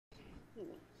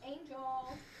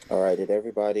All right, did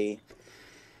everybody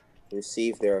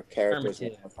receive their characters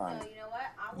one Affirmative. more time?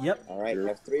 Yep. All right, you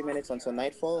have 3 minutes until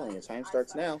nightfall, and your time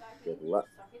starts now. Good luck.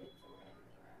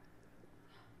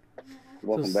 So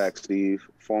Welcome back, Steve.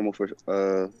 Formal for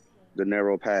the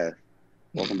narrow path.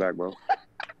 Welcome back, bro.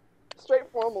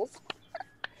 Straight formals.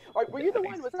 Or were you the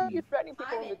one? Thanks, Was that you Steve. threatening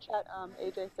people in the chat,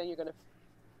 AJ, saying you're gonna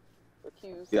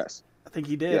accuse? Yes, I think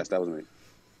he did. yes, that was me.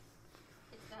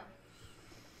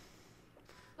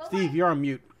 Steve, you're on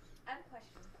mute.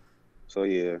 So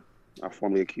yeah, I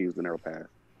formally accused the narrow path.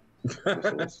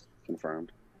 So it's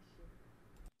confirmed.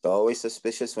 It's always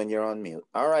suspicious when you're on mute.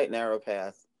 All right, Narrow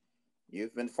Path,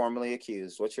 you've been formally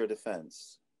accused. What's your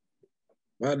defense?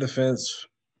 My defense,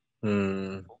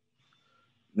 no,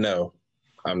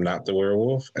 I'm not the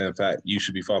werewolf. And in fact, you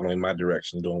should be following my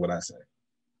direction, doing what I say.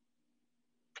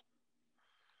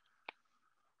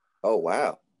 Oh,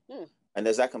 wow. Hmm. And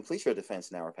does that complete your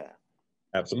defense, Narrow Path?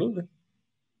 Absolutely.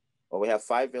 Well, we have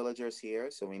 5 villagers here,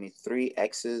 so we need 3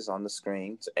 X's on the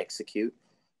screen to execute.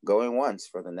 Going once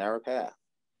for the Narrow Path.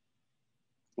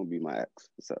 Will be my ex.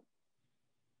 What's up?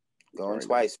 Going Sorry,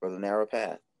 twice for the Narrow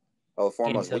Path. Oh, Can't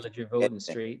foremost, tell that you're voting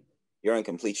straight. you're in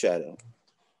complete shadow.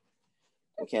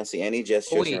 We can't see any Oh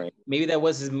gestures. wait, maybe that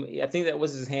was his. I think that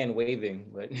was his hand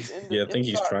waving, but Yeah, I think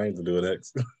he's trying to do an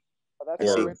X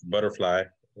Oh, or butterfly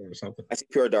or something. I see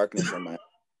pure darkness on my.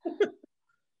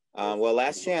 Well,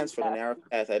 last chance for the Narrow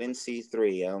Path. I didn't see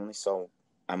 3. I only saw.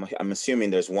 I'm assuming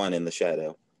there's 1 in the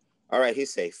shadow. All right,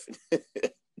 he's safe.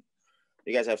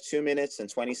 You guys have 2 minutes and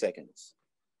 20 seconds.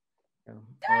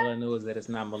 all I know is that it's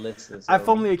not Melissa. So. I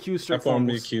formally accused I straight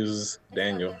formally formals. accuse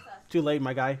Daniel. Too late,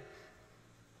 my guy.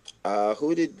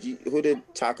 Who did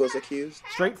Tacos accuse?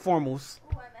 Straight formals.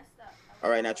 All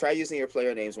right, now try using your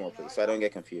player names more, please, so I don't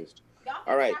get confused.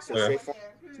 All right, so Yeah. straight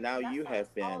now you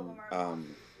have been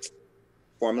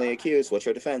formally accused. What's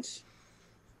your defense?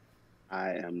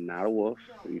 I am not a wolf.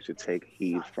 So you should take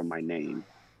heed from my name.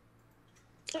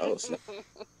 Oh, snap.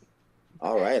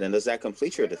 All right, and does that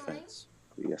complete your defense?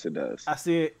 Yes, it does. I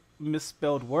see it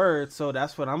misspelled word, so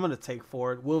that's what I'm gonna take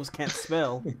for it. Wolves can't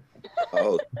spell.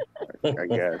 Oh, I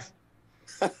guess.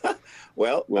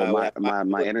 well, Well,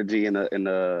 my energy in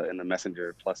the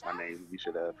messenger plus my name. You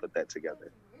should put that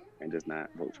together and just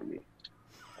not vote for me.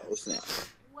 oh snap.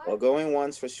 Well, going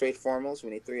once for straight formals. We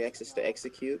need 3 X's to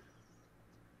execute.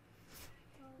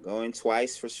 Going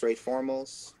twice for straight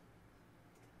formals.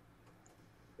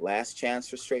 Last chance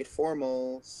for straight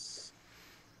formals.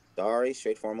 Sorry,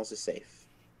 straight formals is safe.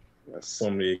 Yes.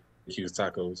 Formally accuse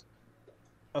Tacos.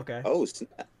 Okay. Oh,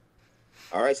 snap.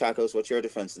 All right, Tacos, what's your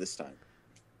defense this time?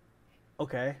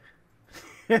 Okay.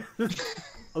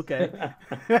 Okay. Is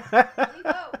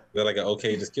that like an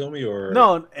okay, just kill me or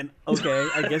No, and okay,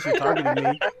 I guess you're targeting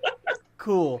me.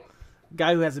 Cool.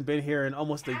 Guy who hasn't been here in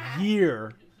almost a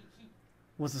year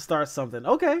wants to start something.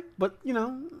 Okay, but you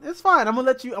know, it's fine. I'm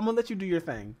gonna let you do your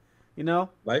thing. You know?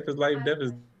 life is life, death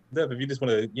is death. If you just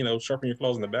want to, sharpen your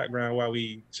clothes in the background while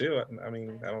we chill, I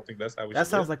mean, I don't think that's how we. That should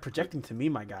sounds live. like projecting to me,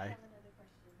 my guy.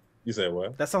 You said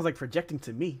what? That sounds like projecting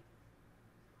to me.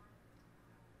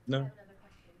 No.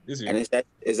 It's you. And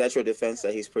is that your defense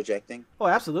that he's projecting? Oh,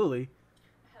 absolutely.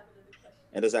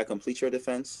 And does that complete your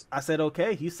defense? I said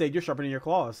okay. You said you're sharpening your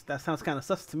claws. That sounds kind of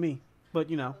sus to me. But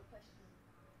you know.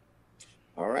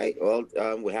 All right. Well,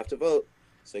 we have to vote.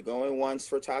 So going once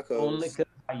for Tacos. Only because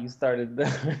you started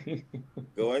the.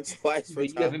 Going twice for But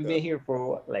you haven't been Tacos. here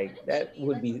for like that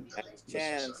would be. Last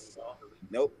chance.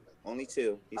 Nope. Only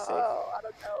 2. He's safe. Oh, I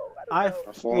don't know.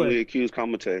 I formally accuse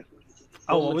Kamate.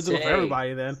 Oh, well, we'll do it for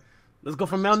everybody then. Let's go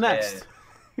for Mel next.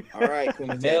 All right,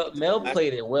 Kumite. Mel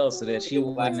played it well so that she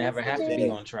would never have to be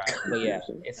on trial. But yeah,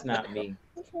 it's not me.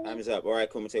 Time is up. All right,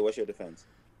 Kumite, what's your defense?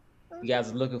 You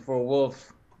guys are looking for a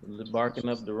wolf barking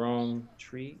up the wrong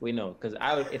tree. Wait, no, because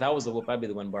if I was a wolf, I'd be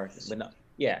the one barking. But no,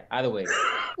 yeah. Either way,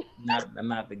 I'm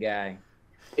not the guy.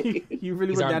 You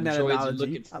really These went aren't down the that droids you're analogy.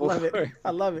 looking I love it. for. I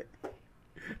love it.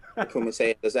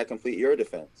 Kumite, does that complete your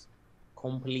defense?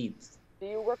 Complete. Do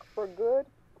you work for good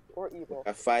or evil?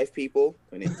 Got 5 people.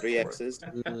 We need 3 X's.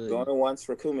 Good. Going once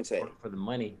for Kumite. Work for the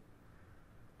money.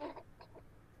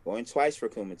 Going twice for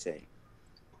Kumite.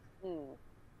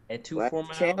 At 4 Last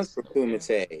miles. chance for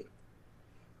Kumite.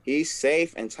 He's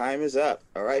safe and time is up.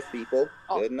 All right, people.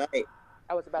 Oh. Good night.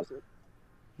 I was about to. We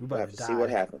We'll about have to to see what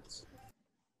die. happens.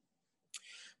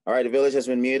 All right, the village has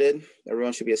been muted.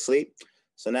 Everyone should be asleep.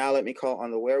 So now let me call on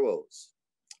the werewolves.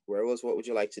 Werewolves, what would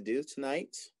you like to do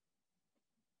tonight?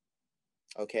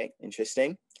 Okay,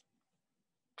 interesting.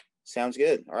 Sounds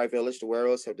good. All right, village, the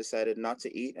werewolves have decided not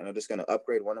to eat and are just going to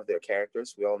upgrade one of their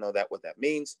characters. We all know what that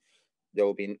means. there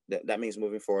will be, that means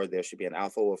moving forward, there should be an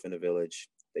alpha wolf in the village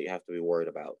that you have to be worried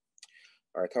about.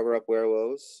 All right, cover up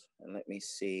werewolves. And let me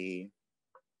see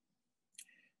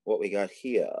what we got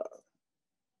here.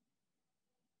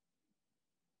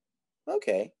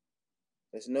 Okay.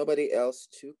 There's nobody else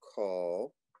to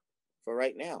call for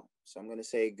right now. So I'm going to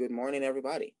say good morning,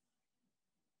 everybody.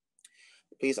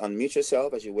 Please unmute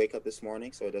yourself as you wake up this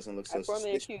morning so it doesn't look so I'm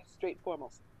formally suspicious. accused, straight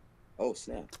foremost. Oh,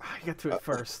 snap. I got to it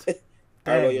first. All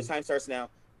right, well, your Dang. time starts now.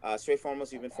 Straight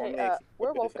foremost, you've been Hey, formally accused.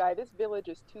 werewolf guy, this village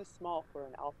is too small for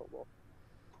an alpha wolf.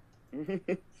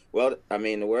 Well, I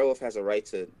mean, the werewolf has a right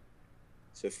to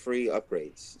free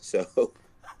upgrades. So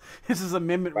This is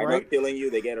amendment, by right? not killing you,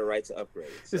 they get a right to upgrade.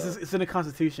 This So. is it's in the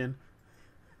Constitution.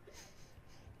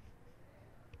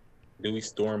 Do we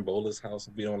storm Bola's house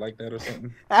if we don't like that or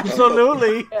something?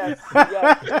 Absolutely. Yes,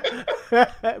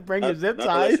 yes. Bring your zip not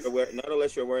ties. not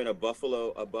unless you're wearing a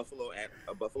buffalo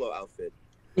outfit.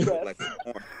 Yes. Like a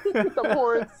horn. Some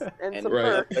horns and some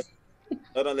right. fur.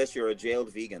 Not unless you're a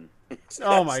jailed vegan. So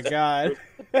Oh my that's God.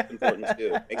 important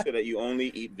too. Make sure that you only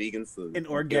eat vegan food. And here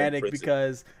in organic prison.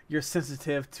 because you're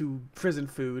sensitive to prison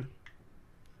food.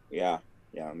 Yeah,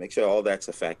 make sure all that's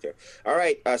a factor. All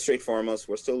right, straight foremost,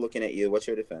 we're still looking at you. What's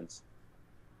your defense?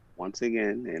 Once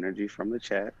again, the energy from the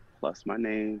chat plus my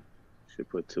name should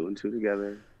put 2 and 2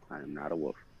 together. I am not a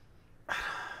wolf.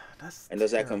 And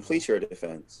does that terrible. complete your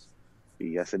defense?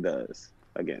 Yes, it does.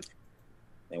 Again.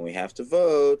 Then we have to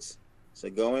vote. So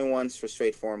going once for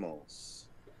straight foremost.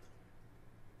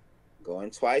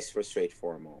 Going twice for straight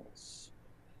foremost.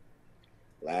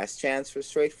 Last chance for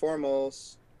straight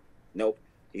foremost. Nope.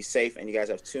 He's safe, and you guys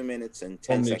have 2 minutes and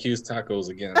 10 Only seconds. accused tacos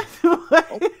again.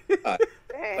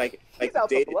 Dang. Like He's out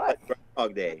for dated blood. like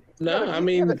Groundhog Day. No, Yeah, I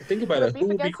mean, yeah, think about yeah, it. beef Who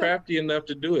would be against him. crafty enough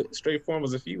to do it? Straight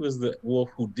foremost, if he was the wolf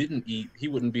who didn't eat, he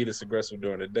wouldn't be this aggressive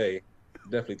during the day.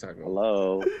 Definitely taco.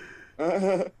 Hello.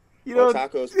 You Well, know,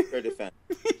 tacos for your defense.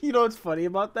 you know what's funny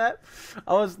about that?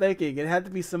 I was thinking it had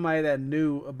to be somebody that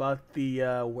knew about the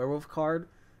werewolf card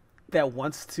that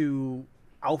wants to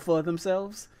alpha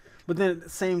themselves. But then at the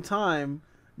same time,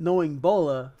 knowing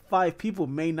Bola, 5 people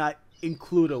may not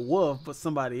include a wolf, but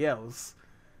somebody else.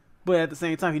 But at the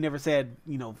same time, he never said,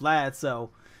 Vlad, so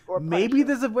Or maybe Punisher.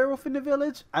 there's a werewolf in the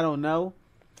village? I don't know.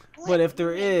 But if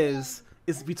there is,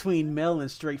 it's between Mel and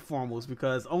Straight Foremost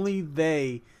because only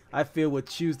they, I feel, would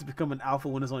choose to become an alpha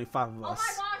when there's only 5 of Oh us.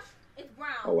 my gosh, it's brown.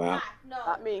 Oh, wow. Black. No.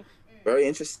 Not me. Very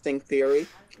interesting theory.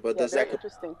 But Yeah, does very that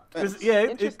interesting. Yeah, it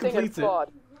Interesting and completes it.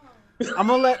 flawed. I'm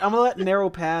gonna let narrow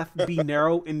path be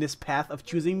narrow in this path of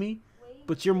choosing me,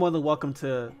 but you're more than welcome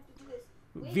to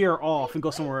veer off and go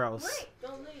somewhere else. Wait,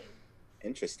 don't leave.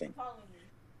 interesting? Follow me.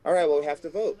 All right, well, we have to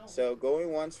vote. So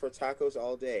going once for tacos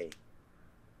all day.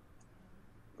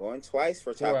 Going twice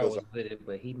for Before I tacos. was with it,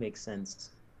 but he makes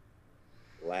sense.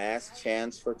 Last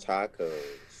chance for tacos.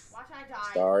 Watch I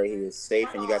die. Sorry, he is safe,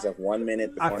 and you guys have 1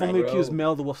 minute I before formally night. accuse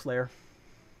Mel the Wolf Slayer.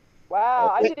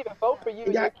 Wow, I didn't even vote for you.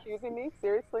 Yeah. You're accusing me?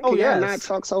 Seriously? Oh, Can yeah. y'all yes. not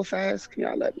talk so fast? Can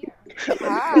y'all let me?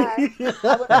 Hi.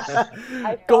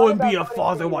 I Go thought and be about a voting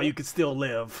father for while you. you can still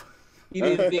live. You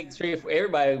didn't think straight.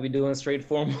 Everybody would be doing straight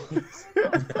foremost.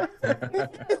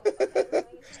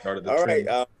 Started the All right,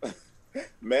 trend.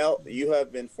 Mel, you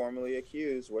have been formally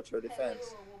accused. What's your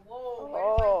defense?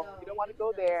 Oh, you don't want to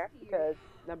go there because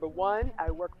number 1,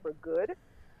 I work for good.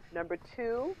 Number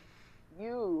 2,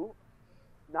 you,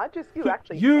 not just you,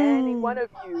 actually, You. any one of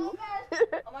you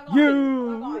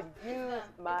You. could use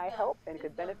my help and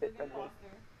could benefit from me.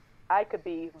 I could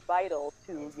be vital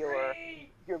to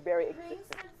your very existence.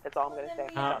 That's all I'm going to say.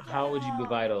 How would you be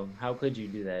vital? How could you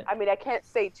do that? I mean, I can't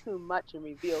say too much and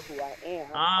reveal who I am.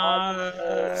 All I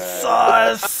can say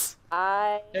Sus.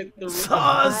 I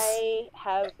Sus. I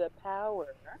have the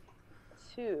power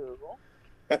to.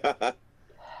 I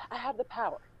have the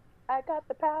power. I got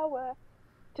the power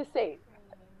to save.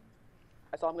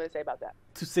 That's all I'm going to say about that.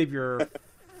 To save your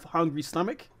hungry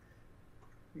stomach.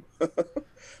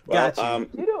 Well, Got you.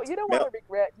 You don't want to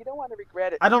regret. You don't want to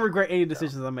regret it. I don't regret any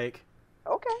decisions I make.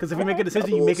 Okay. Because if you make a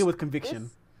decision, you make it with conviction.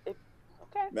 Okay.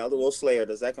 Mel the Wolf Slayer,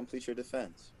 does that complete your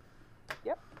defense?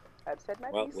 I've said my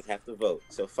Well, piece. we have to vote.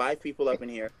 So 5 people up in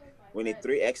here. We need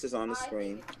 3 X's on the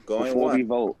screen. Going Before we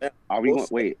one. vote, are we going?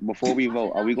 Wait, before we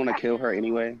vote, are we going to kill her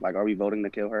anyway? Like, are we voting to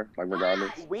kill her? Like,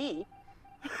 regardless. We.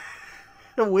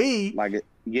 We. Like,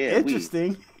 yeah,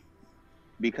 Interesting.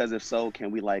 Because if so, can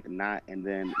we like not and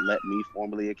then let me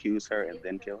formally accuse her and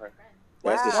then kill her?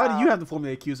 That's the Wow. Why do you have to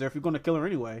formally accuse her if you're going to kill her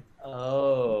anyway?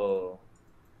 Oh,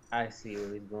 I see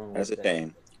where he's going. That's a with that.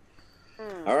 shame.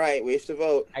 All right, we have to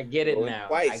vote. I get it Going now.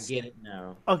 twice. I get it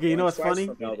now. Okay, you know Going what's twice funny?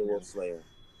 for Mel the Wolf Slayer.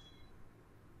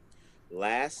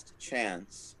 last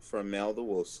chance for Mel the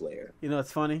Wolf Slayer. You know,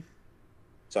 it's funny.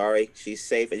 Sorry, she's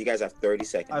safe, and you guys have 30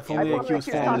 seconds. I formally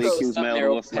accused Formally Formals. accused Mel the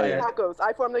Wolf Slayer. Tacos.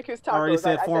 I formally accused tacos. I already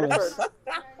said I said it Formals. first.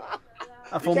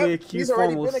 I formally accused He's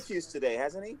already been Formals. accused today,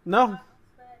 hasn't he? No.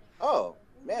 Oh,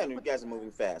 man, you guys are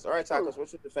moving fast. All right, Tacos,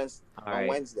 what's your defense All on right.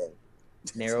 Wednesday?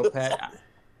 Narrow path.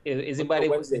 Is anybody?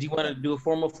 Wednesday. Do you want to do a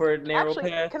formal for narrow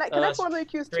Actually, path? can I formally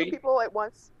accuse two straight? people at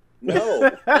once? No,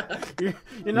 you're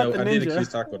not No, the I did ninja. accuse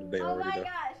Taco today Oh already. my Though.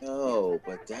 gosh. no,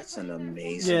 but that's an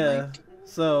amazing. Yeah.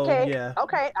 So Okay. yeah.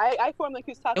 Okay. I formally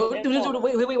accuse tacos. Oh, and wait,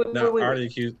 Formals. wait. No, I already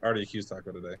accused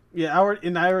Taco today. Yeah. I already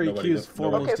Nobody accused does- Formals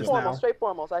nobody Okay, just formal, now. straight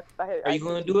formals. Are you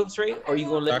going to do it straight, or are you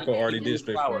going to let Taco me already do did the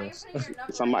straight flower?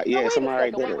 formals. Somebody, No, yeah, wait somebody a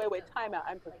already second. did it. Wait. Time out.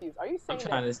 I'm confused. Are you I'm saying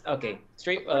trying that to. Okay,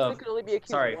 straight. a person can only be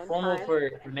accused Sorry, one formal time?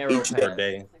 for narrow Each Per path.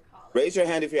 day. Raise your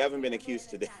hand if you haven't been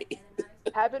accused today.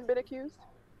 Haven't been accused?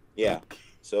 Yeah.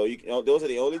 So you know those are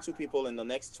the only two people in the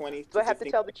next 20. Do I have to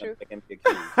 15 tell the seconds truth? that can be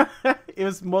accused. It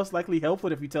was most likely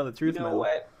helpful if you tell the You truth, know man.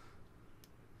 what?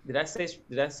 Did I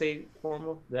say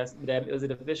formal? Was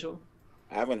it official?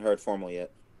 I haven't heard formal yet.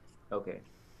 Okay.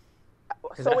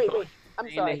 So wait. I'm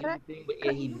Saying sorry. that Can I?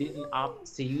 but he didn't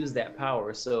opt to use that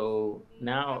power, so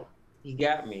now he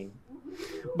got me.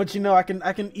 But you know, I can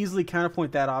easily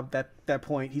counterpoint that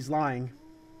point. He's lying.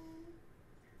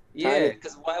 Yeah,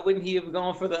 because why wouldn't he have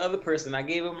gone for the other person? I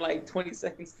gave him like 20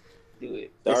 seconds to do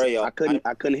it. Sorry, y'all. I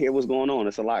couldn't hear what's going on.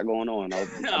 It's a lot going on.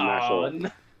 I'm not sure.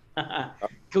 No.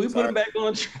 Can we put him back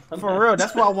on? For real,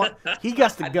 that's why I want. He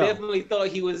got to I go. definitely thought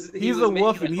he was. He's was a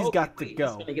wolf making and he's hope. got to He's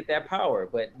go. gonna get that power,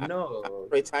 but no.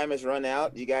 Great time has run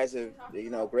out. You guys have,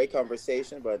 great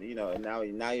conversation, but now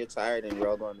you're tired and we're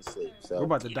all going to sleep. So We're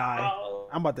about to die.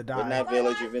 I'm about to good die. night,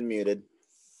 village. You've been muted.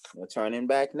 We're turning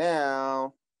back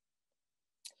now.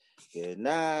 Good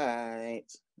night.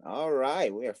 All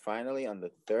right, we are finally on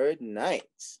the third night,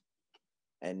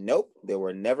 and nope, there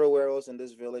were never werewolves in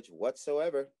this village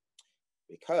whatsoever,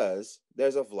 because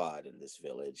there's a Vlad in this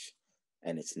village,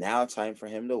 and it's now time for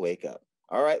him to wake up.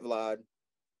 All right, Vlad,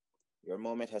 your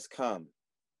moment has come.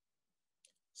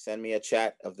 Send me a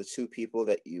chat of the two people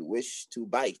that you wish to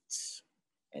bite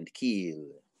and kill.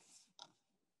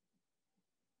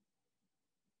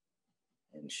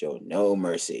 And show no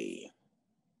mercy.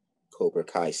 Cobra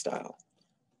Kai style.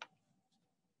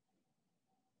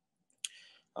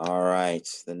 All right,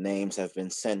 the names have been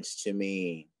sent to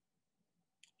me.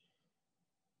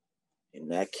 In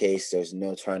that case, there's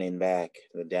no turning back.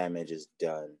 The damage is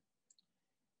done.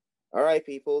 All right,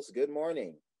 peoples, good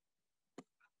morning.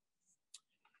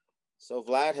 So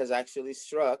Vlad has actually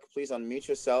struck. Please unmute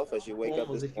yourself as you wake up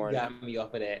Almost this if you morning. got me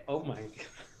off of that. Oh my god.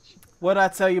 What did I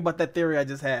tell you about that theory I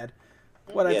just had?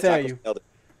 What did I tell Tacos you? nailed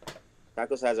it.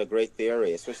 Tacos has a great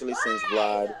theory, especially since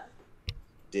Vlad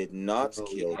did not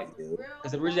kill you.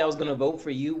 Because originally I was gonna vote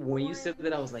for you. When you said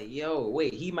that, I was like, "Yo,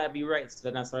 wait, he might be right." So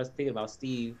then I started thinking about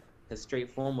Steve, because Straight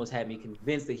Foremost had me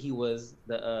convinced that he was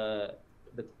the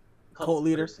Cult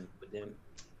leader. person. But then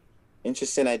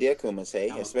Interesting idea, Kumas, hey?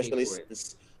 I would Especially pay for it.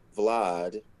 since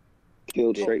Vlad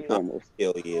Killed did straight not foremost.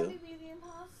 kill you.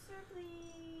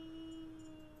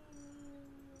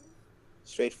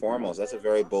 Straight foremost, that's a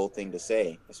very bold thing to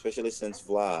say, especially since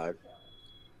Vlad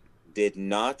did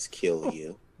not kill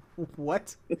you.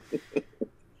 What?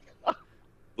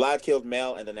 Vlad killed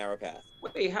Mel and the narrow path.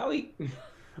 wait, how he?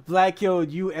 Vlad killed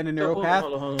you and the narrow path.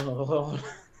 Hold on.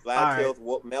 Vlad All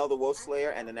killed Mel the Wolf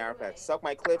Slayer and the narrow path. Suck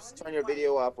my clips, turn your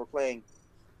video off. We're playing.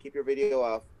 Keep your video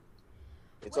off.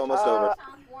 It's almost over.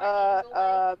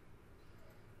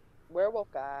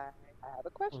 Werewolf guy, I have a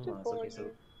question Hold on, for okay, you. so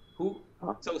who?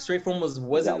 Huh? So Straight Foremost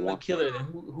wasn't the one. killer. Then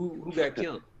who got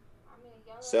killed?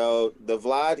 So the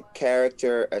Vlad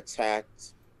character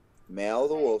attacked Mel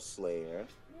the Wolf Slayer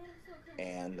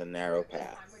and the narrow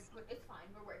path.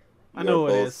 I know You're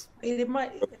it both- is. Wait, it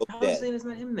might. You're both How are you dead. saying it's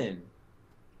not him then?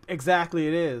 Exactly,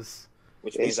 it is.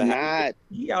 Which means It's I have not.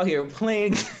 He out here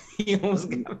playing. He almost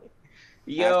got me.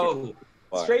 Yo,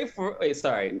 to Straight for. Wait,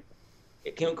 sorry.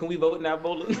 Can we vote now,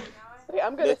 Bolan? Okay,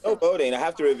 I'm gonna. There's no voting. I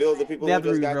have to reveal the people They who have to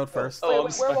just be got revealed killed. first. Oh, I'm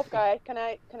Wait, sorry. werewolf guy, can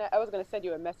I? I was gonna send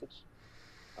you a message.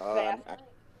 I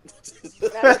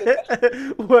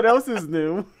What else is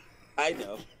new? I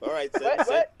know. All right, What?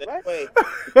 send What? away.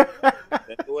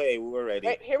 Send away. We were ready.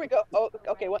 Right, here we go. Oh,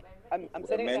 okay. What? I'm We're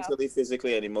sending it now. mentally,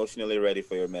 physically, and emotionally ready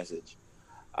for your message.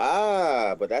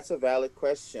 But that's a valid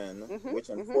question, Mhm, which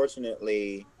mhm.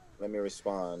 unfortunately, let me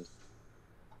respond.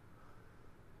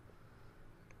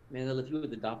 Man, if you were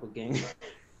the doppelganger.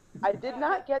 I did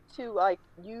not get to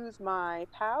use my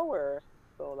power,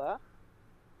 Sola.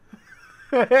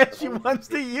 She wants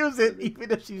to use it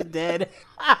even if she's dead.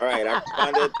 All right,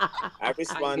 I be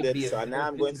responded. a So now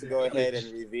I'm going to go ahead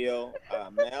and reveal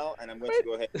Mel, and I'm going to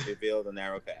go ahead and reveal the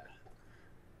narrow path.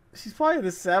 She's probably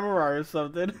the samurai or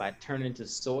something. If I turn into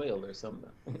soil or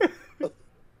something.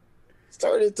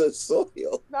 Started to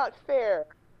soil. Not fair.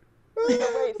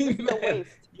 It's a waste.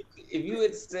 If you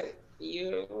had said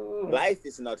you. Life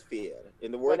is not fair.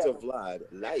 In the words of Vlad,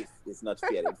 life is not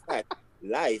fair. In fact,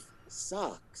 life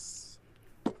sucks.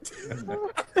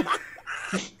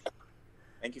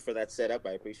 Thank you for that setup.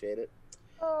 I appreciate it.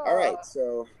 All right,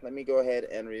 so let me go ahead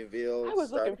and reveal. I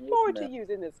was looking forward to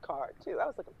using this card too. I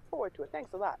was looking forward to it.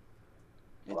 Thanks a lot.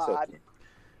 It's Vlad. okay.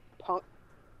 Punk.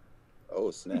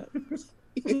 Oh, snap.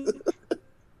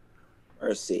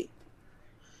 Mercy.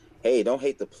 Hey, don't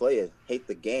hate the player. Hate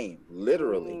the game.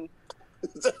 Literally.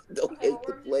 Don't hate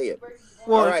the player.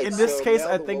 Well, All right, in this so case, Mel,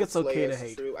 I the think Wolf it's okay to Slayer's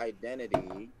hate. True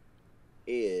identity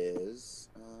is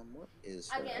what is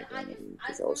her Again, identity? I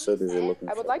Because I was so busy looking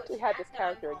I would for like to have this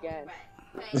character again.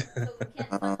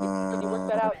 Can you work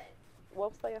that out,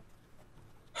 Wolf Slayer?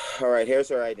 All right, here's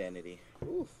her identity.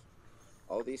 Oof.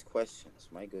 All these questions,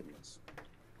 my goodness.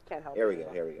 Can't help Here we it.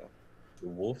 go. Here we go. The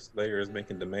Wolf Slayer is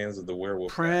making demands of the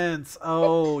werewolf. Prince.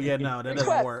 Oh, yeah, no, that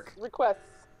doesn't work. Requests.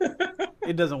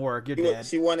 It doesn't work. You're dead.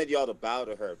 She wanted y'all to bow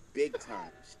to her big time.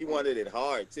 She wanted it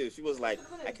hard too. She was like,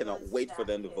 I cannot wait for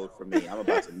them to vote for me. I'm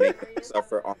about to make them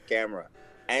suffer on camera,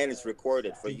 and it's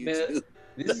recorded for YouTube.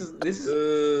 This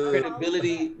is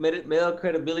credibility, male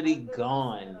credibility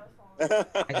gone. I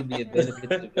could be a benefit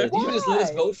to the village. You should just let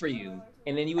us vote for you,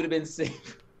 and then you would have been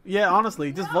safe. Yeah,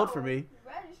 honestly, just vote for me.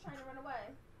 Red is trying to run away.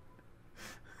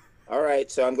 All right,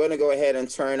 so I'm going to go ahead and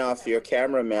turn off your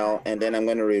camera, Mel, and then I'm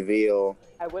going to reveal.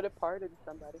 I would have pardoned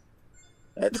somebody.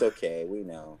 That's okay. We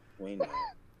know. We know.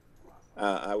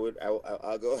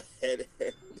 I'll go ahead.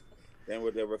 And then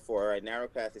we're there before. All right, narrow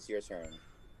path is your turn.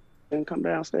 Then come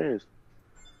downstairs.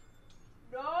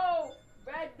 No!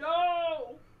 Red,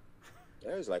 no!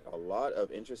 There's like a lot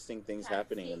of interesting things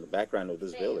happening in the background of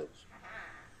this village.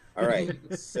 All right,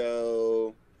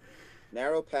 so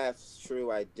narrow path's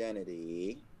true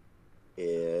identity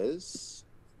is.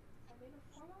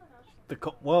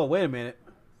 Whoa, wait a minute.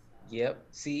 Yep.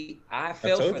 See, I I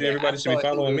fell told for you that. everybody I should be thought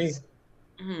it following me. was-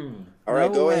 All right,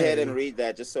 No go way. ahead and read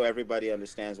that just so everybody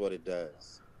understands what it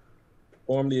does.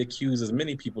 Formally accuse as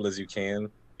many people as you can.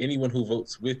 Anyone who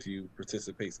votes with you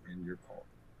participates in your cult.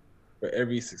 For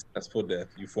every successful death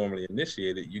you formally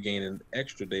initiated, you gain an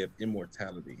extra day of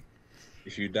immortality.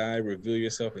 If you die, reveal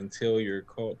yourself and tell your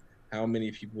cult how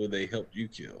many people they helped you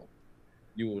kill.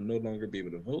 You will no longer be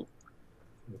able to vote.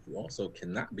 You also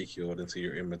cannot be killed until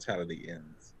your immortality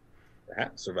ends,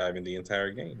 perhaps surviving the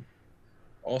entire game.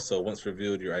 Also, once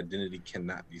revealed, your identity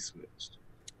cannot be switched.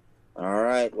 All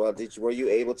right. Well, were you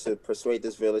able to persuade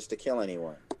this village to kill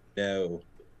anyone? No.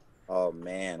 Oh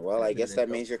man. Well, I guess that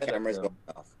means your camera's though. going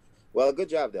off. Well, good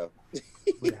job though.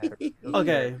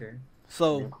 Okay,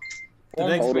 so the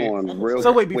next. Hold on, real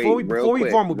So wait, before we real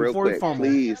quick, fumble, real before we quick, fumble.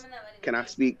 please, can I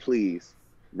speak, please,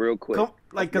 real quick?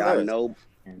 Like,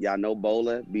 Y'all know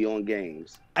Bola be on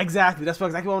games. exactly. That's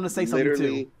exactly what I want to say. Something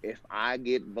Literally, too. if I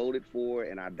get voted for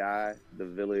and I die, the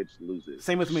village loses.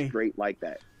 Same with me. Straight like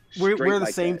that. We're Straight the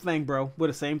like same that. thing, bro. We're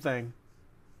the same thing.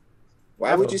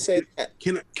 Why would you say that?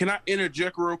 Can I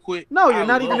interject real quick? No, you're I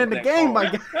not even love in the that game, my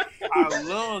card. guy. I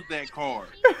love that card.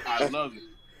 I love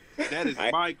it. That is I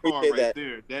my card appreciate right that.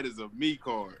 there. That is a me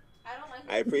card. I don't like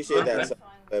I appreciate that, That's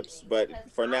Clips, but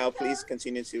for now, please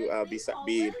continue to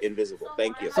be invisible.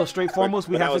 Thank you. So straight foremost,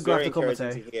 we But that have to was go very after encouraging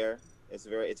Komate. to hear. It's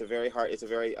a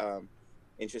very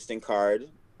interesting card.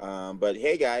 But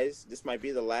hey, guys, this might be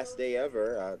the last day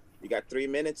ever. You got 3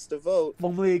 minutes to vote.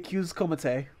 Formally accused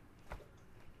Komate.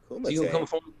 So you gonna come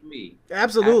forward to me?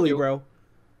 Absolutely, After- bro.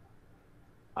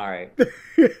 All right.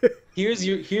 Here's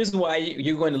why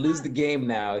you're going to lose the game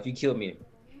now if you kill me.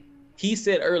 He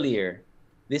said earlier,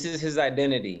 this is his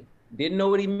identity. Didn't know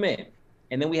what he meant,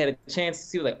 and then we had a chance to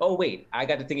see like, oh wait, I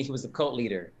got to thinking he was a cult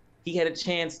leader. He had a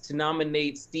chance to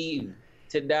nominate Steve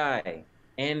to die,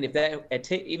 and if that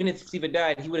even if Steve had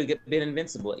died, he would have been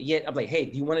invincible. Yet I'm like, hey,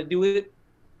 do you want to do it?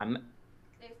 There's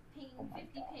ping,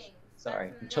 50 pings.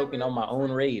 Sorry, I'm choking on my own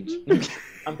rage.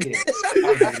 I'm kidding.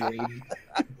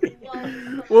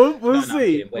 We'll No, I'm see.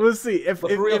 kidding, but- We'll see. If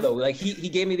But for real though, like he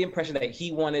gave me the impression that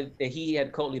he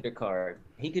had cult leader card.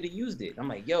 He could have used it. I'm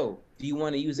like, yo, do you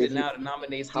want to use it now to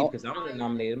nominate Steve? Because I'm gonna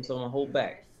nominate him, so I'm gonna hold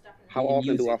back. How didn't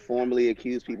often use do I it. formally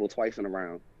accuse people twice in a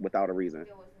round without a reason?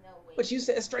 But you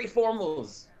said straight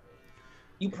formals.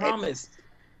 You promised.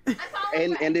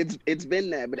 And it's been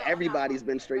that, but everybody's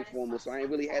been straight formal, so I ain't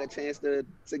really had a chance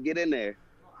to get in there.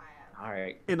 All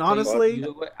right. And honestly, you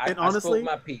know what? I honestly,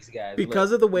 spoke my piece, guys. because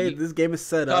Look, of the way this game is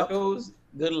set up, Tacos,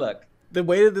 good luck. the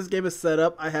way that this game is set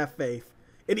up, I have faith.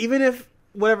 And even if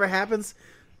whatever happens,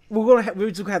 we're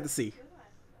just gonna have to see.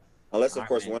 Unless, of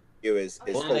course, man. one of you is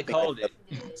Well, they called it.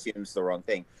 assumes the wrong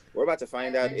thing. We're about to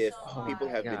find out if Oh people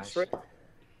my have been gosh. tricked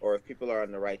or if people are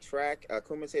on the right track.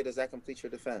 Kumite, does that complete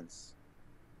your defense?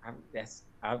 I just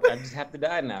have to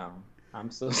die now.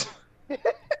 I'm so sorry.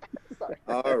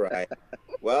 All right.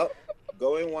 Well,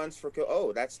 going once for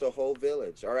oh, that's the whole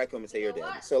village. All right, Kumite, you're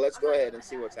dead. So let's go ahead and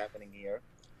see what's happening here.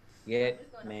 Yeah,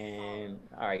 man.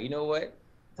 All right, you know what?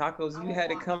 Tacos, you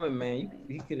had it coming, man.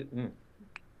 You could.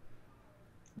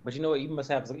 But you know what? You must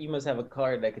have a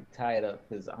card that could tie it up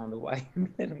because I don't know why you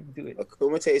let him do it.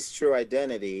 Kumite's true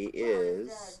identity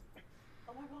is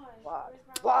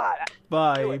Blood.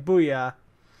 Bye, booyah.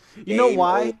 You know Game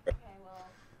why?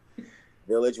 over.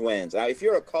 Village wins. Now, if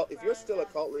you're still a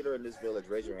cult leader in this village,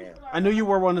 raise your hand. I knew you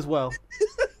were one as well.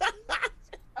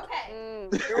 Okay.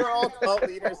 You're all cult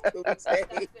leaders,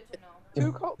 Kumite.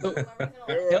 Two cult.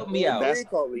 Help me out.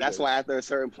 That's why after a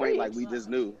certain point, like we just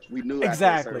knew. We knew after a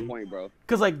Exactly. certain point, bro.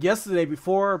 Because like yesterday,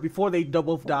 before they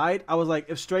both died, I was like,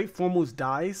 if Straight Foremost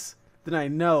dies, then I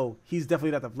know he's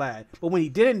definitely not the Vlad. But when he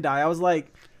didn't die, I was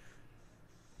like,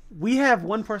 we have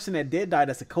one person that did die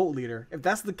that's a cult leader. If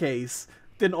that's the case,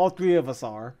 then all three of us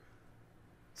are.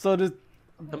 So there's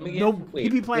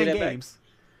he'd be playing games.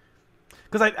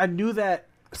 Because I knew that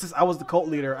since I was the cult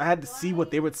leader, I had to see what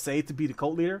they would say to be the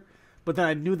cult leader. But then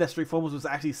I knew that Straight Foremost was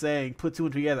actually saying put two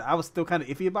and two together. I was still kind of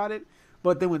iffy about it.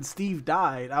 But then when Steve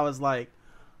died, I was like,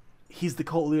 he's the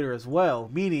cult leader as well.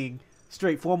 Meaning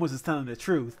Straight Foremost is telling the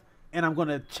truth. And I'm going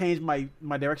to change my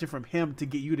direction from him to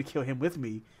get you to kill him with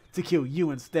me, to kill you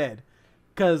instead.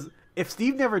 Because if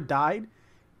Steve never died,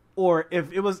 or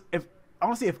if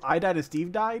honestly, if I died and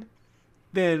Steve died,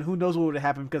 then who knows what would have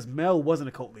happened because Mel wasn't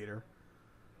a cult leader.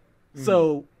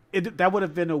 So that would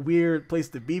have been a weird place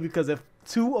to be because if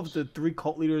two of the three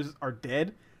cult leaders are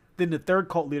dead, then the third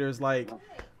cult leader is like,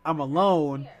 I'm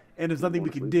alone and there's nothing we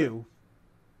can do.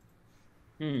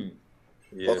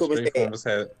 Yeah, Straight Foremost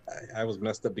I was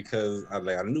messed up because I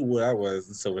knew what I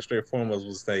was, so when Straight Foremost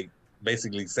was like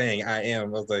basically saying I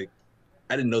am, I was like,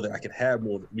 I didn't know that I could have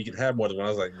more. We could have more than one. I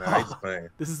was like, nah, I just playing.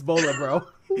 This is Bola, bro.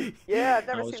 Yeah, I've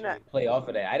I never was seen trying that. to play off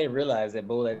of that. I didn't realize that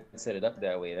Bola set it up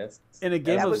that way. That's In a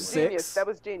game That of was genius. 6, That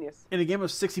was genius. in a game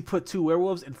of 6, he put 2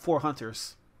 werewolves and 4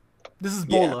 hunters. This is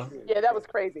Bola. Yeah, that was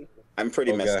crazy. I'm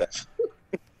pretty messed gosh.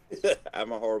 up.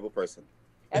 I'm a horrible person.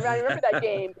 And I remember that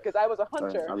game because I was a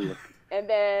hunter, and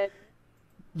then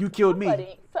You killed me. when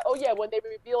they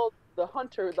revealed the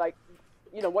hunter, like,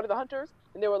 one of the hunters,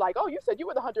 and they were like, "Oh, you said you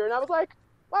were the hunter," and I was like,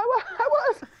 "Why? I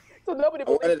was." So nobody I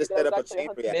wanted believed to me set that I up a was actually chain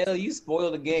hunter. reaction. Mel, you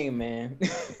spoiled the game, man.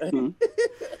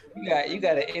 you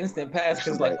got an instant pass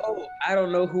because like, oh, I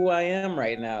don't know who I am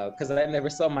right now because I never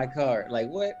saw my card. Like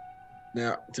what?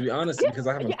 Now, to be honest, because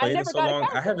I haven't I played it never so got a long,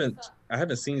 card. I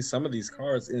haven't seen some of these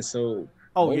cards, and so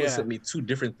Oh, Bola yeah. sent me 2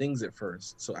 different things at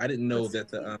first, so I didn't know that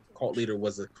the cult leader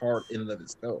was a card in and of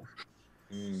itself.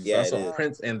 Yeah, so I it saw is.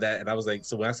 Prince and that, and I was like,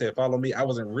 so when I said follow me, I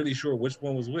wasn't really sure which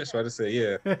one was which, so I just said,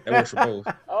 yeah, that works for both.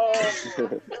 Oh,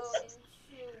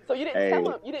 so you didn't Hey. tell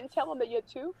him? You didn't tell him that you had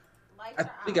 2? I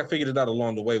think I figured it out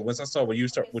along the way. Once I saw what you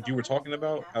were talking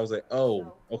about, I was like,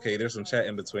 oh, okay, there's some chat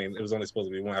in between. It was only supposed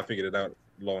to be one. I figured it out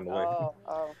along the way.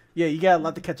 Oh. Yeah, you got a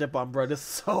lot to catch up on, bro. There's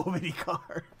so many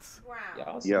cards.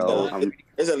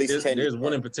 There's at least 10. There's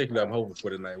one in particular I'm hoping for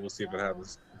tonight. We'll see if it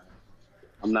happens.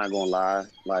 I'm not gonna lie,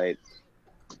 like,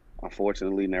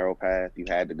 unfortunately, narrow path, you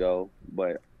had to go,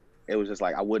 but it was just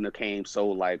like I wouldn't have came so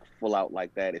like full out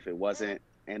like that if it wasn't.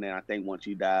 And then I think once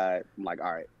you died, I'm like,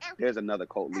 all right, there's another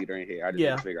cult leader in here. I just need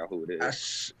to figure out who it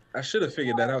is. I should have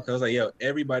figured that out because I was like, yo,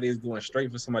 everybody is going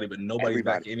straight for somebody, but nobody's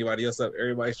backing anybody else up.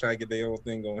 Everybody's trying to get their own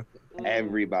thing going.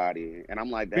 Everybody, and I'm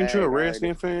like, Ain't you a dang,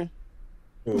 Redskin fan?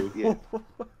 Who? Yeah.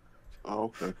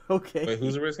 Oh, okay. Okay. Wait,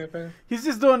 who's a Redskin fan? He's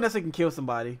just doing this so he can kill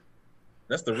somebody.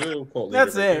 That's the real cult leader.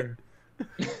 That's right it.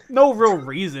 there. No real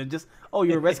reason. Just, oh,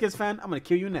 you're a Redskins fan? I'm going to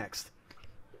kill you next.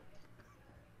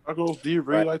 Tacos? Do you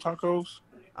really like tacos?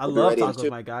 I We'll be love ready in tacos, 2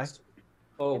 my guy.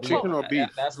 Oh, Chicken or beef?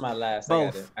 That's my last.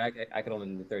 Both. I can only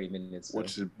do 30 minutes. So.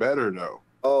 Which is better, though?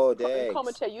 Oh, dang.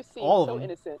 Komite, you seem All of so them.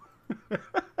 innocent.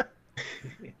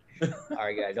 All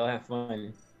right, guys, y'all have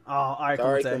fun. Oh, all right,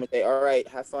 Sorry, Kumite. Kumite. All right,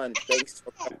 have fun. Thanks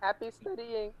for coming. Happy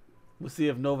studying. We'll see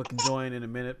if Nova can join in a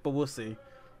minute, but we'll see.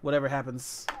 Whatever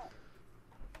happens.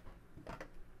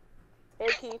 Hey,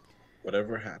 Keith.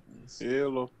 Whatever happens.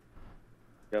 Hello.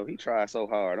 Yo, he tried so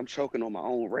hard. I'm choking on my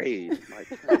own rage. Like,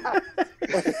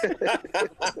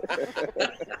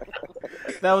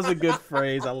 That was a good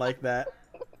phrase. I like that.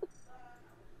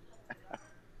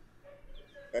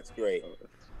 That's great.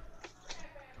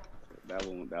 That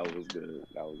was good.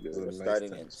 That was good. We're Nice starting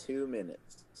touch. in 2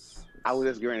 minutes. I was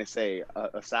just going to say,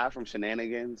 aside from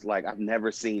shenanigans, like I've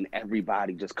never seen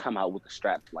everybody just come out with the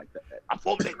strap like that. I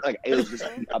thought like it was just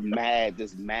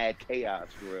mad chaos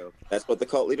for real. That's what the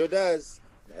cult leader does.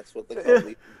 That's what the cult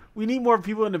leader. We need more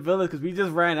people in the village because we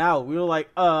just ran out. We were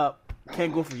like,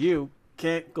 can't go for you.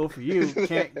 Can't go for you.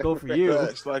 Can't go for you.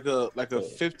 It's like a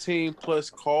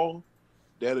 15+ call.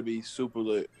 That'd be super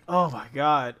lit. Oh my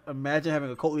god. Imagine having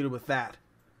a cult leader with that.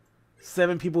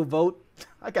 7 people vote.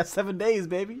 I got 7 days,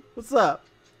 baby. What's up?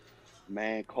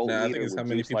 Man, cult Nah, I leader think it's with how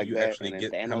many juice people like you that, actually and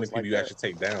get, then how many Thanos people like you that. actually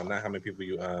take down, not how many people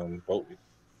you vote with.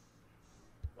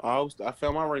 I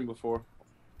found my ring before.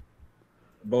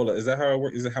 Bola, is that how it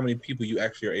works? Is it how many people you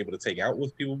actually are able to take out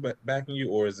with people backing you,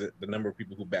 or is it the number of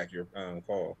people who back your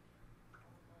call?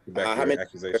 Who back How your many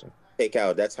accusation? take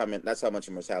out? That's how much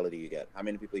immortality you get. How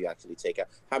many people you actually take out?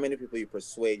 How many people you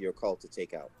persuade your cult to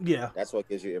take out? Yeah. That's what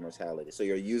gives you immortality. So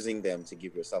you're using them to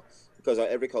give yourself, because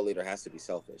every cult leader has to be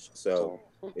selfish. So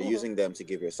you're using them to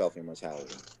give yourself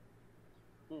immortality.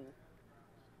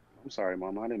 I'm sorry,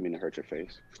 Mom. I didn't mean to hurt your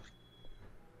face.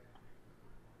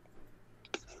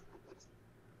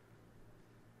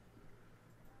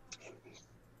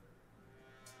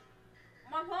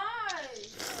 My pie.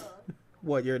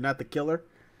 What, you're not the killer?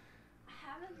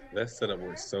 That setup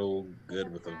works so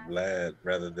good with a Vlad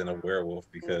rather than a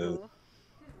werewolf because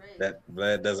that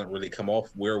Vlad doesn't really come off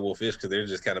werewolfish because they're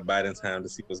just kind of biding time to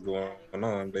see what's going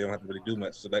on. They don't have to really do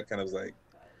much. So that kind of is like,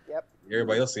 Yep.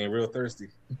 everybody else seemed real thirsty.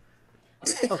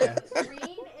 Okay.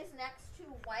 Green is next to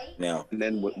white. Now, And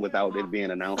then without it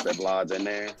being announced that Vlad's in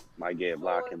there, my yeah,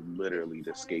 Vlad can literally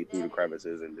just skate through the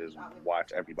crevices and just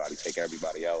watch everybody take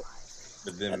everybody out.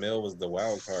 But then Mel was the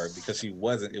wild card because she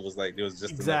wasn't. It was like there was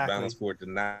just enough Exactly. balance for it to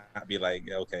not be like,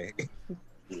 yeah, okay.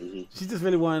 Mhm. She just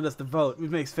really wanted us to vote. It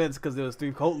makes sense because there was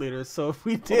 3 cult leaders. So if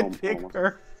we did on, pick hold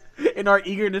her in our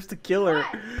eagerness to kill her,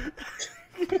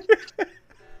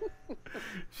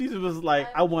 she just was like,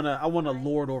 I wanna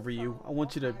lord over you. I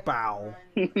want you to bow.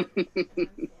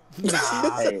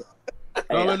 Nah. Hey,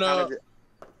 Coming up.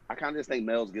 I kind of just think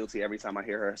Mel's guilty every time I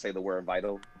hear her say the word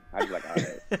vital. I'd be like, all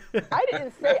right. I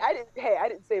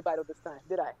didn't say vital this time,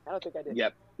 did I? I don't think I did.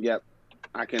 Yep.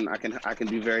 I can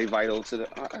be very vital to the.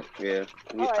 Yeah,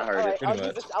 All right, I heard it.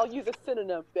 Pretty I'll use a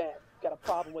synonym then. Got a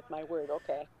problem with my word,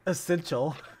 okay.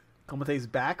 Essential. Comate's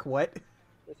back. What?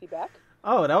 Is he back?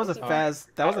 Oh, that was a All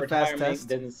fast. That was a fast Retirement test.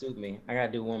 doesn't suit me. I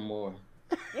gotta do one more.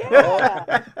 Yeah.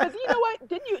 Because you know what?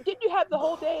 Didn't you have the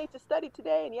whole day to study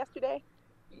today and yesterday?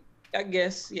 I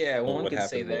guess, yeah, one what could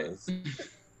say happened that.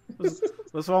 was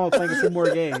What's wrong with playing a few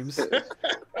more games?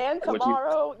 And What you-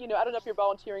 tomorrow, I don't know if you're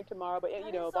volunteering tomorrow, but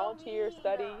volunteer,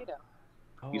 study,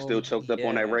 You still choked up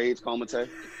on that rage, Comate?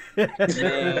 Man,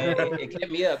 it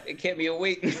kept me up. It kept me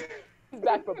awake. He's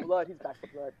back for blood.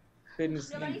 Couldn't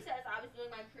Nobody sleep. says I was doing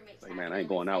my crewmate Like, man, I ain't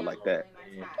going out like that.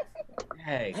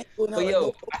 Hey, but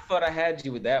yo, I thought I had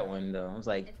you with that one though. I was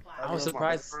like, I was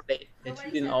surprised that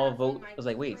you didn't all vote. I was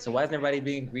like, wait, so why isn't everybody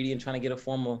being greedy and trying to get a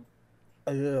formal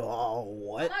Oh, Oh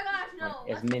what? my gosh,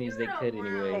 no. as many as they could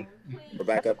anyway? we're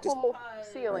back up to Cool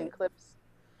ceiling clips.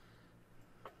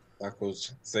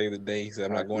 Tacos saved the day. He said,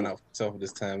 I'm not going out for myself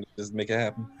this time. Just make it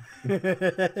happen.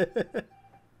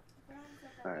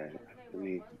 All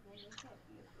right.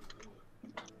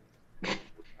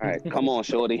 All right, come on,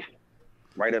 shorty.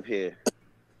 Right up here.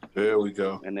 There we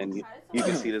go. And then you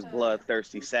can see this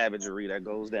bloodthirsty savagery that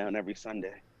goes down every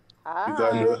Sunday.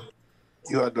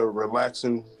 You got the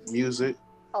relaxing music.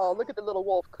 Oh, look at the little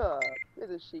wolf cub.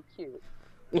 Isn't she cute?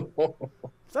 Is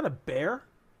that a bear?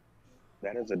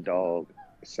 That is a dog,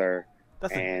 sir.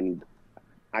 That's a, And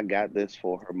I got this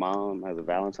for her mom as a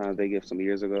Valentine's Day gift some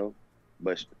years ago.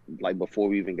 But like before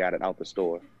we even got it out the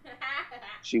store,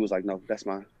 she was like, "No, that's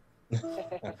mine."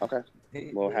 Okay.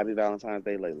 Well, happy Valentine's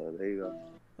Day, Layla. There you go.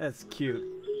 that's cute.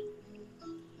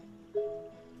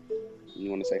 You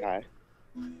want to say hi?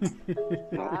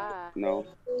 No. Ah. No.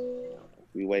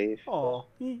 We wave. Oh.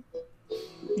 Yeah.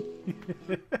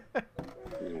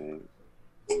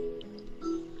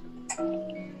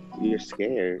 You're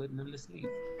scared. Putting them to sleep.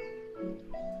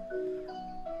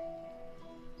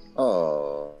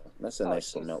 Oh, that's a Oh, nice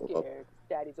she's little note. scared.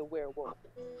 Daddy's a werewolf.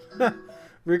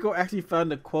 Rico actually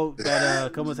found a quote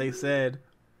that Komase said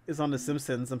is on The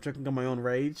Simpsons. I'm choking on my own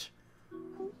rage.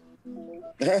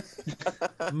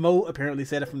 Mo apparently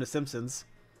said it from The Simpsons.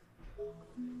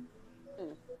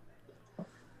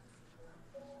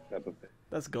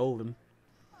 That's golden.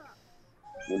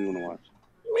 What do you want to watch?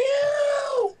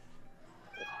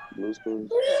 Blue's Clues?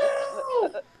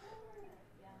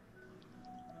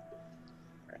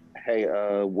 Hey,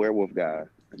 werewolf guy.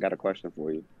 I got a question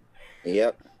for you.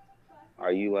 Yep.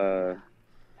 Are you at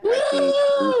the Blue's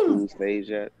Clues phase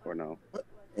yet, or no?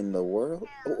 In the world?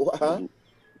 Huh?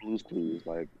 Blue's Clues,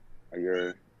 like, are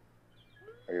your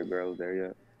girls there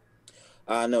yet?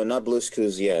 No, not Blue's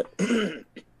Clues yet.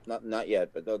 not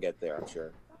yet, but they'll get there, I'm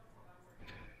sure.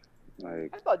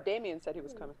 Like, I thought Damien said he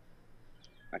was coming.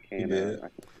 I can't.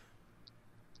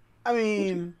 I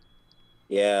mean,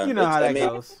 yeah, you know how that At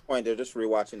goes. this point, they're just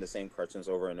rewatching the same cartoons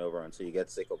over and over until you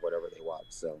get sick of whatever they watch.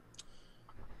 So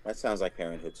that sounds like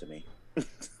parenthood to me.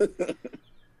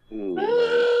 Ooh,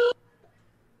 man.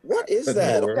 What is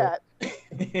that?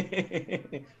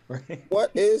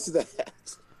 What is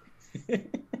that?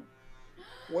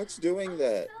 What's doing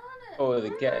that? Oh,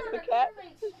 the cat. The cat.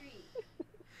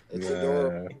 It's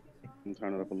adorable. I'm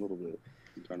turning it up a little bit.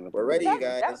 We're ready, you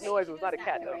guys. That noise was not a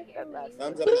cat, though. That last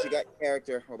Thumbs up if you got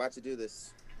character. We're about to do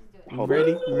this. You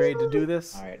ready? You ready to do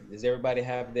this? All right. Does everybody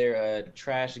have their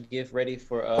trash gift ready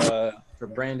for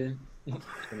Brandon? Yo.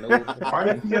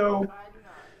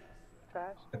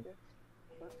 trash.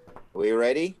 We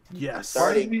ready? Yes.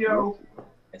 Starting.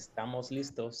 Estamos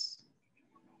listos.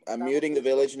 I'm muting the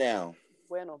village now.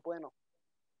 Bueno.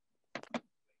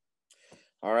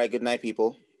 All right, good night,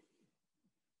 people.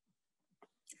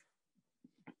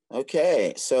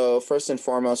 Okay, so first and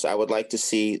foremost, I would like to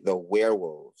see the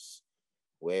werewolves.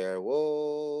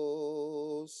 Werewolves,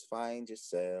 find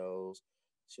yourselves,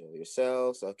 show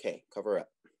yourselves. Okay, cover up.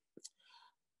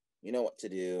 You know what to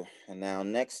do. And now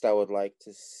next, I would like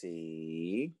to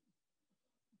see,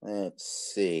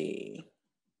 let's see.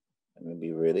 Let me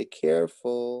be really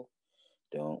careful.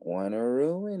 Don't want to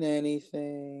ruin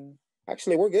anything.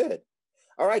 Actually, we're good.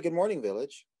 All right, good morning,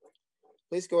 village.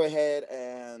 Please go ahead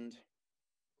and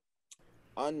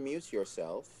unmute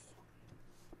yourself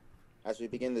as we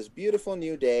begin this beautiful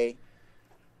new day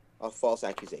of false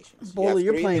accusations. Bully,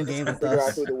 you're playing games with figure out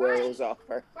us. who the werewolves are,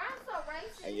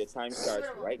 and your time starts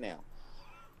right now.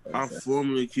 I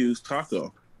formally accused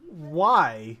Taco.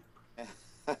 Why?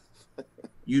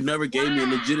 You never gave me a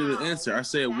legitimate answer. I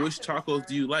said, which tacos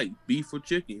do you like, beef or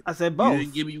chicken? I said both. You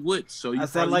didn't give me which, so you I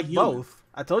said like human. both.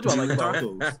 I told you I like both.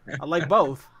 Tacos. I like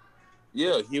both.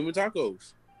 Yeah, human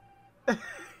tacos.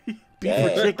 Beef or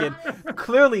chicken.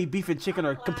 Clearly, beef and chicken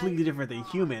are completely different than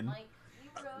human.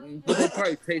 But they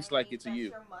probably taste like it to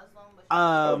you.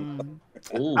 I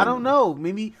don't know.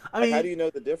 Maybe. I mean, how do you know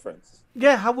the difference?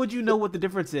 Yeah, how would you know what the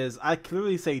difference is? I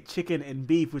clearly say chicken and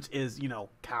beef, which is,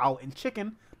 cow and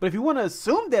chicken. But if you want to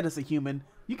assume that it's a human,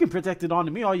 you can project it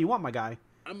onto me all you want, my guy.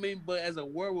 I mean, but as a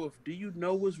werewolf, do you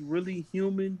know what's really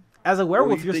human? As a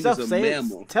werewolf you think yourself, it's a say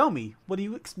mammal? it. Tell me. What do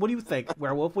you think,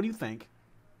 werewolf? What do you think?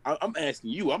 I'm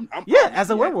asking you. I'm Yeah, as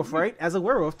a werewolf, right? As a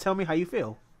werewolf, tell me how you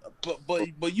feel.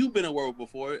 But you've been a werewolf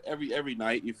before. Every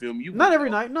night, you feel me? Not every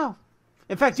night, no.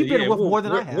 In fact, you've been a wolf more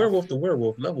than I have. Werewolf to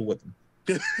werewolf, level with them.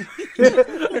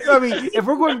 I mean, if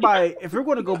we're going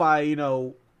to go by,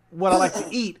 what I like to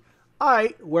eat. All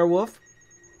right, werewolf.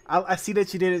 I see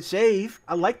that you didn't shave.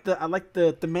 I like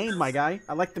the mane, my guy.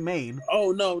 I like the mane.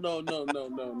 Oh no!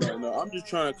 I'm just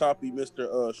trying to copy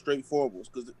Mr. Straightforward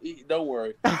because don't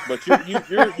worry. But you're on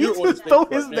the stage. Throw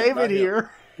his name in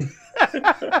here.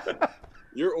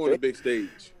 You're on the big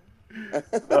stage.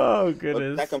 Oh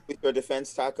goodness! That completes your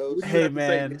defense, tacos. Hey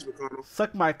man,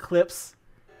 suck my clips.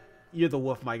 You're the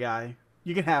wolf, my guy.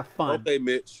 You can have fun. Okay,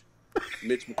 Mitch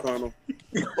McConnell.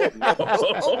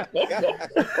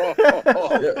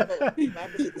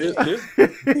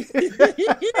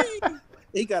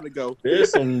 He gotta go.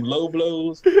 There's some low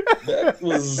blows. That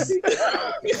was.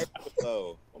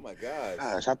 Oh my gosh!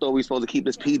 Gosh, I thought we were supposed to keep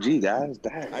this PG, guys.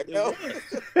 Dang. I know.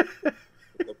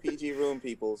 The PG room,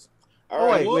 peoples. All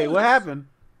right. Wait, what happened?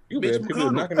 You had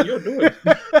people knocking on your door.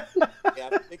 We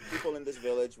have 6 people in this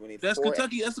village. We need That's 4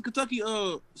 Kentucky. That's the Kentucky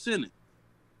Senate.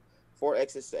 4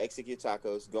 exits to execute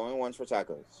tacos. Going once for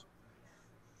tacos.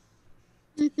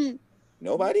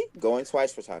 Nobody? Going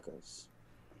twice for tacos.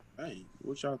 Hey,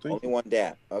 what y'all think? Only 1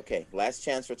 dap. Okay, last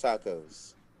chance for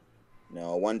tacos.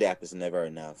 No, 1 dap is never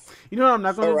enough. You know what I'm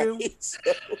not going to do? So,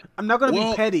 I'm not going to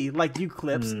be petty like you,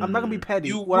 Clips. I'm not going to be petty.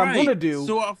 You What I'm going to do...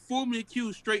 So I formally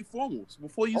accused Straightforward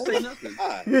before you say nothing.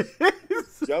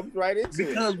 Jumped right into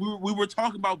because we were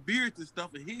talking about beards and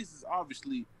stuff, and his is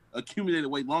obviously accumulated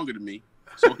way longer than me.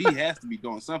 So he has to be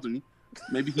doing something.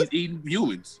 Maybe he's eating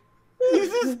humans. He's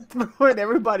just throwing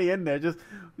everybody in there. Just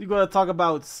you're going to talk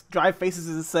about dry faces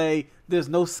and say there's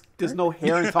no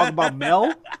hair and talk about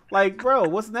Mel? Like, bro,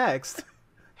 what's next?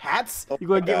 Hats? You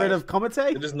going to get rid of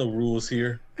Komite? There's no rules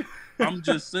here. I'm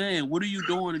just saying, what are you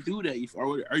doing to do that?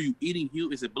 Are you eating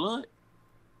humans? Is it blood?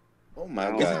 Oh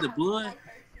my Is god! it the blood?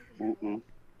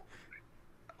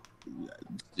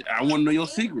 I want to know your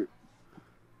secret.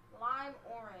 Lime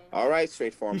orange. All right,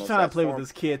 straight foremost. He's trying to play with form-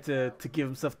 this kid to give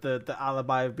himself the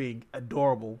alibi of being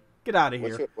adorable. Get out of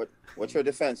here. What's your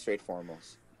defense, straight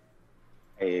foremost?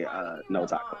 Hey, no,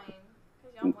 Taco.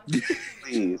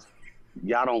 Please,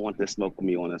 y'all don't want this smoke with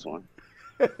me on this one.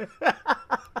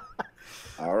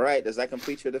 All right, does that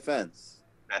complete your defense?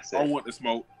 That's I it. want the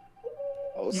smoke.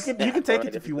 Oh, You can snap. take All it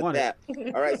right, if you with want it.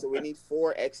 that. All right, so we need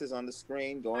 4 X's on the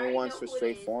screen, I going already once know for who it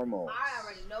straight is. foremost. I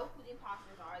already know who the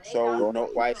imposters are. They So, got no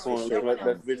who twice you for know. straight Let that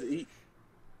foremost. bitch eat.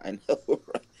 I know,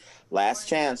 right? Last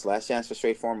chance for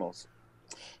straight foremost.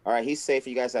 All right, he's safe.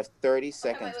 You guys have 30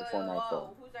 seconds before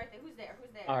nightfall. Who's right there? Who's there?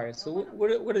 Who's there? All right. So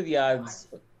what are the odds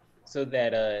so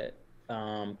that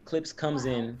Clips comes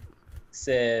in,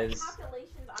 says,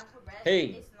 Calculations are correct. "Hey,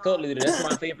 It's not cult leader, that's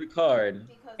my favorite card,"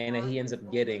 because and then he mine ends is up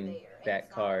over getting there, and that it's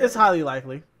not card. It's highly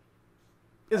likely.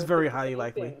 It's very highly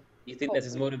likely. You think that's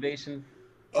his motivation?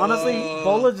 Honestly,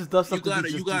 Bola just does You stuff to gotta,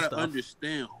 just you do gotta stuff.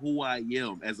 understand who I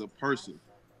am as a person.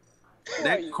 Who are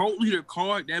That you? cult leader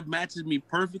card that matches me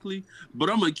perfectly, but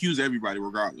I'm gonna accuse everybody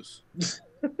regardless.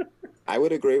 I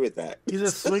would agree with that. He's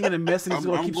just swinging and missing. He's I'm-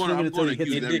 gonna I'm keep gonna- swinging I'm until he gonna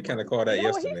hits He it. did kind of call that You know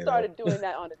what? yesterday. He though. started doing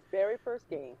that on his very first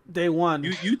game. Day one.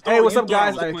 You thought, Hey, what's you up, thought I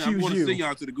guys? was I playing, I'm accuse gonna you. send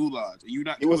y'all to the gulag, and you're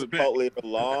not He was a coming back. cult leader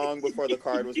long before the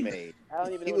card was made. I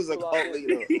don't even He know was a what cult Gulag is.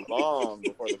 leader long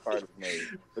before the card was made.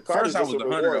 The card First, I is was just a the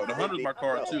 100. reward. The 100 is my I'm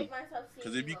card gonna too. make myself seem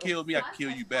Because if you as kill me, I can much kill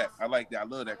as you back. I possible. like that. I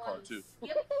love that I'm card gonna too.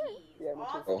 skip keys. Yeah, me too.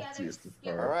 All Oh, together, geez, the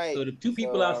skip All right. So the two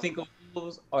people so, I think of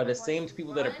are the same two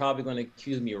people that are probably going to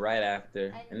accuse me right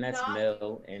after, and that's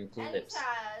Mel and and Clips.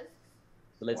 Taz.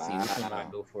 So let's see which one do I Wow.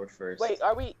 go for first. Wait,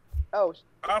 are we? Oh,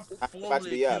 I about to formally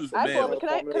be up. accused So I Mel, Mel. can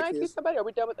I formally accuse accused? somebody? Are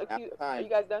we done with Half accuse? time. Are you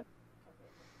guys done?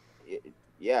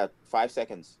 Yeah, 5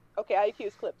 seconds. Okay, I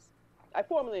accuse Clips. I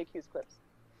formally accuse Clips.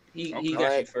 He Okay. got you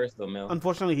Alright. first though, Mel.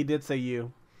 Unfortunately, he did say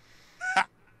you.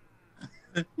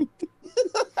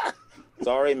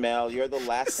 Sorry, Mel. You're the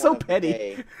last So one of the petty.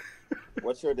 day.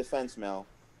 What's your defense, Mel?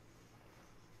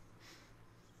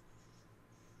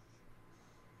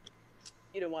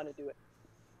 You didn't want to do it.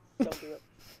 Don't do it.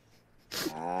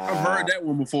 I've heard that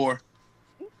one before.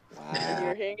 And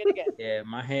you're hearing it again. Yeah,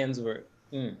 my hands were.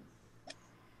 Wow.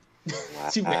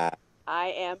 Too bad. I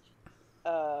am.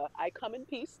 I come in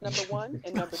peace. Number 1,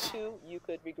 and number 2, you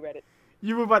could regret it.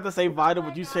 You were about to say vital,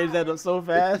 but you changed that up so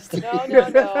fast. No. I'm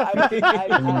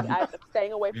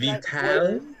staying away from that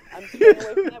Vital? word. I'm staying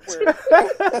away from that word.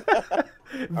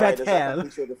 All right, does that Vital.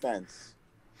 complete your defense?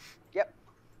 Yep.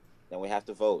 Then we have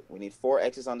to vote. We need 4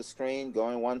 X's on the screen.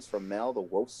 Going once for Mel, the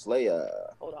Wolf Slayer.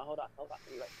 Hold on. You're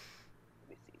right. Let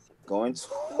me see something. Going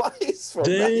twice for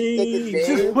Dang.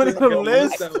 Just put it on the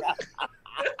list.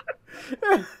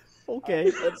 Okay.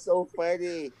 That's so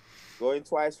funny. Going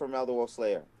twice for Mel, the Wolf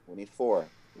Slayer. We need 4.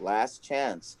 Last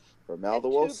chance for Mel, the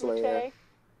And Wolf 2, Slayer. Brute.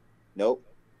 Nope.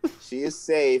 She is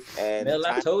safe. And Mel,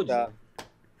 I time told is you. up.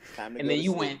 Time to And go then to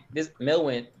you sleep. went. This Mel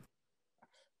went.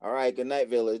 All right, good night,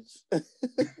 village.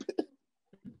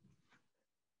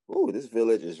 Ooh, this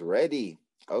village is ready.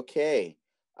 Okay.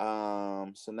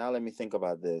 So now let me think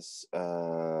about this.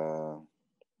 Let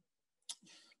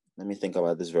me think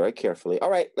about this very carefully. All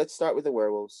right, let's start with the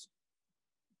werewolves.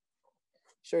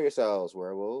 Show yourselves,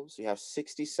 werewolves. You have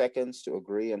 60 seconds to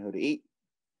agree on who to eat.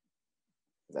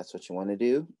 If that's what you want to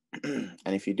do.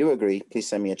 And if you do agree, please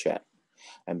send me a chat.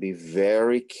 And be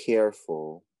very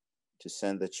careful to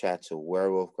send the chat to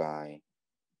Werewolf Guy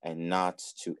and not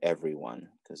to everyone,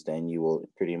 because then you will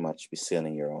pretty much be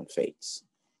sealing your own fates.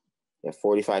 You have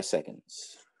 45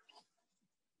 seconds.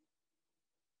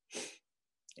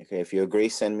 Okay, if you agree,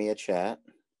 send me a chat.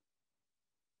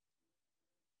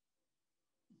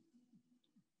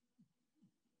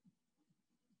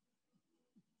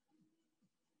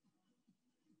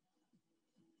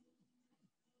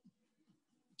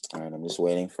 All right, I'm just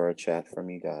waiting for a chat from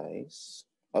you guys.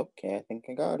 Okay, I think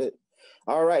I got it.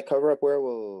 All right, cover up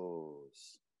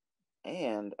werewolves.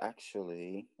 And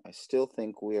actually, I still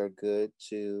think we are good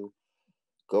to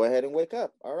go ahead and wake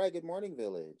up. All right, good morning,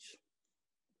 village.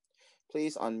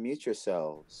 Please unmute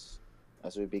yourselves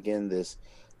as we begin this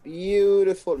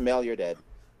beautiful... Mel, you're dead.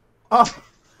 Oh,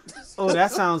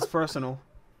 that sounds personal.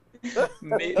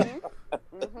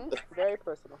 Very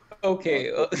personal.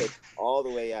 Okay. All the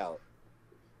way out.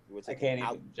 You were I taken can't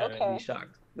out. even genuinely Okay. be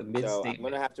shocked. The mid So I'm statement.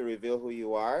 going to have to reveal who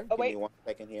you are. Oh, Give wait. me 1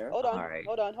 second here. Hold on. All right.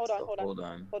 Hold on. So hold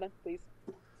on. Hold on, please.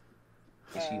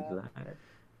 Is she Uh, Vlad?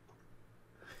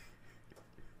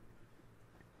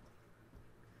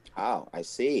 Oh, I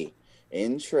see.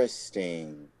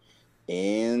 Interesting.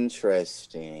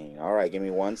 Interesting. All right, give me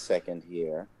 1 second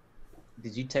here.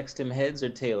 Did you text him heads or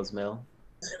tails, Mel?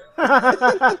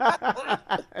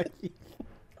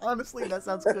 Honestly, that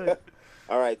sounds good.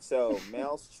 All right, so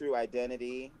Mel's true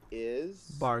identity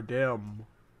is Bardem.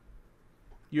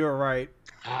 You're right.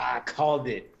 I called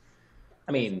it.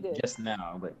 I Yes, mean, you did. just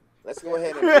now, but Let's go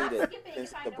ahead and read it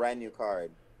since it's a brand new card.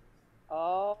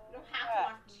 All You don't have to right.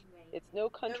 watch the movie. It's no They're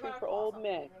country gonna for call old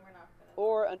something, men and we're not gonna-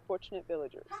 or unfortunate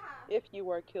villagers. Haha. If you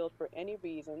are killed for any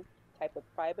reason, type a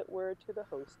private word to the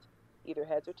host, either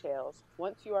heads or tails.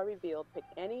 Once you are revealed, pick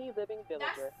any living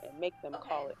villager and make them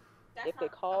call it. That's If they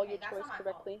not- call okay, your that's choice not my fault.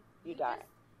 correctly, you You die. just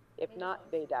If made not,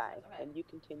 yourself they die, okay. and you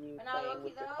continue But now playing low-key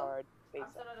with your though, card face I'm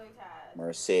up. still not doing tabs.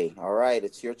 Mercy. All right,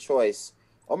 it's your choice.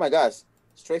 Oh my gosh,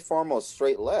 straight foremost,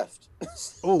 straight left.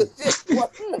 Oh.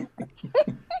 What?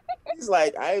 He's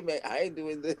like, I ain't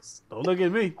doing this. Don't look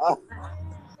at me.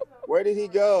 Where did he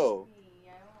go?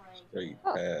 Straight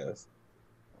pass.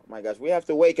 Oh my gosh, we have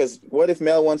to wait because what if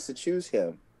Mel wants to choose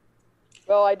him?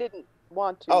 Well, I didn't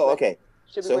want to. Oh, but okay.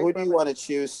 should we So wait who for do him? you want to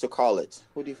choose to call it?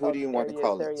 Who do you Oh, want to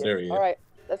call it? There he is. All right,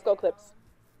 let's go, Clips.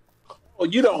 Oh,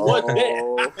 you don't want Oh.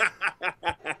 that.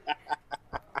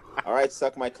 All right,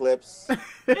 suck my clips. Oh,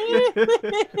 Use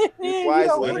You don't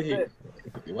wisely. want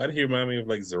that. Why did he remind me of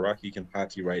like Zaraki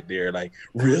Kenpachi right there? Like,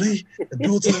 really?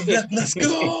 Duel to the death, let's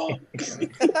go!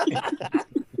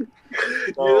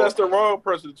 Yeah, that's the wrong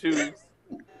person to choose.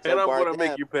 So And I'm gonna Bardem-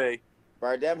 make you pay.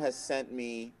 Bardem has sent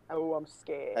me Oh, I'm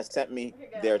scared.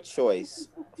 their choice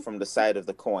from the side of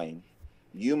the coin.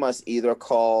 You must either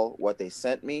call what they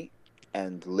sent me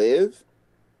and live,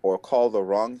 or call the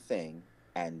wrong thing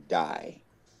and die.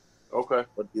 Okay.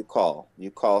 What do you call?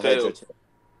 You call heads or Tails. tails?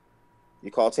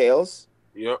 You call tails?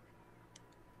 Yep.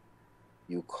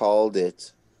 You called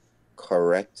it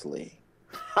correctly.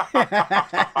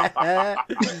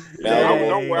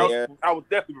 Don't worry, There. I was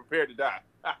definitely prepared to die.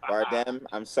 Bardem,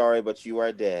 I'm sorry, but you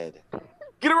are dead.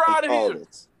 Get her I out of called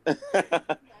here.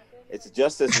 it. It's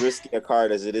just as risky a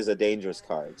card as it is a dangerous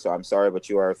card. So I'm sorry, but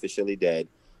you are officially dead,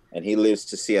 and he lives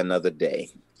to see another day.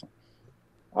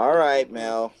 All right,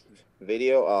 Mel.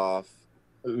 Video off.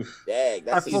 Oof. Dag,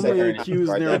 I that's the formally second time accuse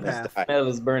Bardem has Neuropath. died. Mel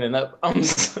is burning up. I'm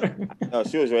sorry. No,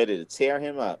 she was ready to tear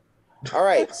him up. All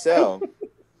right, so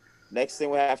next thing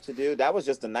we have to do, that was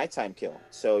just a nighttime kill.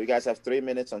 So you guys have 3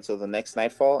 minutes until the next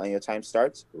nightfall, and your time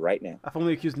starts right now. I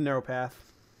formally accused Neuropath.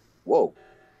 Whoa.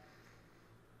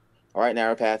 All right,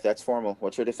 Narrowpath, that's formal.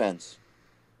 What's your defense?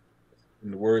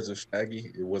 In the words of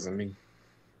Shaggy, it wasn't me.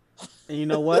 And you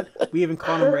know what? We even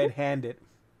called him red-handed.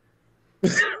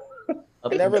 I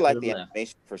never liked the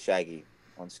animation for Shaggy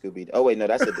on Scooby. Oh wait, no,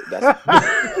 that's I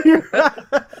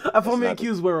formally not-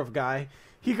 accused Werewolf guy.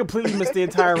 He completely missed the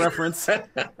entire reference. I'm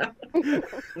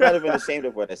not even ashamed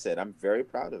of what I said. I'm very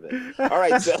proud of it. All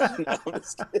right, so no, I'm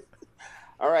just kidding.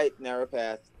 All right,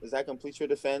 Narrowpath, does that complete your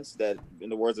defense? That, in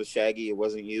the words of Shaggy, it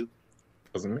wasn't you?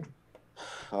 Wasn't me.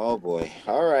 Oh boy.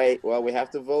 All right. Well, we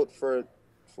have to vote for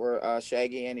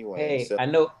Shaggy anyway. Hey, So I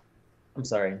know. I'm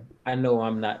sorry. I know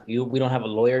I'm not you. We don't have a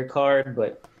lawyer card,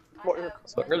 but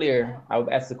so earlier I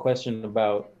asked the question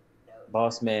about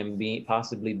Boss Man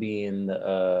possibly being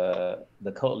the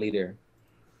cult leader.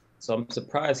 So I'm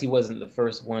surprised he wasn't the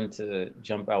first one to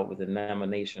jump out with a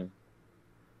nomination.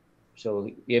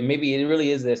 So yeah, maybe it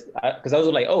really is this, because I was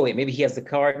like, oh wait, maybe he has the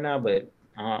card now, but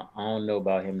I don't know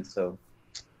about him. So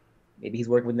maybe he's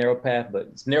working with Narrowpath, but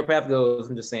as Narrowpath goes,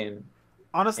 I'm just saying.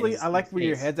 Honestly, his- I like his where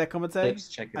your face, head's at, Komate. clips,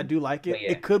 check I him. do like it. But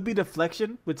yeah. It could be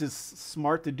deflection, which is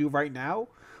smart to do right now,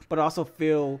 but I also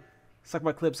feel Suck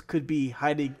My Clips could be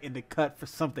hiding in the cut for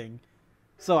something.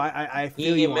 So I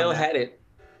feel He you and on Mel that. had it,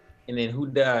 and then who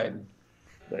died?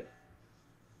 But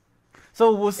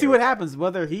So we'll see what happens,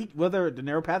 whether the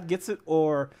Neuropath gets it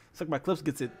or Suck My Clips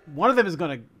gets it. One of them is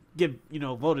gonna get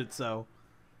voted. So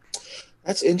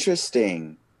that's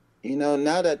interesting.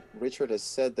 Now that Richard has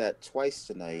said that twice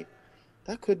tonight,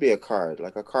 that could be a card,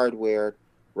 like a card where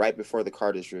right before the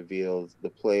card is revealed, the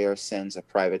player sends a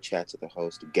private chat to the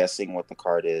host guessing what the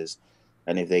card is.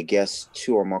 And if they guess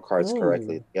 2 or more cards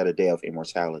correctly, they get a day of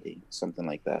immortality, something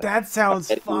like that. that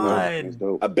sounds fun,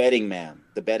 A betting man,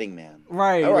 the betting man.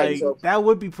 right? All right, Like so- that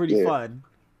would be pretty Yeah. fun.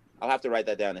 I'll have to write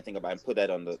that down and think about it and put that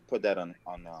on the back burner.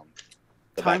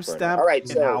 Timestamp All right, an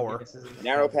so hour.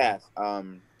 Narrow Path.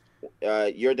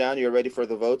 You're down. You're ready for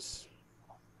the votes.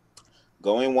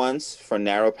 Going once for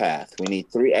Narrow Path. We need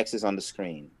 3 X's on the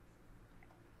screen.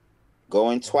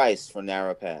 Going twice for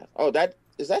Narrow Path. Oh,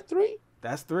 is that 3?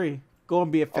 That's 3. Go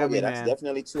and be a Oh family yeah, that's man.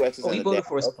 definitely 2 X's oh, on he the voted deck.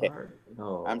 for a Okay. spot.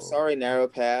 No, I'm sorry, Narrow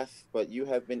Path, but you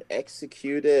have been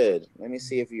executed. Let me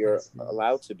see if you're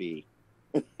allowed to be.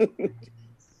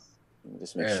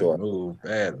 Just make Bad sure. move,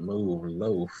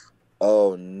 loaf.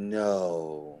 Oh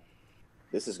no.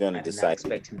 This is going to I did not decide.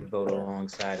 expect him to vote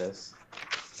alongside us.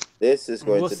 This is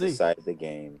going We'll to see. decide the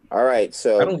game. All right, I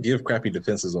so don't give crappy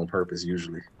defenses on purpose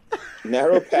usually.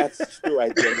 Narrow Path's true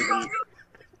identity.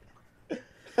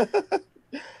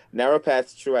 Narrow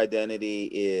Path's true identity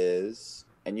is,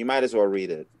 and you might as well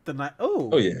read it. The night.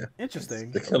 Oh yeah,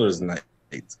 Interesting. the Killer's Knight,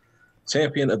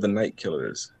 champion of the Night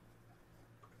Killers.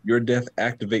 Your death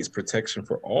activates protection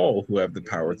for all who have the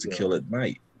power to kill at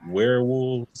night.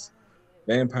 Werewolves,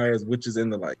 vampires, witches,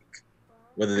 and the like.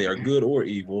 Whether they are good or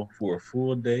evil, for a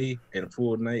full day and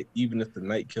full night, even if the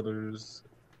Night Killers...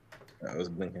 I was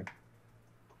blinking.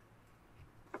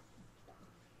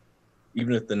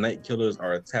 Even if the Night Killers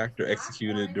are attacked or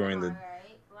executed during that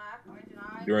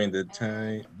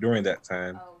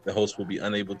time, the host will be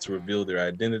unable to reveal their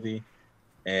identity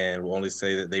and will only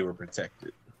say that they were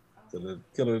protected. So the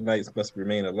Killer Knights must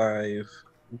remain alive.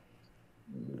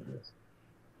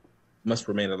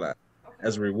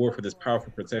 As a reward for this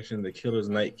powerful protection, the Killer's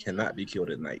Knight cannot be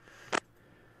killed at night.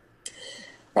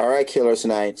 All right, Killer's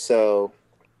Knight. So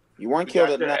you weren't killed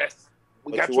at night.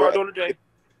 We got you all during the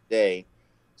day.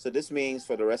 So this means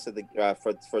for the rest of the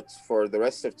for the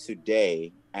rest of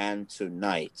today and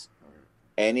tonight,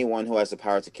 anyone who has the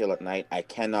power to kill at night, I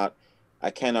cannot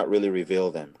really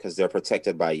reveal them because they're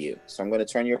protected by you. So I'm going to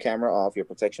turn your camera off. Your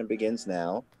protection begins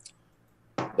now.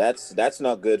 That's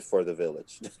not good for the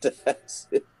village.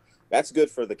 That's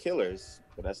good for the killers,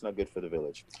 but that's not good for the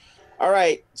village. All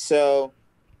right. So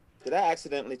did I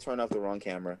accidentally turn off the wrong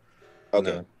camera?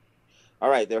 Okay. No. All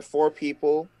right. There are 4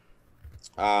 people.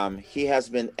 He has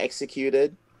been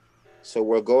executed. So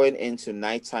we're going into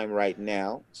nighttime right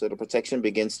now. So the protection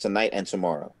begins tonight and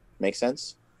tomorrow. Make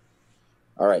sense?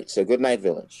 All right. So good night,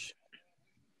 village.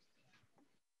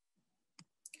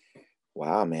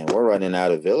 Wow, man, we're running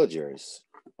out of villagers.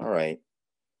 All right.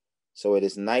 So it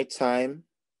is nighttime.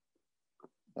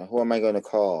 Now, who am I going to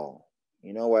call?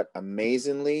 You know what?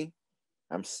 Amazingly,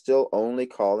 I'm still only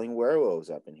calling werewolves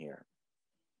up in here.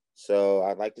 So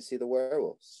I'd like to see the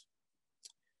werewolves.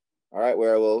 All right,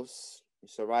 werewolves. You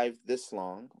survived this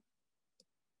long.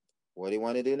 What do you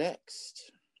want to do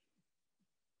next?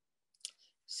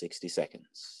 60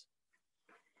 seconds.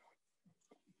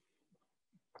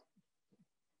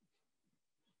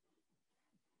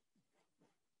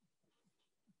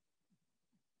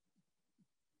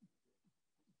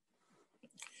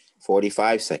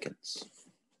 $45 seconds.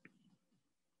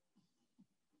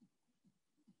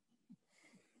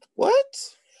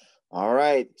 What? All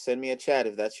right. Send me a chat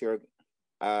if that's your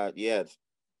yeah.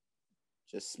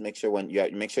 Just make sure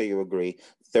you agree.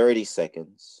 30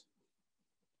 seconds.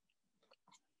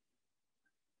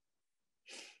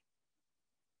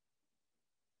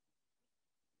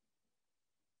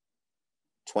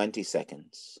 $20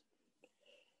 seconds.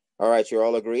 All right, you're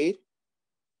all agreed?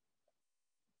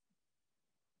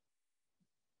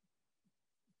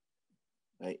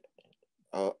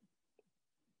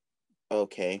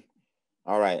 Okay.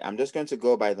 All right. I'm just going to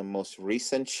go by the most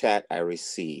recent chat I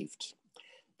received.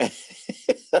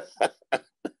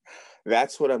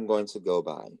 That's what I'm going to go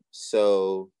by.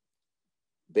 So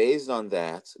based on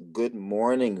that, good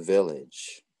morning,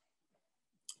 village.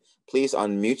 Please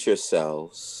unmute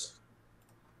yourselves.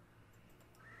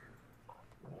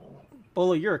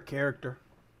 Bolo, you're a character.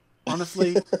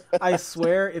 Honestly, I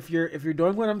swear, if you're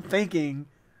doing what I'm thinking,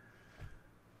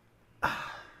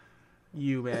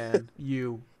 you, man,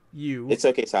 you. It's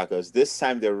okay, Tacos. This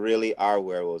time there really are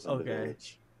werewolves in the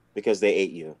village because they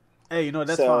ate you. Hey, you know,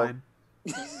 that's fine.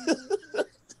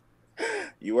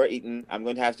 You are eaten. I'm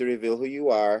going to have to reveal who you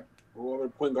are. Whoever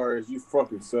point guard is, you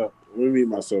fucking suck. Let me mute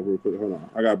myself real quick. Hold on.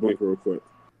 I got to blink real quick.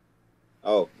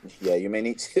 Oh, yeah, you may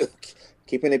need to.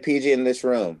 Keeping it PG in this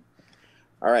room.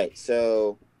 All right,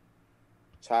 so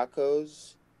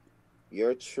Tacos,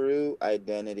 your true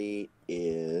identity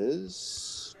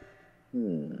is...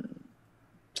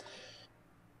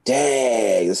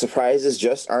 Dang, the surprises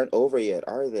just aren't over yet,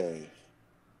 are they?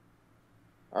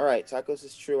 All right,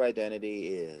 Tacos' true identity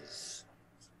is...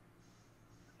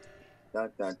 Dun,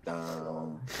 dun,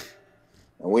 dun.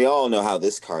 And we all know how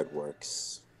this card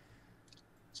works.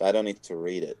 So I don't need to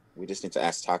read it. We just need to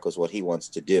ask Tacos what he wants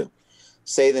to do.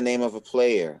 Say the name of a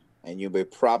player, and you will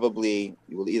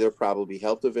either probably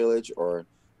help the village or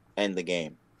end the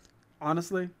game.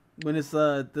 Honestly, when it's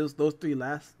those three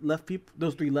left,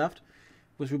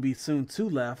 which will be soon 2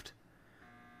 left,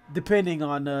 depending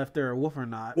on if they're a wolf or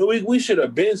not. We should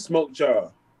have been smoked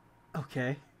y'all.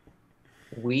 Okay.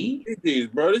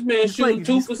 Bro, this man shooting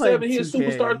 2 for 7. He's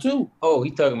Superstar 2. Oh,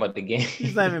 he's talking about the game.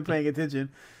 He's not even paying attention.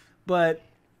 But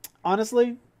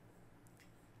honestly,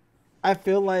 I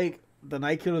feel like the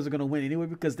Night Killers are going to win anyway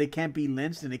because they can't be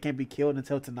lynched and they can't be killed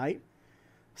until tonight.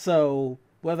 So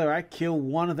whether I kill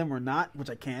one of them or not, which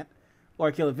I can't, or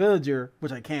I kill a villager,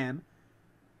 which I can,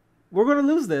 we're gonna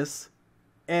lose this,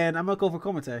 and I'm gonna go for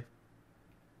Komite.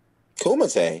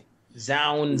 Kumite.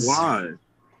 Zounds. Why?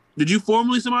 Did you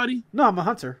formally somebody? No, I'm a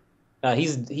hunter.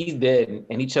 He's dead,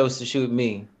 and he chose to shoot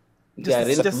me.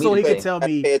 Just so he can tell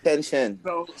me. Pay attention.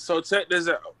 So check this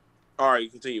out. All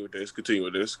right, continue with this.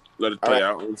 Let it play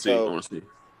out. Let's see.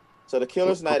 So the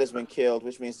killer's knight has been killed,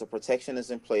 which means the protection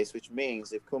is in place, which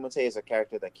means if Kumite is a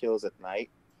character that kills at night,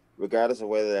 regardless of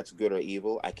whether that's good or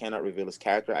evil, I cannot reveal his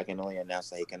character. I can only announce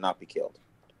that he cannot be killed.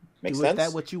 Make sense? Do with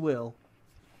that what you will.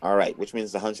 All right, which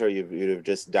means the hunter, you'd have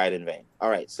just died in vain. All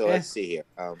right, so let's see here.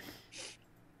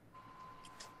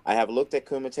 I have looked at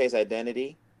Kumite's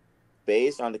identity.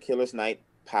 Based on the killer's knight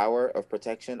power of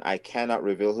protection, I cannot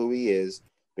reveal who he is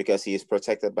because he is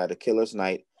protected by the killer's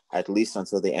knight at least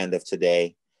until the end of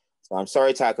today. So I'm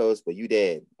sorry, Tacos, but you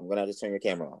did. I'm going to have to turn your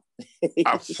camera off.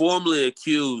 I formally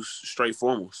accuse Straight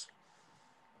Formals.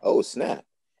 Oh, snap.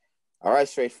 All right,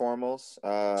 Straight Formals.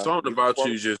 Something about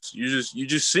you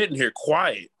just sitting here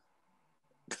quiet.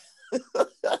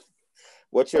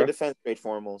 What's your defense, Straight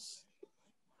Formals?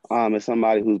 As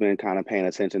somebody who's been kind of paying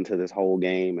attention to this whole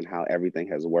game and how everything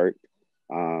has worked,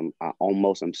 I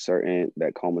almost am certain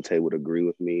that Komite would agree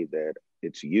with me that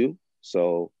it's you.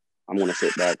 So I'm going to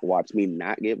sit back, watch me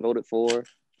not get voted for.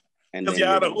 And then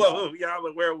y'all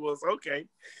the werewolves. Okay.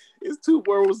 It's 2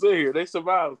 werewolves in here. They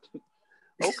survived.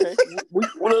 Okay. We're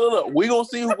going to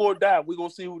see who's going to die. We're going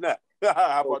to see who not.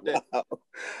 How about that?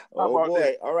 Oh, boy.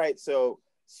 That? All right. So,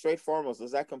 Straight Formals,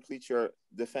 does that complete your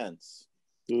defense?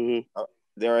 Mm-hmm.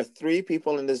 There are 3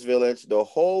 people in this village. The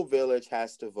whole village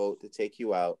has to vote to take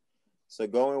you out. So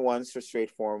going once for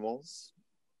Straight Formals.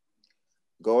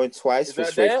 Going twice for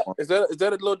Straight Formals. Is that a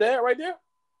little dad right there?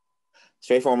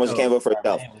 Straight Formals, you can't vote for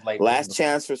yourself. Last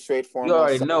chance for Straight Formals. You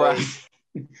already know. I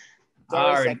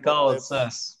already called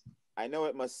sus. I know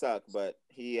it must suck, but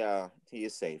he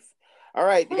is safe. All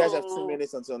right, you guys have 2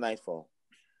 minutes until nightfall.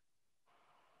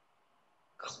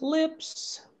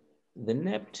 Clips the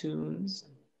Neptunes.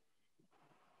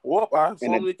 Whoop, I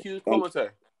formally accused Komite.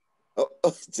 Oh,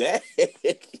 dang.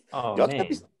 Oh, man.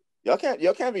 Y'all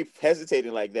can't be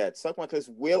hesitating like that. Suck My Clips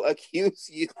will accuse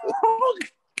you.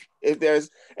 If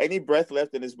there's any breath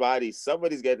left in his body,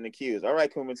 somebody's getting accused. All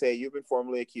right, Kumite, you've been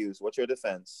formally accused. What's your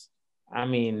defense? I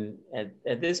mean,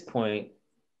 at this point,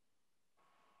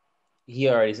 he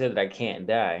already said that I can't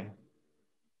die.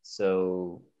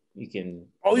 So you can...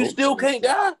 Oh, you still can't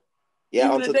die?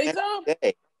 Yeah, until the end of the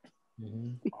day.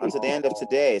 Until the end of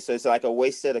today. So it's like a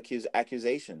wasted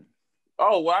accusation.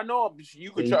 Oh, well, I know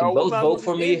you could try. You can both vote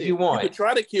for me if you want. You could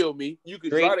try to kill me.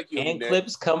 And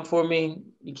Clips, come for me.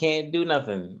 You can't do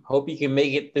nothing. Hope you can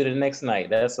make it through the next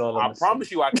night. That's all I promise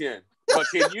you I can. But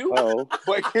can you?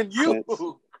 But can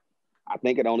you? I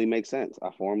think it only makes sense.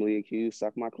 I formally accuse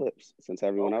Suck My Clips since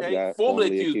everyone else got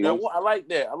formally accused. Now, I like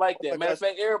that. Matter of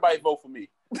fact, everybody vote for me.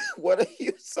 What are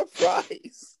you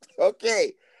surprised?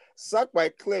 Okay. Suck My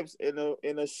Clips in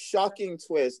a shocking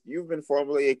twist. You've been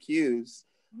formally accused.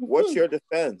 What's your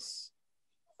defense?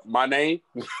 My name?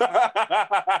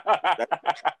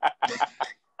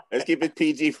 Let's keep it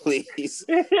PG, please.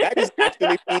 That is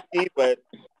actually PG, but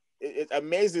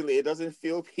amazingly, it doesn't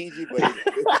feel PG, but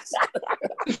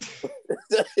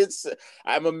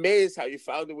I'm amazed how you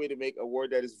found a way to make a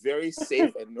word that is very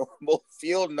safe and normal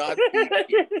feel not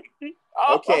PG.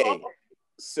 Okay,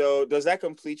 so does that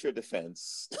complete your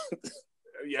defense?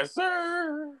 Yes,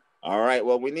 sir. All right,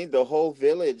 well, we need the whole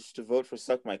village to vote for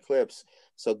Suck My Clips.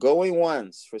 So going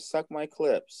once for Suck My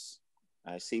Clips.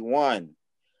 I see 1.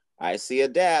 I see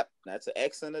adapt. That's an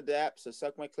excellent adapt. So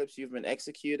Suck My Clips, you've been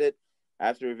executed. I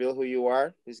have to reveal who you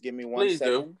are. Please give me 1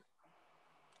 second. Do.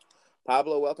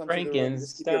 Pablo, welcome to the room.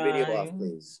 Just keep your video off,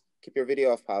 please. Keep your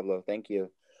video off, Pablo. Thank you.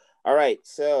 All right,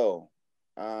 so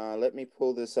let me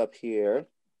pull this up here.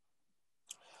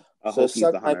 So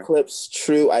Suck My Clips'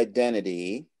 true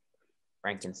identity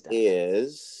Frankenstein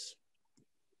is...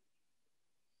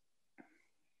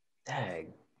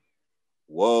 Dang.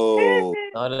 Whoa.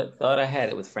 Thought I had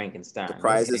it with Frankenstein.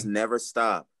 Surprises never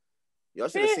stop. Y'all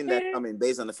should have seen that coming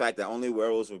based on the fact that only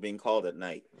werewolves were being called at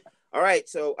night. All right,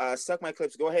 so Suck My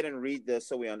Clips, go ahead and read this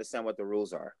so we understand what the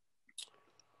rules are.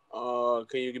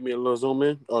 Can you give me a little zoom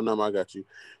in? Oh, no, I got you.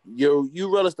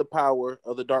 You relish the power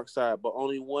of the dark side, but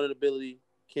only one ability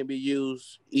can be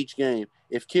used each game.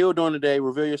 If killed during the day,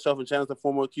 reveal yourself and challenge the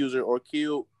former accuser or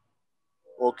killer.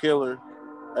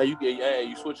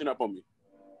 You switching up on me.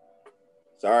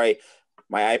 Sorry,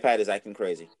 my iPad is acting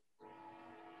crazy.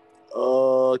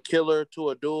 Killer to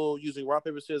a duel using rock,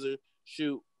 paper, scissors.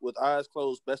 shoot with eyes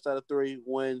closed. Best out of 3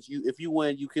 wins. If you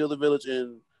win, you kill the village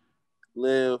and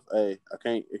live. Hey, I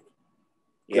can't.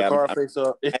 Your card face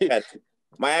up.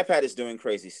 My iPad is doing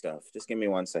crazy stuff. Just give me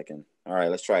 1 second. All right,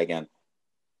 let's try again.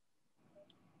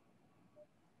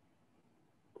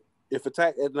 If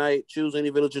attacked at night, choose any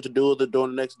villager to duel the door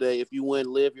the next day. If you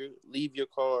win, leave your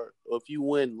card. Or if you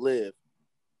win, live.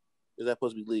 Is that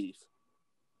supposed to be leave?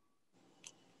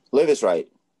 Live is right.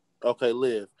 Okay,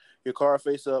 live. Your card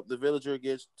face up. The villager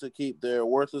gets to keep their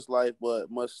worthless life, but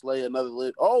must slay another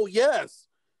live. Oh yes,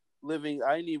 living.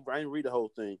 I didn't read the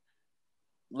whole thing.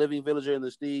 Living villager in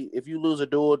the steed. If you lose a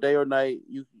duel, day or night,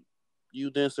 you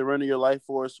then surrender your life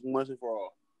force once and for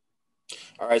all.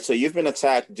 All right, so you've been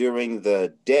attacked during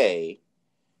the day,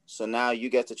 so now you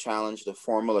get to challenge the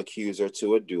formal accuser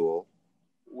to a duel.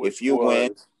 If you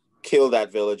win, kill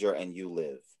that villager and you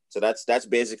live. So that's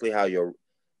basically how your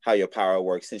power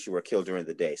works since you were killed during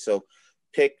the day. So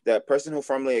pick the person who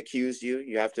formally accused you.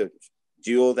 You have to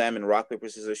duel them in rock, paper,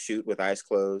 scissors, shoot with eyes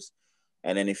closed.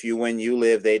 And then if you win, you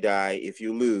live, they die. If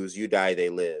you lose, you die, they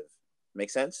live. Make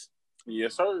sense?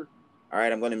 Yes, sir. All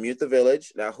right, I'm going to mute the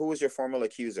village. Now, who was your formal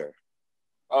accuser?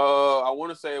 I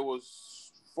want to say it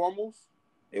was Formals.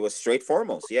 It was straight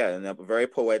Formals, yeah, and a very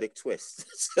poetic twist.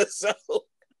 So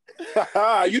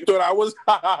you thought I was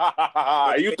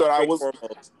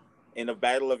Formals in a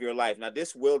battle of your life. Now,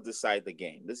 this will decide the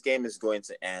game. This game is going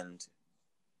to end.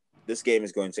 This game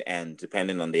is going to end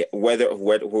depending on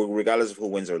regardless of who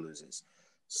wins or loses.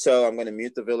 So I'm going to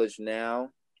mute the village now.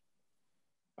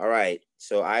 All right.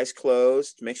 So eyes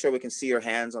closed. Make sure we can see your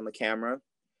hands on the camera.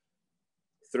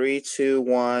 3, 2,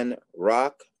 1.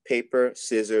 Rock, paper,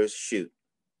 scissors, shoot.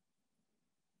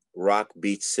 Rock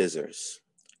beats scissors.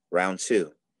 Round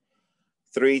 2.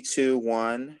 3, 2,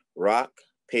 1. Rock,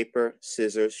 paper,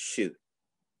 scissors, shoot.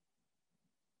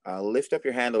 Lift up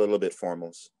your hand a little bit,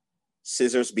 Formals.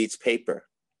 Scissors beats paper.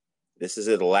 This is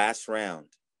the last round.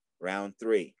 Round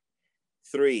 3.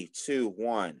 3, 2,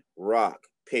 1. Rock,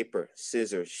 paper,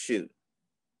 scissors, shoot.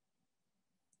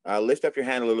 Lift up your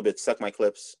hand a little bit. Suck my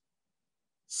clips.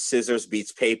 Scissors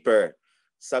beats paper.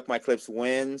 Suck my clips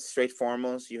wins. Straight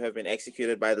Formals. You have been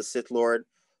executed by the Sith Lord.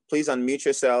 Please unmute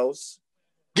yourselves.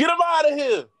 Get him out of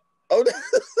here. Oh,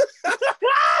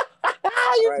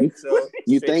 right, so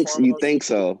you think so?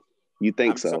 You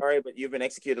think I'm so? Sorry, but you've been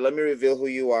executed. Let me reveal who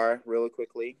you are really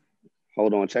quickly.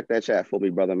 Hold on, check that chat for me,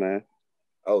 brother, man.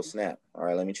 Oh, snap. All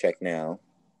right, let me check now.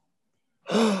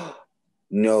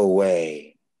 No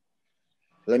way.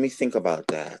 Let me think about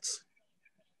that.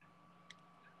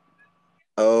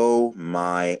 Oh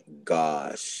my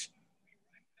gosh.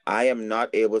 I am not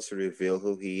able to reveal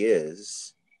who he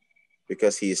is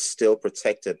because he is still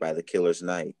protected by the Killer's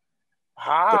Knight.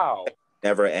 How?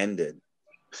 Never ended.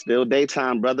 Still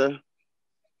daytime, brother.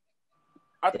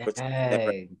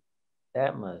 Dang.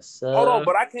 That must suck. Hold on,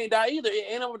 but I can't die either.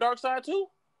 It ain't on the dark side too?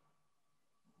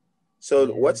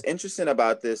 So what's interesting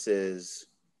about this is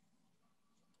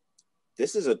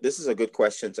this is a good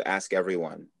question to ask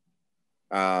everyone.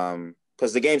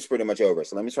 Because the game's pretty much over.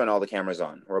 So let me turn all the cameras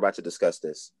on. We're about to discuss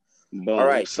this. Boom. All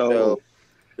right. So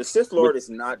the Sith Lord is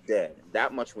not dead.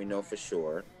 That much we know for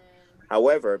sure.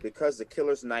 However, because the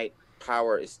Killer's Knight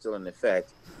power is still in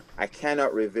effect, I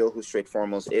cannot reveal who Straight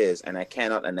Formals is, and I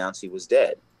cannot announce he was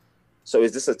dead. So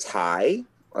is this a tie?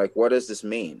 Like, what does this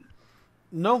mean?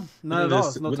 No, not at all.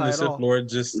 It's no tie Wouldn't the at all. Sith Lord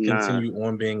just continue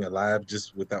on being alive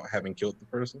just without having killed the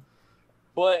person?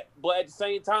 But at the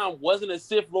same time, wasn't a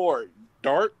Sith Lord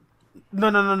dark? No.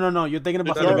 You're thinking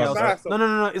about something else.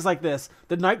 No. It's like this.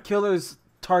 The Night Killers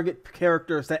target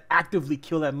characters that actively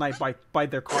kill that night by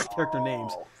their character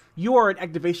names. You are an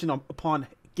activation upon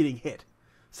getting hit.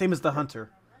 Same as the Hunter.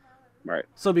 Right.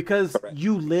 So because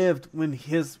you lived when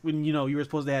you were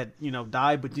supposed to have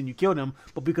died, but then you killed him,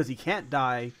 but because he can't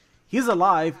die, he's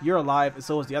alive, you're alive, and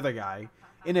so is the other guy.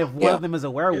 And if one of them is a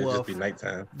werewolf, be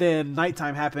nighttime. then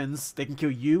nighttime happens. They can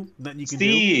kill you, nothing you can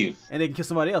do, and they can kill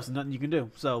somebody else, nothing you can do.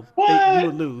 So you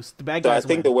would lose. The bad guys. So I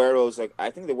think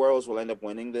the werewolves will end up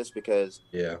winning this because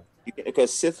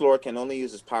Sith Lord can only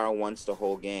use his power once the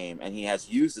whole game, and he has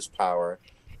used his power,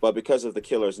 but because of the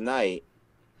Killer's Knight,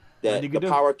 the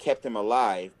power kept him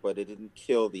alive, but it didn't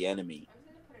kill the enemy.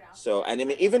 So, and I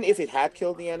mean, even if it had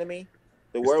killed the enemy,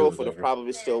 the werewolf would have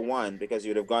probably still won because you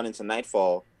would have gone into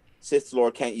Nightfall. Sith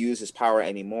Lord can't use his power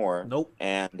anymore. Nope.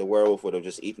 And the werewolf would have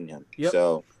just eaten him. Yep.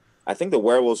 So I think the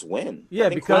werewolves win. Yeah,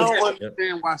 because I don't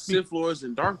understand why Sith Lord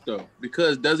isn't dark though.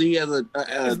 Because doesn't he have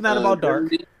it's not about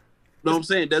dark. You know what I'm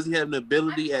saying? Doesn't he have an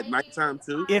ability at nighttime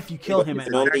too? If you kill him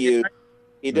at night.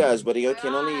 He does, but he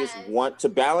can only use one to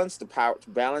balance the power, to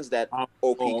balance that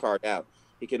OP card out.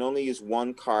 he can only use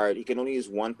one card. He can only use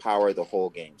one power the whole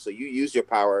game. So you use your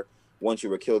power once you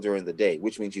were killed during the day,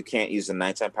 which means you can't use the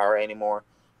nighttime power anymore,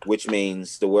 which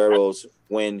means the werewolves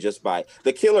win just by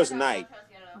the killer's night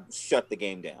shut the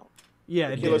game down. Yeah,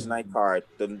 the it killer's did. night card,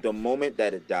 the moment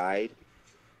that it died,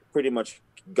 pretty much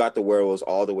got the werewolves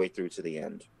all the way through to the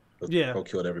end. Yeah.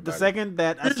 Killed everybody. The second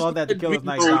that I saw that the killer's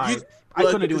night died, I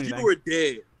couldn't do anything. You were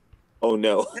dead. Oh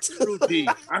no. I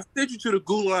sent you to the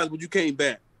gulags when you came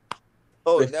back.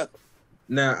 Oh no.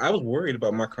 Now, I was worried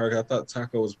about my card. I thought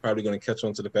Taco was probably going to catch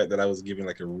on to the fact that I was giving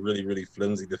like a really, really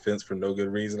flimsy defense for no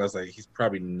good reason. I was like, he's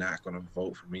probably not going to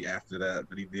vote for me after that,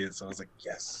 but he did. So I was like,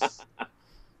 yes.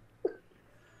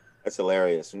 That's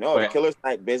hilarious. No, the killer's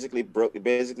night basically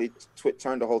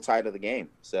turned the whole tide of the game.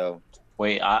 So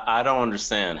wait, I don't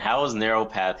understand. How is Narrow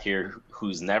Path here,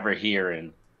 who's never here,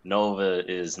 and Nova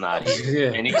is not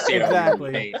here? Yeah. And he's here.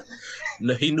 Exactly.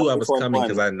 No, he knew I was coming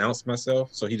because I announced myself,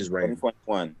 so he just ran.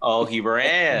 1.1. Oh, he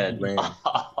ran. He ran.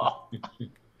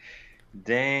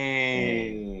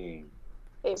 Dang.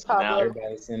 Hey, So now Pablo.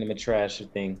 everybody's sending him a trash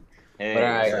thing. Hey. But all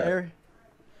right, Yeah.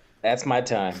 that's my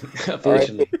time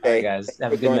officially. All right, guys,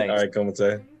 have a good night. All right, come and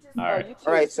say. All right. You too.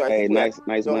 All right, so I Hey, think we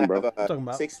nice still win, bro. have, Talking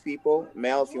about? 6 people.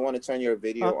 Mel, if you want to turn your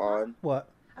video on, What?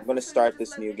 I'm going to start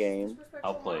this new game.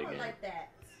 I'll play again.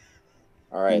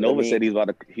 All right. Nova said he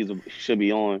should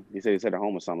be on. He said he's at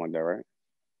home or something like that, right?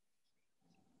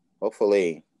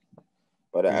 Hopefully.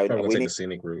 But He's probably we take need the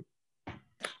scenic route.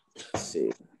 to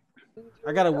see.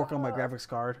 I gotta work on my graphics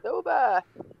card. Nova.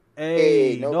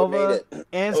 Hey, Nova made Nova it.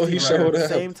 and Oh, he Steve Ryder at showed the up.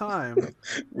 same time.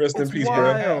 Rest in It's peace,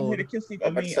 wild. bro. I'm here to kill Steve.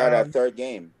 I'm going to start our third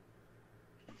game.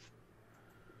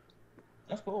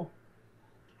 That's cool.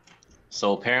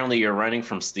 So apparently you're running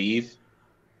from Steve.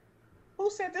 Who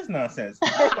said this nonsense?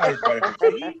 Nobody's running from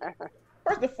Steve.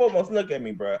 First and foremost, look at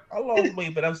me, bro. I lost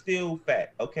weight, but I'm still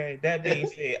fat. Okay. That being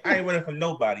said, I ain't running from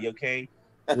nobody. Okay.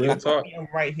 Real talk. I'm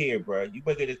right here, bro. You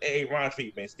better get this A. Ron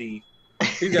treatment, Steve.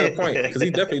 He's got a point because he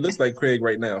definitely looks like Craig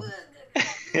right now.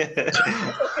 Okay.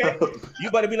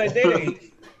 You better be like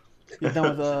Dave. You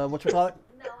done with what you call it?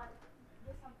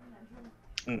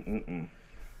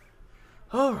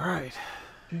 All right.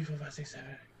 3, 4, 5, 6, 7.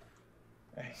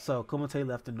 Hey. So Kumite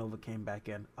left and Nova came back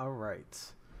in. All right.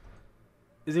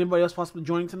 Is anybody else possibly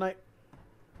joining tonight?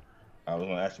 I was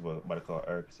gonna ask you about to call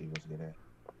Eric to see what's good at.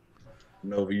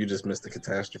 Nova, you just missed the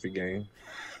catastrophe game.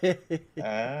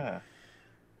 Ah.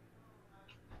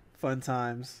 Fun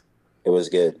times. It was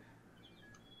good.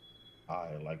 I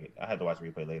didn't like it. I had to watch the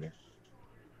replay later.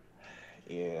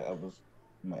 Yeah, I was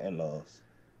my in-laws.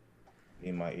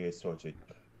 In my ears tortured.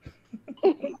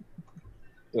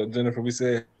 So Jennifer, we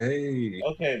said, hey.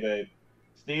 Okay, babe.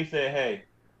 Steve said, hey.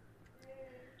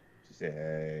 She said,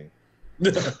 hey.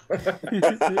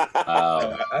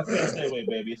 I said, stay away,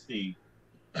 baby. It's Steve.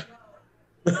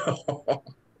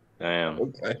 Damn.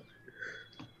 Okay.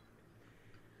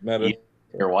 Matter.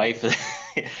 Your wife,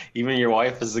 even your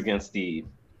wife is against Steve.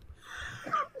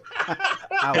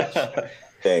 Ouch.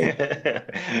 Dang.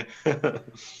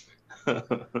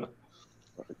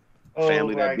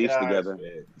 Family that my beefs gosh, together.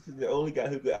 man. This is the only guy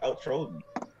who could out-troll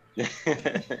me.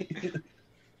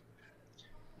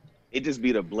 It just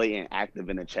be the blatant active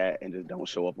in the chat and just don't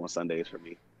show up on Sundays for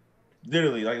me.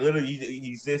 Literally,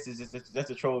 he exists just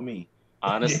to troll me.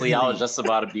 Honestly, I was just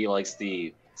about to be like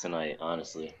Steve tonight.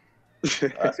 Honestly,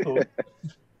 That's cool.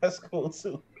 That's cool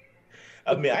too.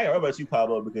 I mean, I don't know about you,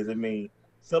 Pablo, because I mean,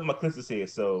 some of my clips is here,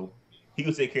 so he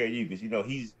will take care of you because you know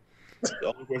he's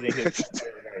the only person in here.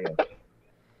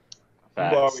 You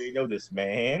facts. already know this,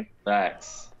 man.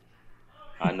 Facts.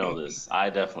 I know this. I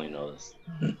definitely know this.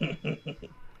 I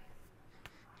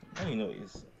didn't know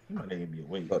this. You might not be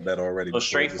awake. Thought that already. So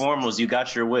straight form was you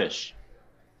got your wish.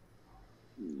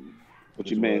 What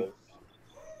you mean?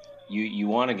 You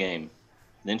won a game.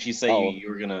 Didn't she say you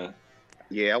were gonna?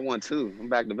 Yeah, I won 2. I'm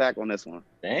back to back on this one.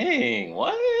 Dang!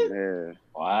 What? Yeah.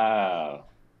 Wow.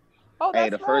 Oh, that's Hey,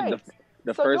 the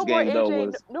so first no more game though AJ,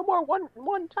 was no more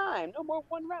one time, no more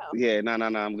one round. yeah, no,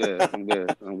 I'm good. I'm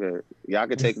good. Y'all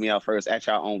can take me out first at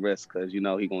your own risk because you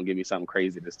know he gonna give me something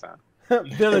crazy this time.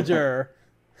 Villager.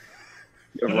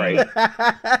 Right.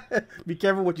 Be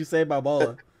careful what you say about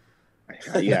Bola.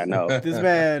 Yeah, I know. This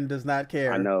man does not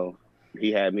care. I know.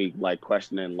 He had me like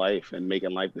questioning life and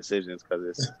making life decisions because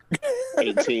it's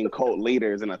 18 cult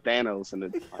leaders and a Thanos and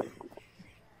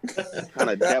what kind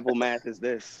of devil math is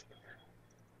this?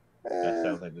 That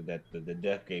sounds like the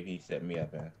death game he set me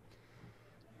up at.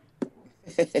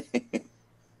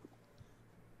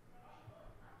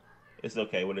 It's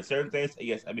okay. When there's certain things,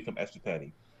 yes, I become extra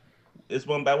petty. It's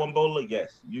one by one bowler,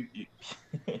 yes. You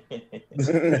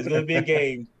There's gonna be a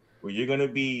game where you're gonna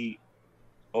be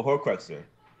a Horcruxer.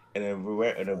 and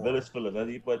a village full of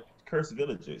nothing but cursed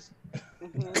villagers.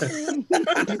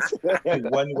 And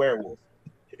one werewolf.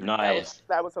 Nice.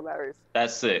 That was hilarious.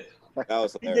 That's sick. That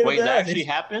was He did hilarious. Wait, it that best. actually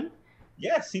happened?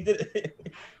 Yes, he did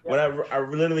it. When I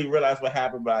literally realized what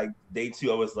happened by day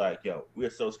 2, I was like, yo, we're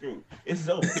so screwed. It's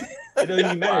over. It doesn't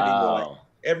even matter anymore. Like,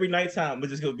 every nighttime, it's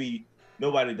just going to be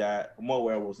nobody died, more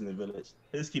werewolves in the village.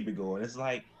 Let's keep it going. It's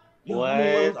like, how many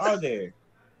werewolves are there?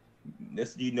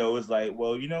 This, it's like,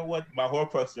 well, you know what? My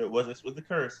horcruxer was the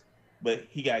curse, but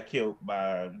he got killed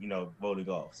by, voting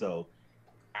off. So,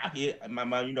 my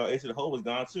mind, Ace of the Hole was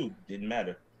gone too. Didn't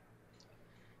matter.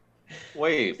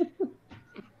 Wait.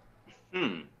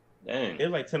 Dang. It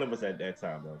was like 10 of us at that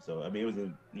time though. So I mean, it was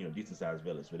a decent sized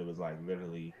village, but it was like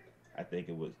literally, I think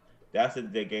it was that's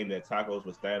the game that Tacos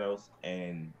was Thanos,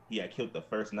 and he got killed the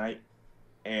first night,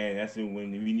 and that's when we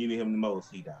needed him the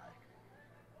most, he died.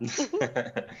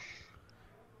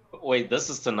 Wait, this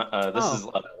is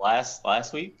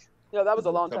last week? Yeah, that was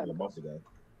a long time ago.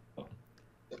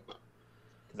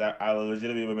 Because I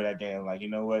legitimately remember that game. Like, you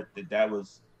know what? That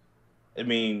was, I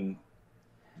mean,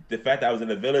 the fact that I was in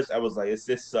the village, I was like,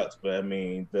 this sucks. But I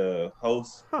mean, the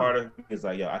host part of it is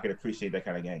like, yo, I can appreciate that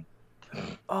kind of game.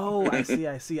 Oh, I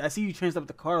see you changed up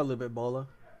the card a little bit, Bola.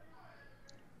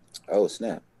 Oh,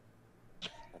 snap.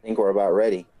 I think we're about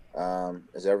ready.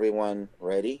 Is everyone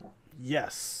ready?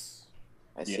 Yes.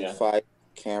 I see 5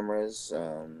 cameras.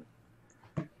 All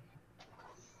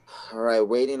right,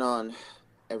 waiting on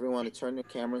everyone to turn their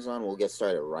cameras on. We'll get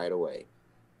started right away.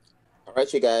 All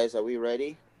right, you guys, are we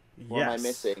ready? What am I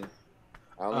missing?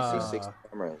 I only see 6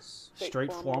 cameras.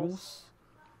 Straight formals?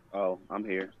 Oh, I'm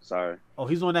here. Sorry. Oh,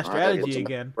 he's on that strategy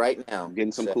again. Right now.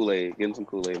 Getting some Kool-Aid.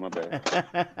 My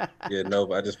bad. Yeah, no,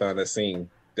 but I just found that scene.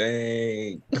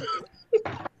 Dang.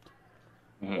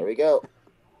 There we go.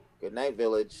 Good night,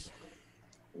 village.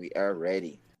 We are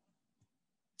ready.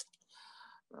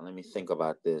 Now, let me think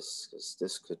about this, because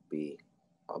this could be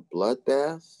a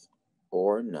bloodbath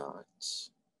or not.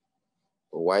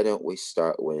 But why don't we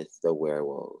start with the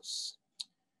werewolves?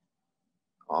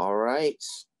 All right.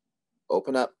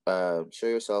 Open up. Show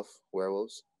yourself,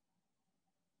 werewolves.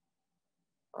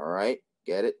 All right.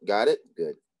 Get it? Got it?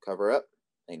 Good. Cover up.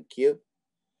 Thank you.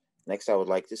 Next, I would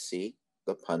like to see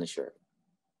the Punisher.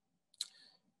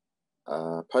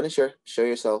 Punisher, show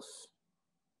yourself.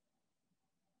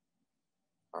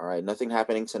 All right, nothing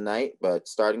happening tonight, but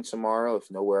starting tomorrow,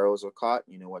 if no werewolves are caught,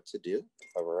 you know what to do.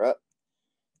 Cover up.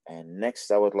 And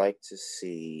next, I would like to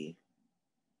see...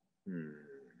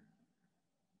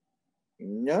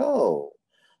 No,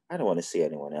 I don't want to see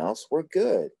anyone else. We're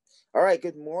good. All right,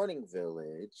 good morning,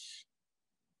 village.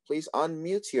 Please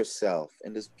unmute yourself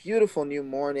in this beautiful new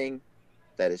morning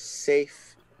that is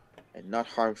safe and not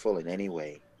harmful in any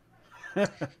way.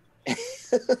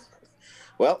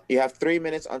 Well, you have 3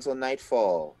 minutes until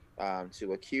nightfall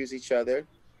to accuse each other,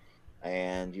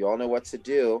 and you all know what to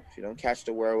do. If you don't catch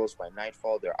the werewolves by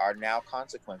nightfall, there are now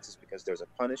consequences, because there's a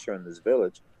Punisher in this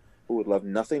village who would love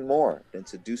nothing more than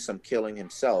to do some killing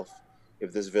himself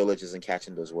if this village isn't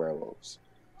catching those werewolves.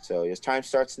 So your time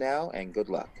starts now, and good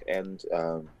luck. And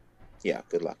yeah,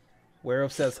 good luck.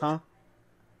 Werewolf says, huh?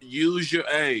 Use your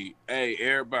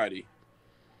everybody.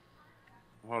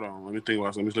 Hold on, let me think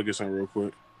about something. Let me look at something real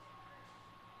quick.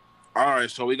 All right,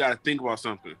 so we got to think about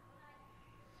something.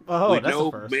 Oh, that's the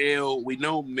first. We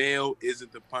know Mel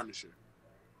isn't the Punisher.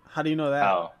 How do you know that?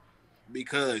 Oh.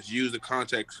 Because use the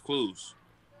context clues.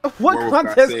 What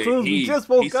context clues? We just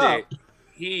woke up.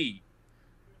 He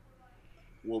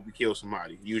will be kill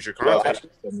somebody. Use your context.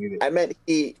 I meant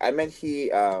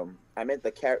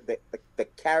the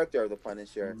character of the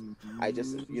Punisher. I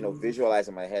just visualize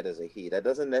in my head as a he. That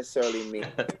doesn't necessarily mean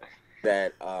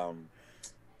that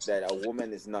that a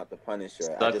woman is not the Punisher.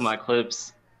 Stuck my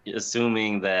clips,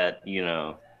 assuming that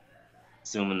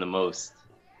assuming the most.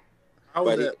 I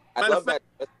love that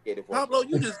investigative work. Pablo,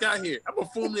 you just got here. I'm gonna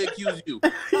formally accuse you.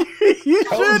 You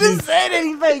shouldn't have said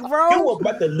anything, bro. You were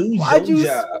about to lose your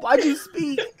job. Why'd you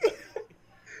speak?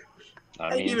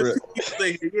 I mean,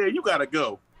 yeah, you gotta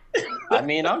go. I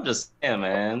mean, I'm just saying,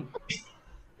 man.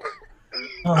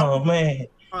 Oh man,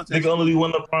 there can only be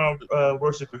one LeBron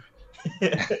worshiper.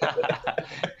 Yeah,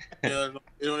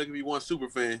 it only can be one super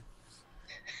fan.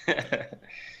 You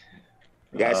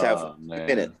guys have 2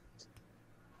 minutes.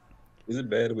 Is it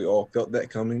bad that we all felt that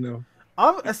coming though?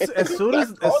 As soon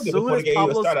as Pablo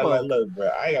spoke, like, look, bro,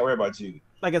 I ain't gotta worry about you.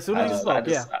 Like as soon as he spoke,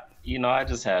 I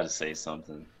just had to say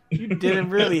something. You didn't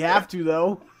really have to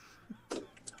though.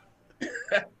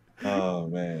 Oh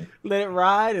man, let it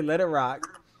ride and let it rock.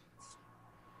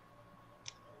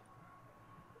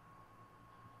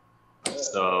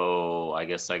 So I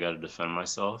guess I gotta defend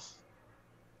myself.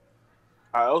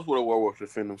 How else would a werewolf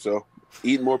defend himself?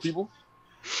 Eat more people?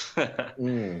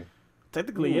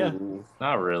 Technically, yeah.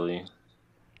 Not really.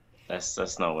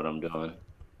 That's not what I'm doing.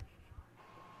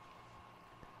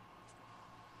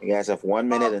 You guys have 1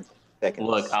 minute and 10 seconds.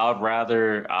 Look, I'd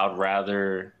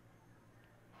rather.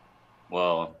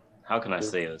 Well, how can I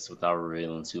say this without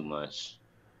revealing too much?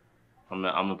 I'm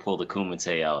gonna pull the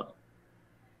Kumite out.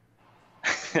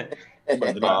 You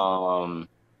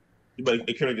better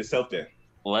take care of yourself then.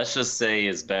 Let's just say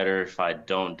it's better if I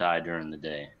don't die during the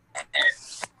day.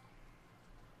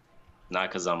 Not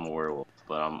because I'm a werewolf,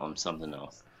 but I'm something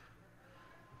else.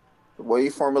 Were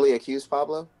you formally accused,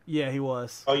 Pablo? Yeah, he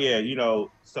was. Oh yeah, you know,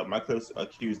 something my clips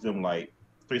accused him like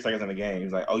 3 seconds in the game.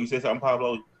 He's like, "Oh, you said something,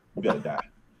 Pablo? You better die."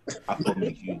 I formally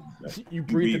accused you. You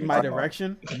breathed in my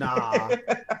direction? Nah.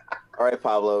 All right,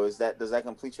 Pablo. Does that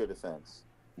complete your defense?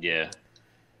 Yeah.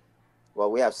 Well,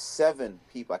 we have 7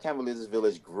 people. I can't believe this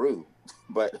village grew,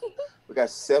 but we got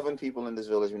 7 people in this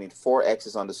village. We need 4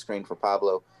 X's on the screen for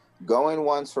Pablo. Going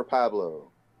once for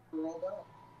Pablo.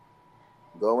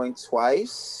 Going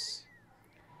twice.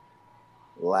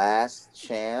 Last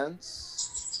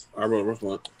chance. I wrote rough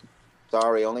one.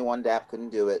 Sorry, only one DAP couldn't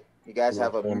do it. You guys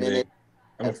have a minute.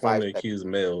 I'm a former accused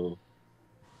Mel.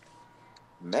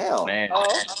 Mel? Man,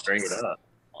 straight up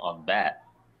on that.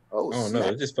 Oh, I don't know.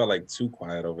 It just felt like too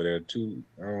quiet over there. I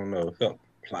don't know. It felt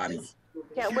plotty.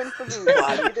 Can't win for lose.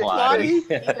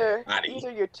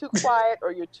 Either you're too quiet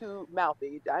or you're too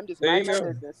mouthy. I'm just minding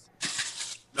my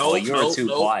business. No, you're too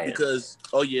quiet. Because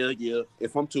yeah.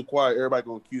 If I'm too quiet, everybody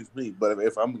gonna accuse me. But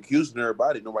if I'm accusing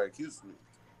everybody, nobody accuses me.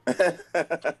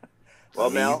 Well,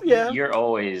 Mel, you're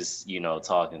always,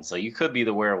 talking. So you could be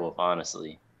the werewolf,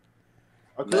 honestly.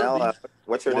 Mel,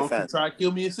 what's your Why defense? don't you try to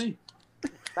kill me and see.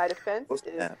 My defense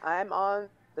is I'm on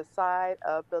the side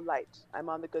of the light. I'm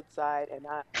on the good side, and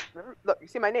look. You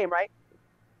see my name, right?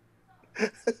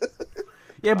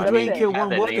 Yeah, but you ain't killed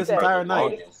one wolf this entire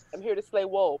night. I'm here to slay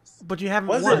wolves. But you haven't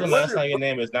won. The last time your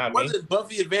name is not me. Was it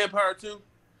Buffy a vampire too?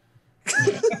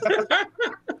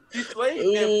 She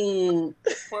slayed him.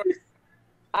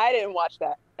 I didn't watch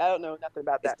that. I don't know nothing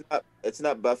about that. It's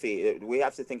not Buffy. We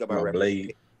have to think about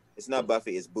Blade. It's not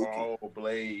Buffy. It's Buki. Oh,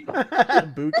 Blade.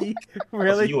 Buki?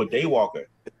 Really? So you a daywalker?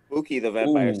 Buki the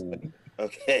vampire.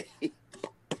 Okay.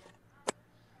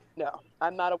 No,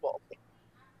 I'm not a wolf.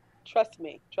 Trust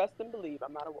me. Trust and believe.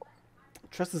 I'm not a wolf.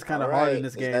 Trust is kind of hard in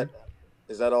this game.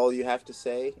 Is that all you have to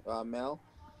say, Mel?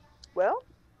 Well,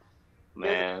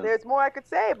 man, there's more I could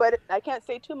say, but I can't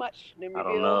say too much. Then I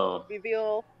don't know.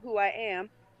 Reveal who I am,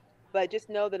 but just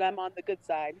know that I'm on the good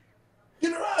side.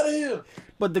 Get her out of here!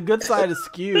 But the good side is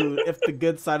skewed if the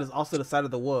good side is also the side of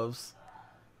the wolves.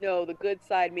 No, the good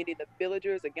side meaning the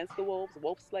villagers against the wolves,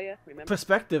 Wolf Slayer. Remember?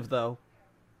 Perspective, though.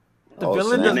 The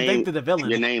villain doesn't think they're the villain.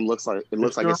 Your name looks like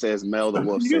it says Mel the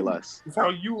Wolf. Say less. That's how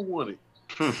you want it.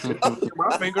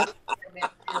 My finger.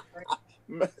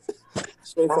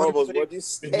 So, Phobos, what do you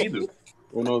say?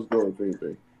 Well, no, it's going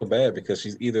anything. So bad because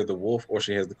she's either the wolf or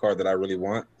she has the card that I really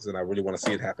want, and I really want to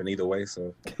see it happen either way.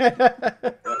 So,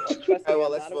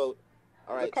 well, let's vote.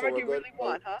 All right, what card you really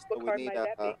want, huh? What card might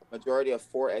that be? Majority of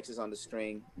 4 X's on the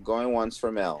screen. Going once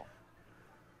for Mel.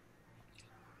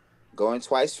 Going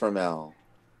twice for Mel.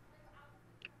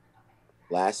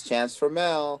 Last chance for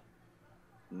Mel.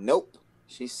 Nope,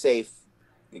 she's safe.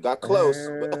 You got close.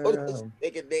 But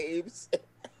taking names.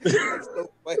 That's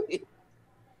so funny.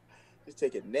 Just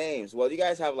taking names. Well, you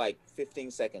guys have like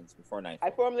 15 seconds before 9. I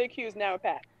formally accuse now,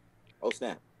 Pat. Oh,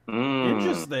 snap.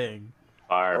 Interesting.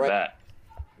 Fire back.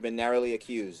 Been narrowly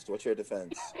accused. What's your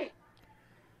defense?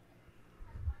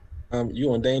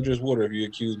 You on dangerous water if you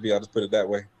accuse me. I'll just put it that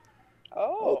way.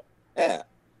 Oh. Yeah.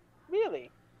 Really?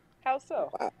 How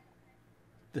so? Wow.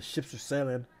 The ships are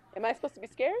sailing. Am I supposed to be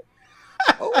scared?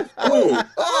 Oh.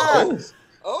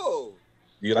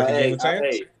 You like a game of chance?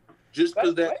 Hey, just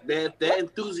because that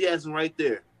enthusiasm right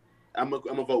there, I'm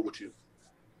gonna vote with you.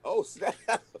 Oh, snap.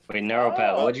 Wait, Narrow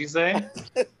Pat, what'd you say?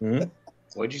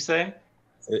 What'd you say?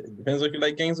 It depends if you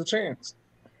like games of chance.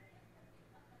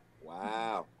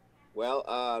 Wow.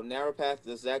 Well, Narrow Path,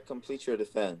 does that complete your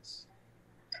defense?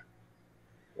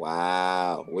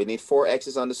 Wow. We need 4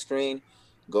 X's on the screen.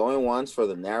 Going once for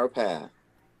the Narrow Path.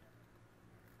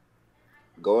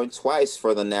 Going twice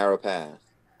for the Narrow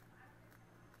Path.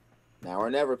 Now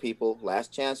or never, people.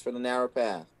 Last chance for the Narrow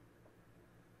Path.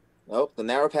 Nope, the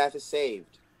Narrow Path is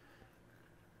saved.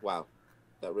 Wow.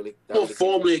 That really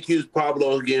formally accused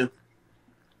Pablo again.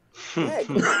 I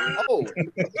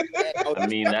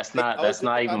mean, that's not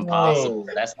even possible.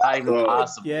 That's not even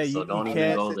possible. Yeah, so don't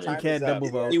even go there. You can't double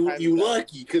vote. You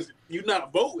lucky because you're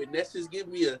not voting. That's just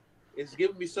giving me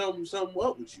something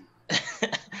up with you.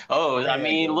 Oh, I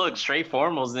mean, look, straight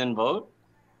formals then vote.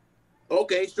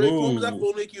 Okay, straight formals. I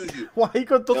fully accuse you. Why you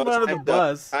gonna throw someone under the time's up.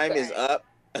 bus? Time is up.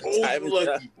 Oh, Time you is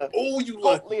lucky. up. Oh, you Cult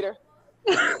lucky. leader.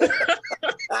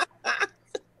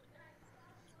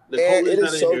 The And cult it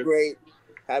is is so great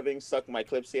having sucked my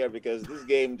clips here because this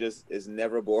game just is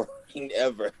never boring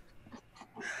ever.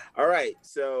 All right,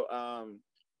 so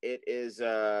it is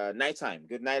nighttime.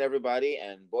 Good night, everybody,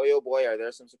 and boy, oh boy, are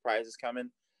there some surprises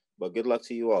coming. But good luck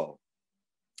to you all.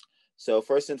 So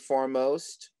first and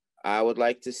foremost, I would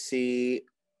like to see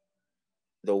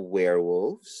the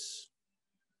werewolves.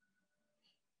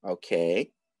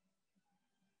 Okay.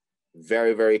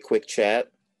 Very, very quick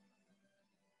chat.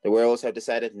 The werewolves have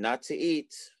decided not to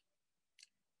eat.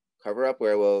 Cover up,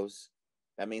 werewolves.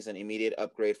 That means an immediate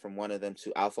upgrade from one of them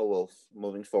to Alpha Wolf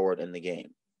moving forward in the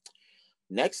game.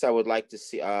 Next, I would like to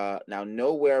see, now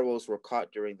no werewolves were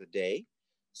caught during the day.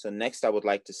 So next I would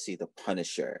like to see the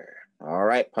Punisher. All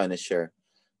right, Punisher.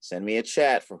 Send me a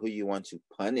chat for who you want to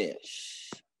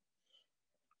punish.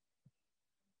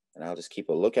 And I'll just keep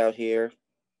a lookout here.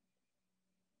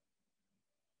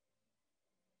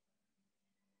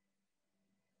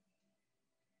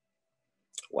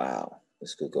 Wow,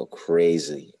 this could go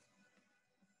crazy.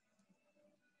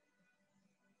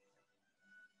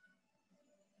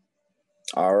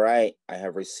 All right, I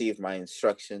have received my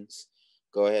instructions.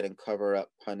 Go ahead and cover up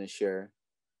Punisher.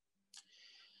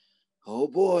 Oh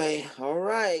boy. All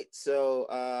right.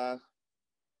 So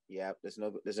yeah, there's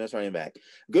no turning back.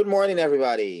 Good morning,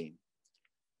 everybody.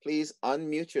 Please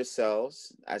unmute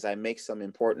yourselves as I make some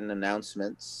important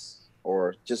announcements,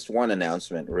 or just one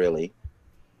announcement, really.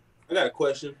 I got a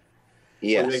question.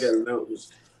 Yes.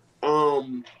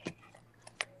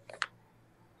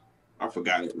 I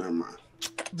forgot it. Never mind.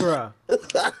 Bruh.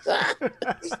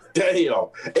 Damn.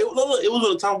 It was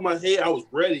on the top of my head. I was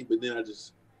ready, but then it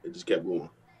just kept going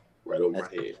right over my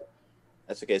head.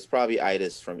 That's okay. It's probably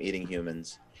itis from eating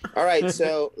humans. All right,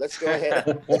 so let's go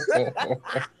ahead.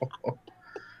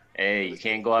 Hey, you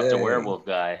can't go after werewolf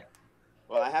guy.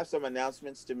 Well, I have some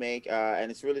announcements to make, and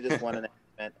it's really just one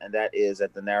announcement, and that is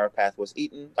that the Narrow Path was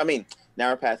eaten. I mean,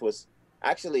 Narrow Path was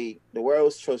actually, the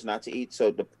werewolves chose not to eat,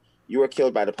 so you were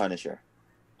killed by the Punisher.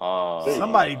 Oh,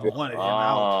 somebody wanted him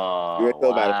out. You were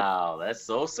killed by the wow, that's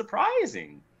so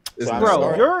surprising. So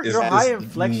bro, your high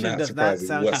inflection does not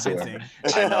sound convincing.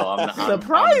 I know, I'm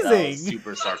surprising.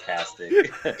 Super sarcastic.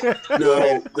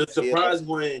 No, the surprise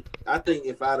when I think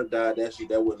if I'd have died, that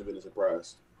wouldn't have been a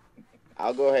surprise.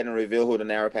 I'll go ahead and reveal who the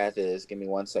Narrow Path is. Give me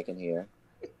 1 second here.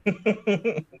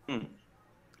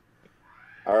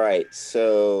 All right,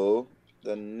 so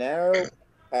the Narrow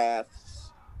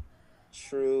Path's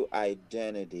true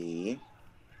identity.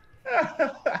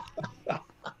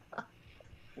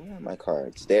 Where are my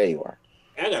cards? There you are.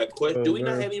 I got a question. Do we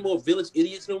not have any more village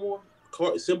idiots no more?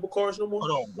 Simple cards no more?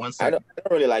 Hold on 1 I second.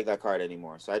 don't really like that card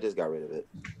anymore, so I just got rid of it.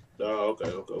 Oh, okay.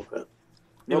 It was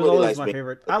Nobody always likes my me.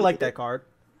 favorite. I like that card.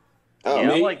 Oh,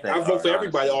 Yeah, I like that I vote card, for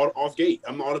everybody honestly. off gate.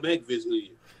 I'm an automatic village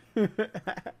idiot.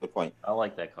 good point. I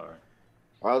like that card.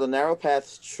 Well, the Narrow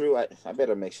Path's true. I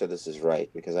better make sure this is right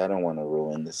because I don't want to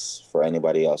ruin this for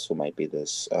anybody else who might be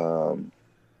this.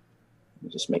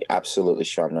 Just make absolutely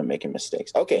sure I'm not making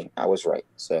mistakes. Okay, I was right.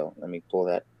 So let me pull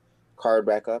that card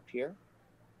back up here.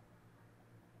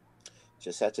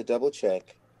 Just had to double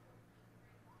check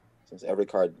since every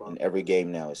card in every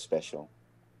game now is special.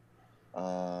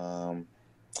 All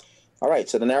right,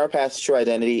 so the Narrow Path's true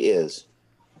identity is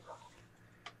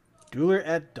Dueler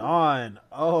at Dawn.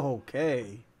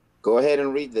 Okay. Go ahead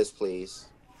and read this, please.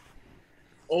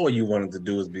 All you wanted to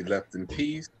do is be left in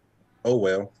peace. Oh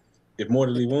well. If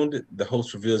mortally wounded, the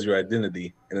host reveals your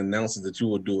identity and announces that you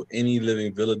will duel any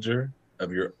living villager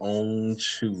of your own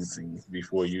choosing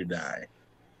before you die.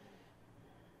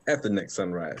 At the next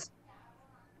sunrise,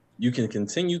 you can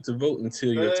continue to vote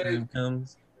until your time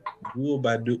comes. Duel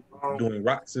by doing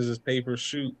rock, scissors, paper,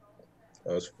 shoot,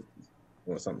 or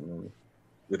something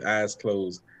with eyes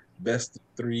closed. Best of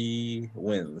 3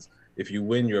 wins. If you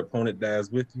win, your opponent dies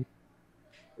with you.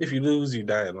 If you lose, you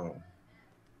die alone.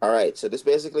 All right, so this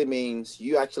basically means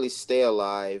you actually stay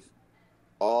alive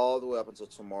all the way up until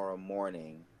tomorrow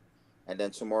morning. And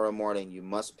then tomorrow morning, you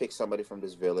must pick somebody from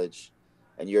this village,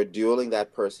 and you're dueling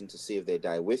that person to see if they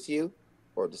die with you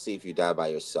or to see if you die by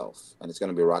yourself. And it's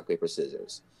going to be rock, paper,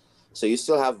 scissors. So you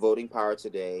still have voting power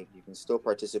today. You can still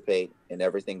participate in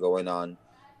everything going on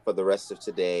for the rest of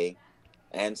today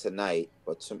and tonight.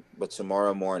 But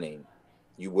tomorrow morning,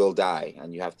 you will die,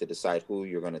 and you have to decide who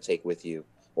you're going to take with you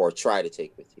or try to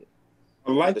take with you.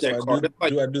 I like that card.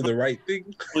 Do I do the right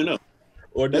thing? I know.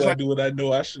 Or do I do what I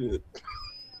know I should?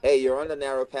 Hey, you're on the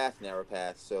narrow path.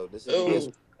 So this is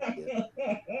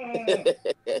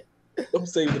Don't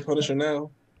save the Punisher now.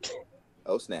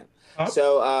 Oh snap! Huh?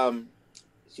 So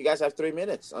you guys have 3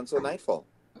 minutes until nightfall.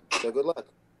 So good luck.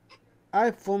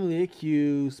 I formally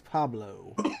accuse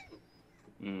Pablo.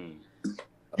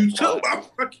 You choke. I'm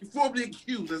fucking formally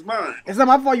accused. That's mine. It's not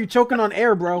my fault you choking on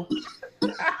air, bro.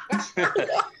 That's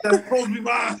supposed to be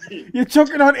mine. You're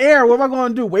choking on air. What am I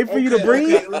going to do? Wait for you to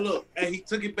breathe? Okay, look. Hey, he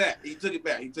took it back.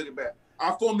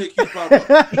 I formally accuse Pablo.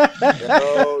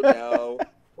 No.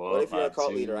 What if you're a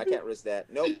cult leader? I can't risk that.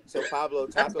 Nope. So Pablo,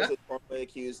 Tacos has formally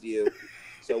accused you.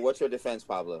 So what's your defense,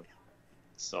 Pablo?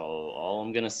 So all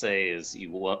I'm gonna say is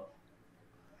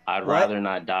I'd rather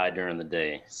not die during the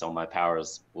day, so my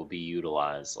powers will be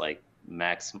utilized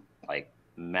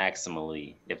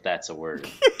maximally, if that's a word.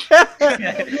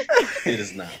 It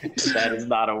is not. That is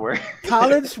not a word.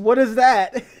 College? What is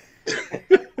that?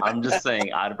 I'm just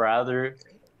saying I'd rather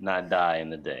not die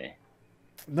in the day.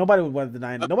 Nobody would want to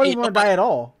die. Nobody would want to die at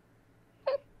all.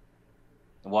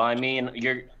 Well, I mean,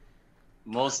 you're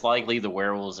most likely the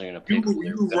werewolves are gonna pick.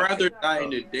 You'd rather die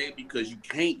in the day because you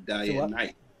can't die at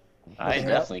night. I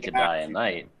definitely could die at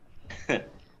night.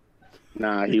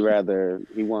 Nah, he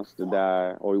wants to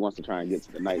die, or he wants to try and get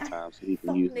to the nighttime so he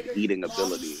can use the eating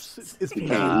abilities. He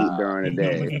can't eat during the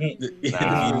day.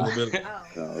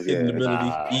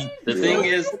 The thing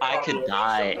is, I could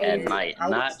die at night,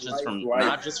 not just from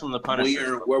the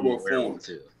Punisher. But werewolf form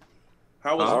too.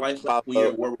 How is life like when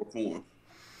you're in werewolf form?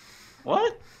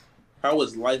 What? How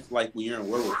is life like when you're in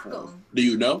werewolf form? Do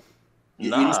you know?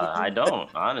 Nah, I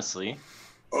don't, honestly.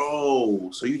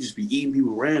 Oh, so you just be eating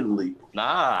people randomly? Nah,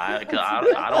 I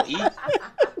don't eat.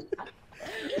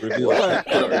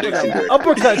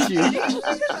 Uppercut you.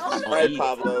 All right,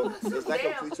 Pablo. Does that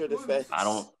complete your defense? I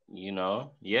don't,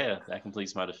 yeah, that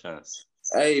completes my defense.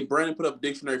 Hey, Brandon, put up a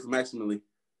dictionary for maximally.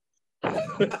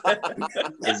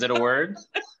 Is it a word?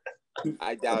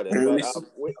 I doubt it. But,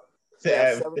 we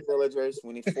have 7 villagers.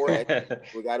 We need 4 extra.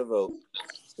 We got to vote.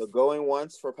 So going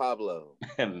once for Pablo.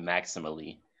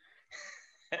 Maximally.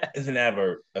 It's an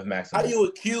adverb of maximum. How you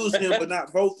accuse him but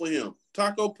not vote for him?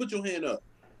 Taco, put your hand up.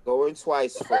 Going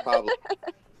twice for Pablo.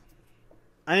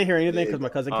 I didn't hear anything because my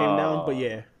cousin came down, but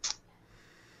yeah.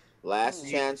 Last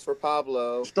chance for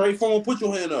Pablo. Straight forward, put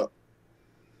your hand up.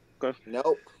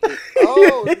 Nope.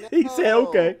 Oh, no. He said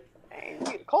okay.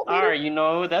 All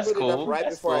right, that's cool. Right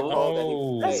before I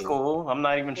called that's cool. I'm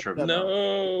not even tripping.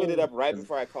 No. Put it up right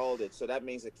before I called it, so that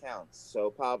means it counts.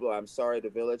 So Pablo, I'm sorry, the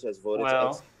village has voted to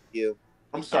execute you.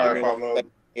 I'm sorry, Pablo.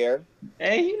 Here.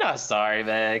 Hey, you're not sorry,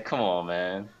 man. Come on,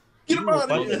 man. Get him out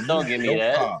of here. Don't give me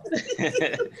that.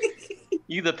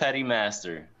 You the petty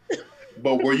master.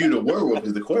 But were you the werewolf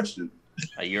is the question.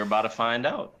 You're about to find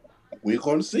out. We're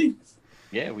going to see.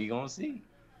 Yeah, we're going to see.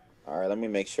 All right, let me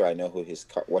make sure I know who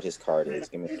what his card is.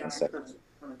 Give me 1 second.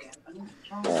 All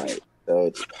right, so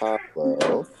it's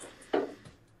Pablo.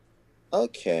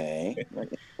 Okay,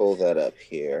 let me pull that up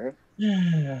here.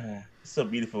 It's so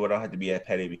beautiful. I don't have to be that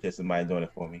petty because somebody's doing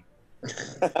it for me.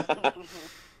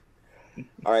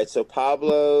 All right, so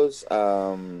Pablo's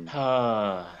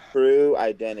true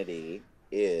identity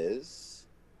is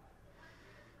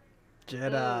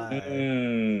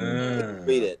Jedi.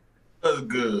 Read it. That's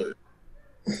good.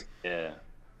 Yeah.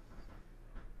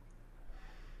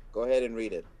 Go ahead and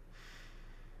read it.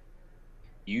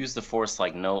 Use the Force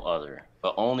like no other,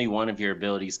 but only one of your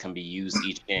abilities can be used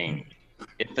each game.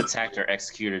 If attacked or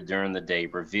executed during the day,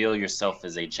 reveal yourself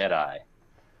as a Jedi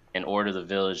and order the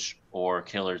village or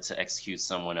killer to execute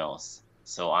someone else.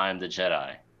 So I'm the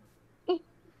Jedi.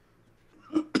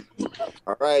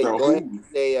 All right, go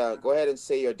ahead and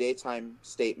say your daytime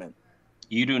statement.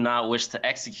 You do not wish to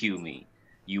execute me.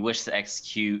 You wish to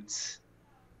execute.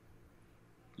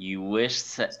 You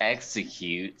wish to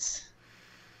execute.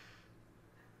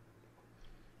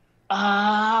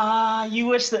 You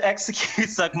wish to execute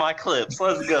suck my clips.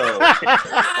 Let's go.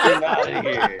 Get out of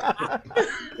here.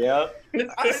 Yep.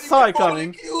 I saw it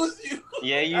coming.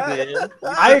 Yeah, you did.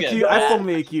 I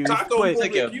formally accused. But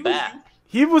took it back.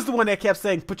 He was the one that kept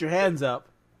saying, "Put your hands up,"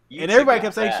 You and took everybody it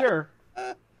kept saying, back. "Sure."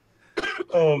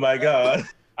 Oh my god.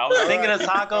 I was thinking of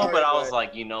Taco, but I was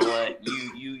like, you know what?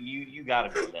 You gotta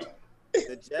go down.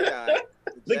 The Jedi.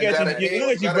 Look at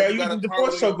you, bro. You using the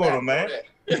Force choke on him, man.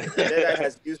 The Jedi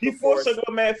has used You the Force Force. choke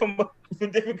on man from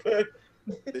different.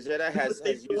 The Jedi has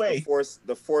used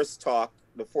the Force talk,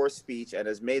 the Force speech, and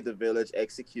has made the village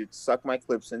execute suck my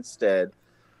clips instead.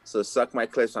 So suck my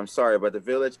clips. I'm sorry, but the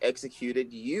village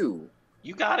executed you.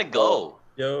 You gotta go.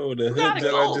 Yo, the hood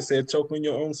Jedi just said choke on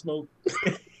your own smoke.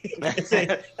 He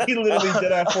literally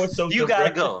Jedi Force choked. You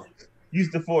gotta go. Use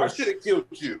the Force. I should have killed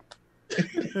you.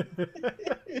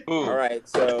 All right,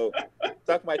 so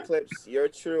Suck My Clips, your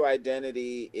true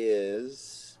identity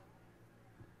is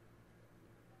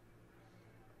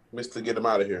Mr. Get him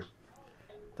out of here.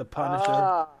 The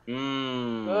Punisher.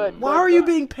 Good. Why are you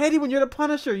being petty when you're the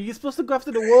Punisher? You're supposed to go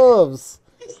after the wolves.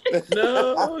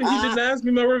 No, he didn't ask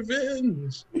me my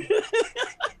revenge.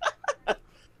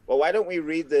 Well, why don't we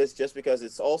read this just because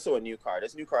it's also a new card.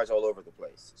 There's new cards all over the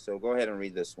place. So go ahead and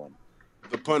read this one.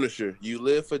 The Punisher. You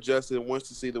live for justice and wants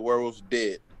to see the werewolves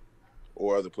dead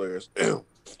or other players.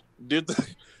 Did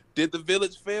the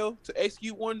village fail to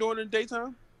execute one during the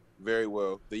daytime? Very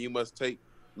well. Then you must take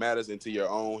matters into your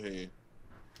own hand.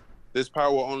 This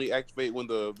power will only activate when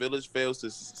the village fails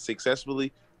to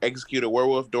successfully execute a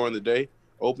werewolf during the day.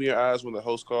 Open your eyes when the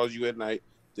host calls you at night.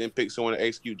 Then pick someone to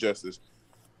execute justice.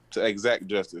 To exact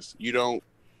justice. You don't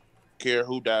care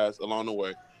who dies along the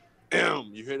way.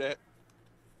 You hear that?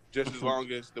 Just as long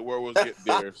as the werewolves get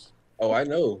theirs. Oh, I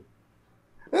know.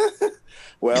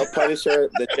 Well, Punisher,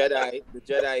 the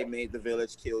Jedi made the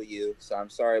village kill you. So I'm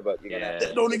sorry, but you're gonna have to.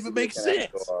 That don't even make sense.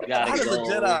 You gotta How does a go.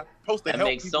 Jedi supposed to That help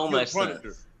makes people so kill much Punisher?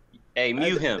 sense. Hey,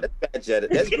 mute him. That's bad Jedi.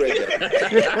 That's great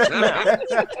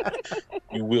Jedi.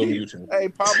 You will mute him. Hey,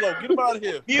 Pablo, get him out of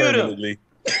here. Mute him. Permanently.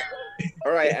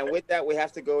 All right, and with that, we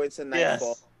have to go into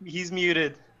Nightfall. Yes, he's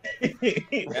muted. You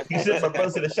should my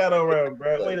brother to the shadow realm,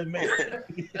 bro. Wait a minute.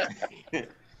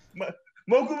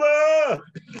 Mokuma!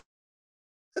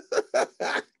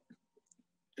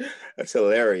 That's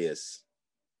hilarious.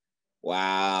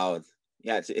 Wow. We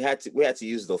had to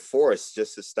use the force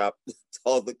just to stop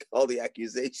all the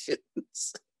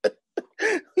accusations.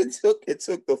 It took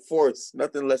the force,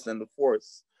 nothing less than the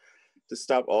force, to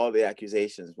stop all the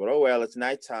accusations. But oh well, it's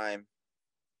nighttime.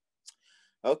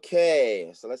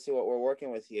 Okay, so let's see what we're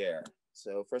working with here.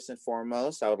 So first and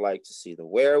foremost, I would like to see the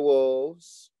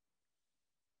werewolves.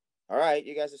 All right,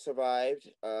 you guys have survived.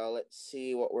 Let's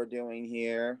see what we're doing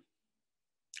here.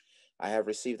 I have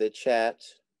received a chat.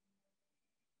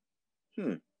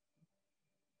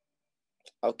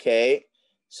 Okay,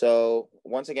 so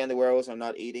once again, the werewolves are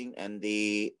not eating, and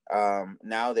the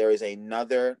now there is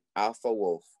another alpha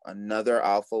wolf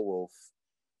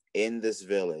in this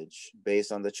village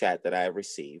based on the chat that I have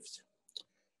received.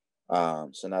 So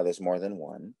now there's more than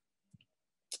one.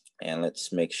 And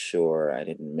let's make sure I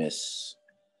didn't miss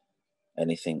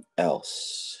anything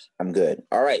else. I'm good.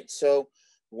 All right. So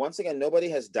once again, nobody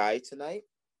has died tonight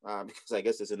because I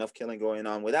guess there's enough killing going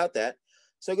on without that.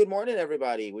 So good morning,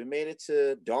 everybody. We made it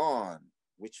to dawn,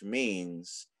 which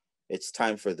means it's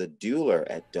time for the dueler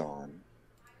at dawn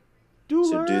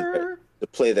to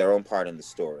play their own part in the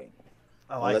story.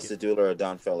 Unless the dueler at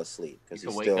dawn fell asleep because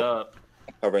he's still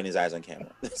covering his eyes on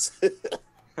camera.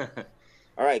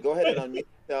 All right, go ahead and unmute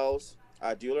yourselves.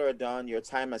 Dueler at dawn, your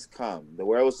time has come. The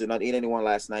werewolves did not eat anyone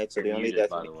last night, so the only death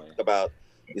we think about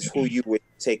is who you would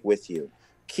take with you.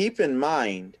 Keep in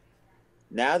mind,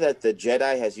 now that the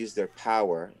Jedi has used their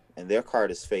power and their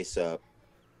card is face up,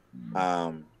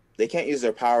 they can't use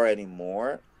their power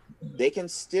anymore. They can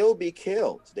still be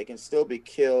killed. They can still be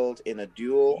killed in a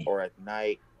duel or at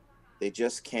night. They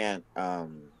just can't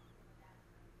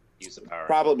use the power.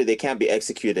 Probably they can't be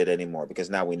executed anymore because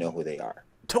now we know who they are.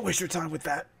 Don't waste your time with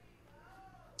that.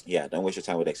 Yeah, don't waste your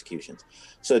time with executions.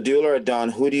 So, dueler at dawn,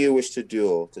 who do you wish to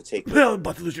duel to take? Well,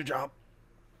 about to lose your job.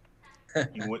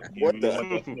 What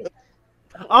the?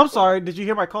 I'm sorry. Did you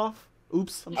hear my cough?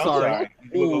 Oops. I'm sorry.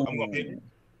 Who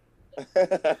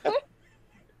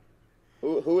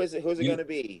is it? Who's it going to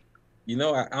be? You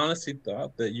know, I honestly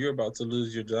thought that you're about to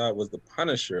lose your job was the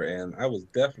Punisher, and I was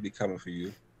definitely coming for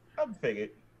you. I figured.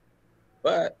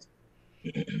 But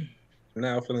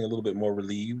now feeling a little bit more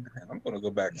relieved, and I'm going to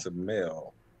go back to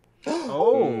Mel.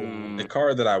 The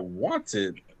card that I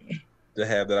wanted to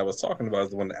have that I was talking about is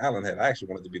the one that Alan had. I actually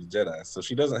wanted to be the Jedi. So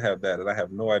she doesn't have that, and I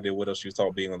have no idea what else she was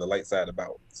talking being on the light side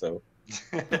about. So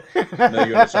no, you're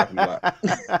in the shopping block.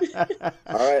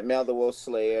 All right, Mel the Wolf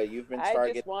Slayer, you've been targeted.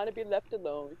 I just want to be left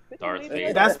alone. Darth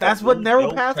Vader. That's what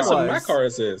narrow path was. That's what my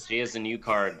card says. She has a new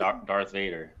card, Darth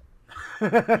Vader.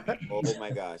 Oh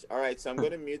my gosh! All right, so I'm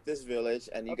going to mute this village,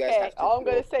 and you guys have to. All I'm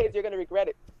going to say is you're going to regret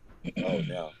it. Oh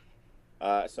no!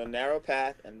 So narrow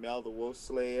path and Mel the Wolf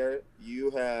Slayer,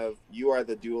 you are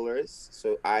the duelers.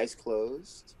 So eyes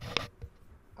closed,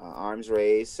 arms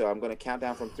raised. So I'm going to count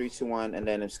down from 3, 2, 1, and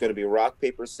then it's going to be rock,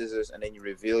 paper, scissors, and then you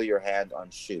reveal your hand on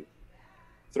shoot.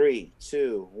 3,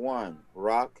 2, 1.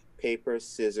 Rock, paper,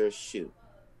 scissors, shoot.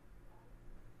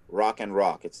 Rock and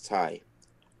rock. It's tie.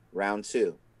 Round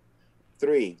 2.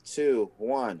 3, 2,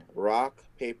 1. Rock,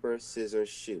 paper, scissors,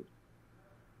 shoot.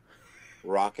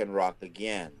 Rock and rock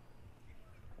again.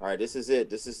 All right, this is it.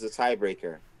 This is the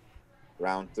tiebreaker.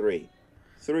 Round 3.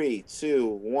 3, 2,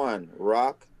 1.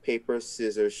 Rock, paper,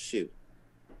 scissors, shoot.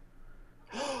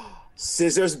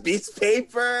 Scissors beats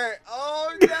paper.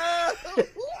 Oh no!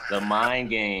 The mind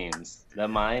games. The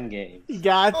mind games.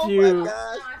 Got Oh you. my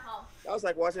gosh! That was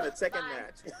like watching a Tekken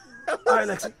match. All right,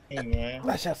 Lexi. Hey, man.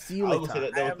 I shall see you I was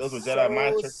later. gonna say those were Jedi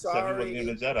mind tricks. So he wasn't even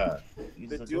a Jedi.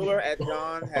 The Dueler at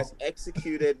Dawn has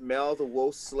executed Mel the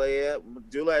Wolf Slayer.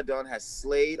 Dueler at Dawn has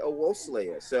slayed a Wolf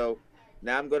Slayer. So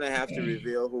now I'm going to have to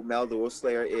reveal who Mel the Wolf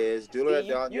Slayer is. Dueler at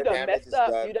Dawn, You your done damage is messed up.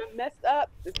 done. You done messed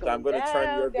up. It's So I'm going to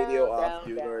turn your video off,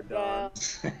 down, Dueler at down,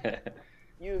 Dawn. down.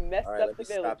 You messed All right, up let the me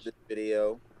stop village. this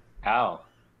video. How?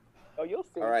 Oh, you'll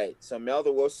see. All right, so Mel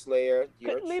the Wolf Slayer,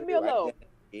 your Couldn't leave me true alone.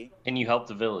 identity, Can you help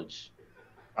the village?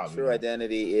 true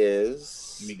identity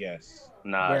is... Let me guess.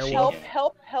 Nah, she Help,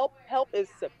 can't. help is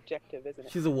subjective, isn't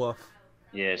it? She's a wolf.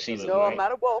 Yeah, she's a No, wolf. I'm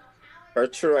not a wolf, Her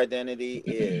true identity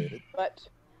is... but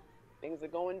things are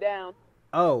going down.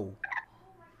 Oh.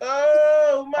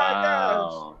 Oh my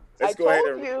Wow. Let's I go ahead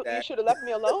told and you, read that. you should have left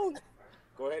me alone.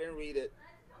 Go ahead and read it.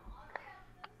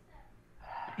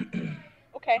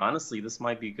 Okay. Honestly, this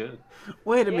might be good.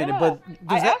 Wait a minute, Yeah. but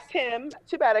I does that... asked him.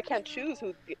 Too bad I can't choose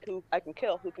who I can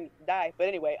kill, who can die. But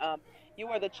anyway, you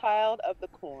are the child of the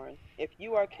corn. If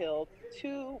you are killed,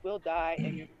 2 will die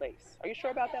in your place. Are you sure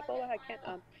about that, Bola? I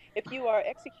can't. If you are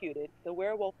executed, the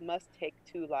werewolf must take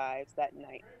 2 lives that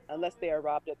night, unless they are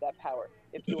robbed of that power.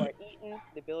 If you are eaten,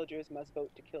 the villagers must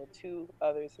vote to kill 2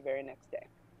 others the very next day.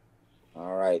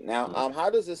 All right. Now, how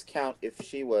does this count if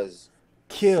she was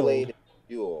Killed. slayed in a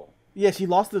duel? Yeah, she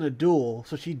lost in a duel,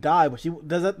 so she died, but she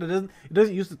doesn't. It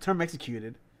doesn't use the term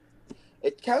executed.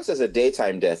 It counts as a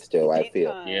daytime death, though, I feel.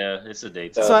 Daytime. Yeah, it's a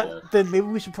daytime. So then maybe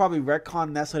we should probably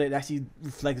retcon that so that it actually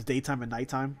reflects daytime and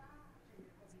nighttime.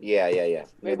 Yeah. Wait,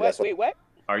 Maybe what? that's Wait, what?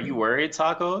 Are you worried,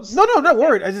 Tacos? No, not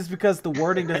worried. It's just because the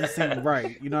wording doesn't seem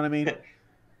right. You know what I mean?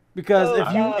 Because So,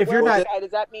 if you're not,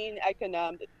 does that mean I can?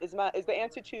 Is the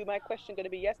answer to my question going to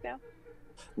be yes now?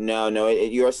 No,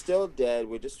 you're still dead.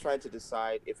 We're just trying to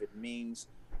decide if it means,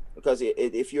 because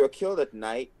if you're killed at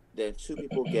night, then 2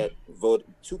 people get voted.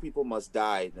 2 people must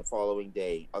die the following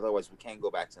day. Otherwise, we can't go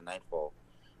back to nightfall.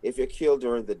 If you're killed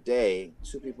during the day,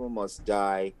 2 people must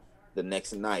die the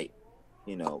next night.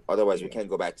 Otherwise we can't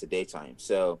go back to daytime.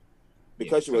 So,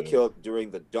 because you were killed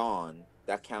during the dawn,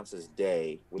 that counts as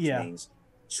day, which means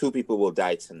 2 people will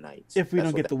die tonight. if we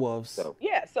don't get the wolves. So,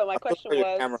 Yeah. So my question your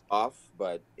was, camera off,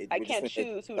 but I we just can't need to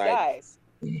choose who decide dies.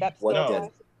 That's what still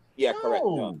death. Yeah, correct.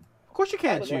 No. Of course you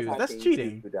can't was choose. my That's Choose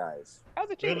cheating. Who dies? How's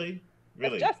it cheating? Really?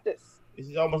 That's Really? justice. This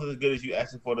is almost as good as you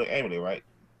asking for the amulet, right?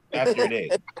 After your day.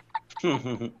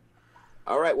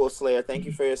 All right, well, Slayer, thank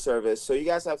you for your service. So you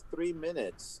guys have 3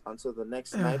 minutes until the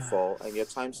next nightfall, and your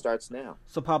time starts now.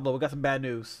 So Pablo, we got some bad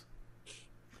news.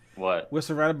 What? We're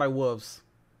surrounded by wolves.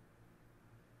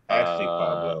 Actually,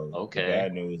 Pablo, okay. the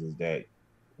bad news is that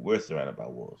we're surrounded by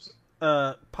wolves.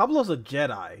 Pablo's a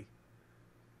Jedi.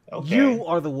 Okay. You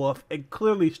are the wolf, and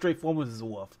clearly Straightforward is a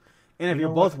wolf. And if You you're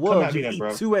know both what? Come wolves, at me you can then,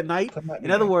 eat bro. 2 at night. Come at me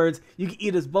In other then. words, you can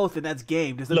eat us both, and that's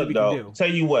game. There's nothing Look, we can dog, do. tell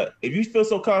you what, if you feel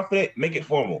so confident, make it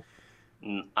formal.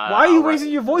 Why are you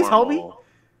raising your voice, homie?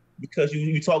 Because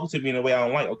you talking to me in a way I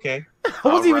don't like, okay? I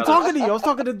wasn't even rather- talking to you. I was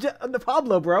talking to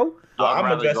Pablo, bro. Well, I'd I'm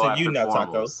rather go addressing you after now,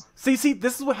 Taco. formals. See,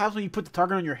 this is what happens when you put the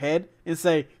target on your head and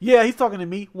say, yeah, he's talking to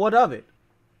me. What of it?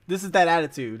 This is that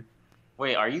attitude.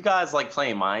 Wait, are you guys like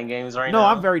playing mind games right No, now?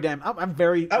 I'm very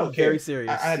care. serious.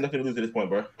 I had nothing to lose at this point,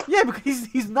 bro. Yeah, because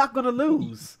he's not gonna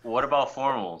lose. What about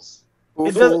formals?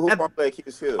 It does- Who at- formally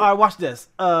accused who? All right, watch this.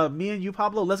 Me and you,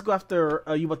 Pablo, let's go after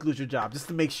you about to lose your job, just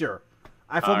to make sure.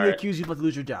 I formally Alright. accuse you about to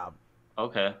lose your job.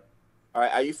 Okay. All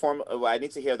right, are you formal? Well, I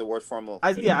need to hear the word formal.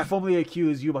 I formally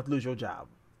accuse you about to lose your job.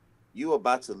 You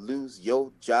about to lose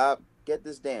your job? Get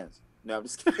this dance. No, I'm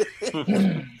just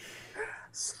kidding.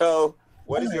 So,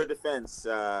 what is your defense?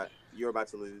 You're about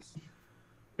to lose.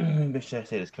 Make sure I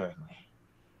say this correctly.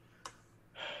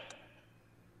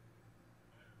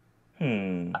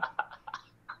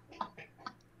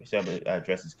 Make sure I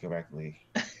address this correctly.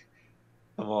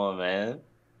 Come on, man.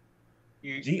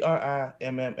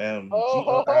 G-R-I-M-M-M.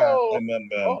 Oh, G-R-I-M-M-M.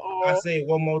 uh-oh. I say it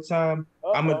one more time,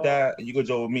 I'm Uh-oh. gonna die, and you go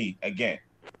join with me again.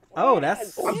 Oh, Where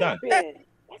that's- has I'm it done. been?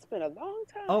 That's been a long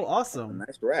time. Oh, awesome.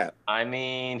 Nice rap. I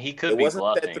mean, he could It be wasn't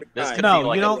said bluffing. 3 This times. could No, be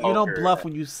like you a don't poker. bluff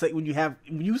when you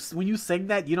sing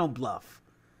that. You don't bluff.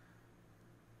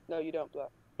 No, you don't bluff.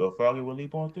 But Froggy will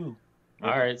leap on through. All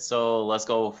right, so let's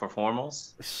go for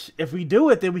formals. If we do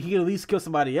it, then we can at least kill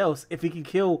somebody else. If we can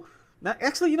kill, now,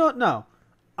 actually, you know what? No,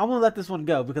 I want to let this one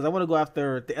go because I want to go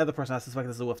after the other person I suspect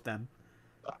is a wolf. Then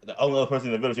The only other person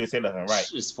in the village who say nothing, right?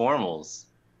 It's formals.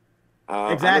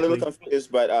 I'm a Exactly. little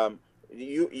confused, but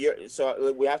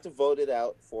So we have to vote it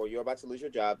out for you're about to lose your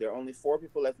job. There are only 4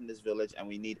 people left in this village, and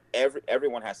we need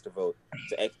everyone has to vote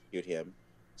to execute him.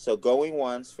 So going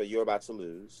once for you're about to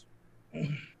lose.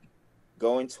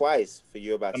 Going twice for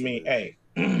you're about to lose. Hey,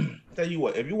 tell you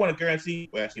what, if you want a guarantee,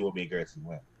 well, actually, it will be a guarantee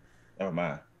win. Never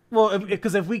mind. Well,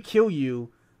 because if we kill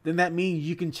you, then that means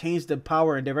you can change the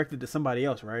power and direct it to somebody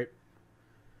else, right?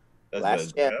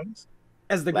 Last chance.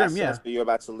 As the Grim, yeah. You're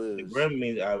about to lose. The Grim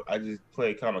means I just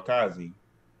play kamikaze.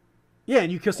 Yeah,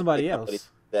 and you kill somebody else.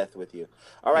 Death with you.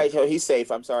 All right, so he's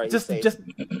safe. I'm sorry. He's safe.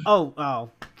 Oh.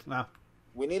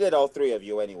 We needed all 3 of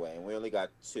you anyway, and we only got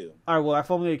 2. All right, well, I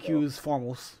formally accuse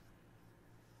Formals.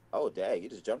 Oh, dang, you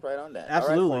just jumped right on that.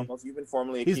 Absolutely. All right, Formals, you've been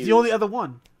formally accused. He's the only other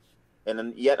one. And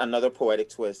then yet another poetic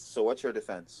twist. So what's your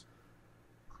defense?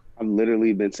 I've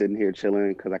literally been sitting here chilling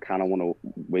because I kind of want to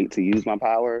wait to use my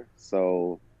power.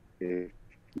 So if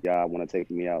y'all want to take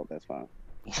me out, that's fine.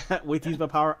 Wait to use my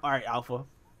power? All right, Alpha.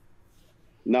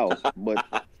 No, but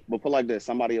put like this,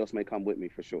 somebody else may come with me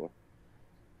for sure.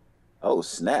 Oh,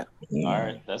 snap. All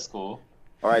right, that's cool.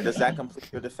 All right, does that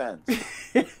complete your defense?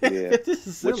 Yeah. This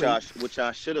is silly. What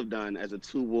y'all should have done as the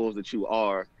 2 wolves that you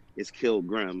are is kill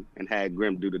Grim and had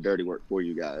Grim do the dirty work for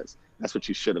you guys. That's what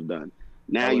you should have done.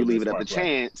 Now you leave it up to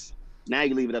chance. Now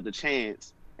you leave it up to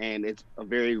chance, and it's a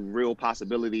very real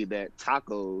possibility that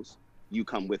Tacos, you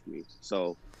come with me.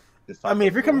 So, I mean,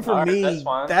 if you're coming from me,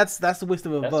 that's the waste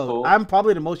of a vote. Cool. I'm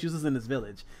probably the most useless in this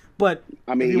village. But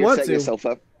I mean, you're setting yourself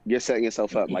up. You're setting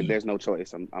yourself up. Like there's no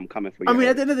choice. I'm coming for you. I mean,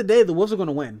 at the end of the day, the Wolves are going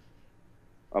to win.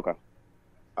 Okay.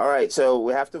 All right, so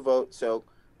we have to vote. So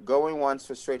going once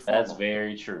for straightforward. That's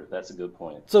very true. That's a good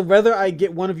point. So whether I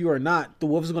get one of you or not, the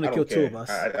Wolves are going to kill 2 of us.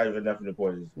 I have enough of the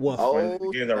poison. Wolf. The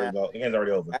game's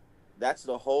already over. That's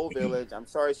the whole village. I'm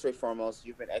sorry, straight foremost.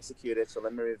 You've been executed, so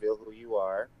let me reveal who you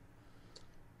are.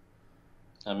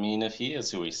 I mean, if he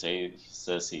is who he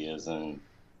says he is, and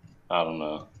I don't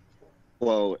know.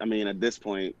 Well, I mean, at this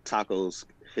point, Tacos,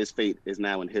 his fate is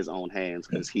now in his own hands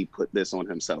because he put this on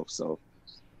himself. So,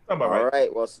 all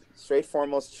right. Well, straight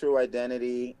foremost, true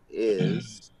identity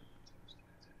is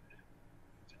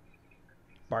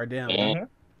Bardem. Mm-hmm.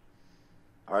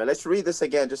 All right, let's read this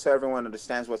again, just so everyone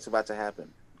understands what's about to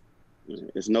happen.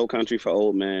 It's no country for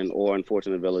old men or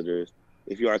unfortunate villagers.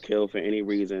 If you are killed for any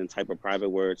reason, type a private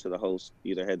word to the host,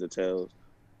 either heads or tails.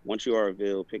 Once you are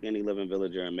revealed, pick any living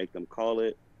villager and make them call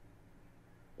it.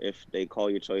 If they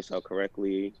call your choice out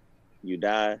correctly, you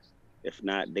die. If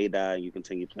not, they die, and you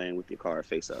continue playing with your card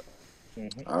face up.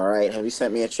 Mm-hmm. All right. Have you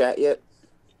sent me a chat yet?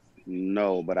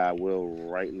 No, but I will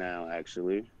right now,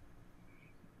 actually.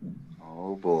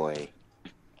 Oh, boy.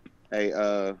 Hey,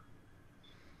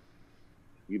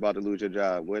 you about to lose your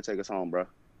job. Go ahead, take us home, bro.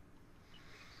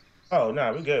 Oh,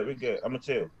 no, we good. I'm going to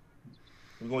chill.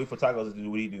 We're going to wait for Tacos to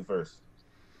do what he do first.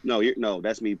 No,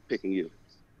 that's me picking you.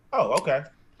 Oh, okay.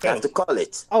 You have to call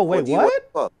it. Oh, wait,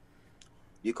 what?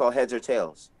 You call heads or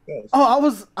tails? Yes.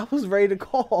 Oh, I was ready to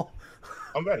call.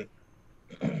 I'm ready.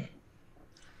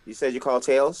 You said you call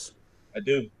tails? I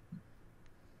do.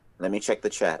 Let me check the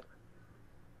chat.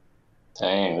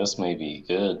 Dang, this may be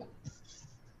good.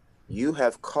 You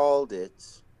have called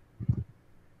it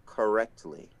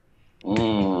correctly.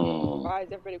 Why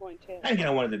is everybody going tails? I think I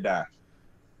wanted to die.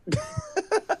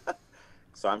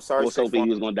 So I'm sorry. I was hoping you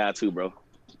was going to die too, bro.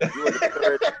 You were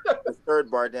the third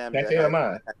Bardem that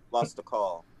had lost the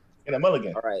call. In a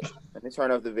mulligan. All right, let me turn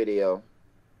off the video.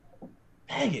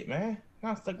 Dang it, man.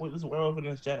 I'm stuck with this werewolf and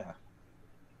this Jedi.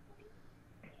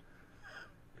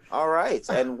 All right,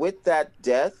 and with that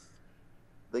death,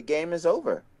 the game is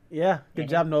over. Yeah, good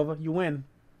job, Nova. You win.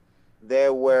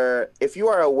 If you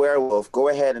are a werewolf, go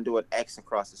ahead and do an X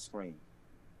across the screen.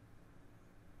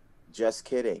 Just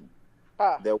kidding.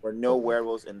 There were no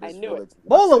werewolves in this village.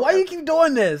 Bola, why you keep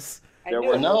doing this? There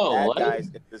were no bad guys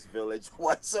in this village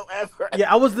whatsoever.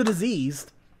 Yeah, I was the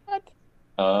diseased. Okay.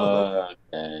 Oh.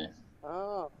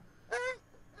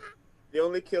 The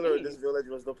only killer in this village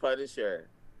was the Punisher.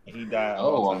 He died.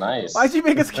 Oh, well, nice. Why'd you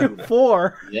make us kill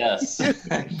 4? Yes.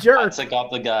 Jerk. I took out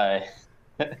the guy.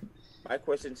 My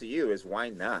question to you is, why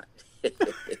not?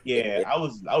 Yeah, I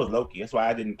was low-key. That's why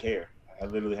I didn't care. I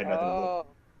literally had nothing to look.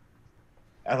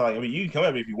 I was like, I mean, you can come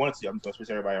at me if you want to. I'm just going to switch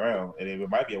everybody around, and it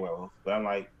might be a werewolf. But I'm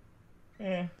like,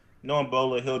 knowing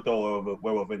Bola, he'll throw a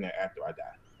werewolf in there after I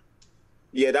die.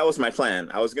 Yeah, that was my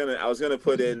plan. I was gonna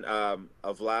put in a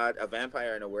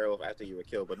vampire, and a werewolf after you were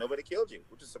killed, but nobody killed you,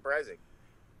 which is surprising.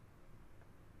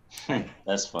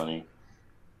 That's funny.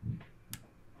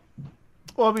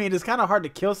 Well, I mean, it's kind of hard to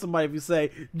kill somebody if you say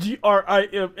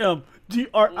Grimm,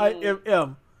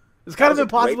 Grimm. It's kind was of a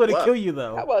great impossible to bluff. kill you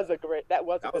though. That was a great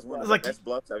One of It's the like best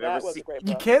bluffs I've That ever was seen. a great You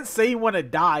bluff. can't say you want to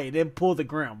die and then pull the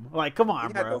Grim. Like, come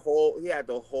on, He had bro. he had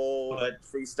the whole But-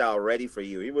 freestyle ready for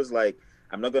you. He was like,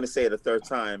 I'm not going to say it a third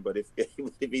time, but if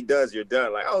he does, you're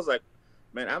done. Like I was like,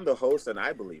 man, I'm the host and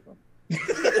I believe him.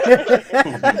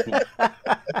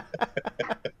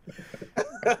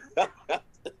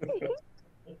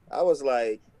 I was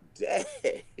like, dang.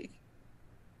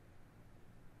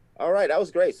 All right, that was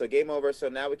great. So game over. So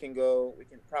now we can go. We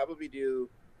can probably do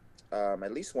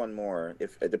at least one more,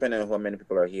 if depending on how many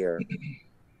people are here.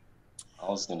 I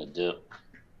was gonna dip.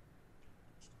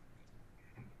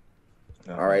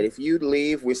 All right, if you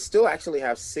leave, we still actually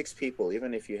have 6 people,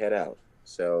 even if you head out.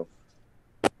 So,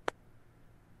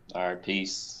 All right,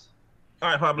 peace. All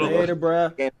right, Pablo. Later,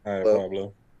 bruh. All right,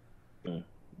 Pablo.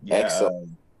 Yeah, excellent.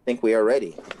 I think we are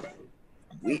ready.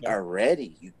 We are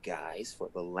ready, you guys, for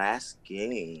the last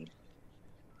game.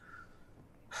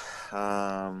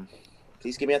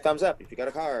 Please give me a thumbs up if you got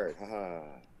a card. Haha.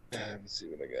 Let's see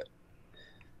what I got.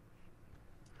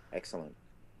 Excellent.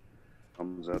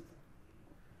 Thumbs up.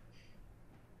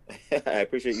 I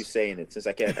appreciate you saying it, since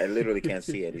I literally can't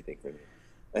see anything from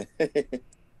you.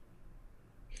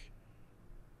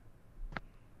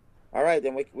 All right,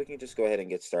 then we can just go ahead and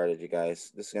get started, you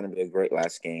guys. This is going to be a great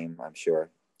last game, I'm sure.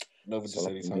 Nova just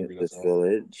said he's Get hungry. this That's all.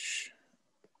 village.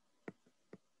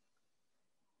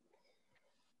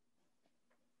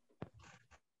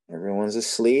 Everyone's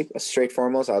asleep. Straight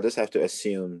foremost, I'll just have to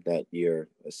assume that you're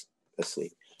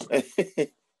asleep.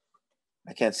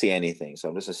 I can't see anything, so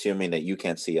I'm just assuming that you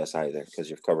can't see us either because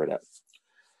you've covered up.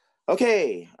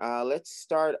 Okay, let's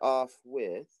start off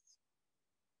with.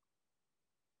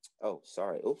 Oh,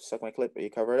 sorry. Oops, suck my clip. Are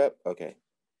you covered up? Okay,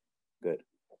 good.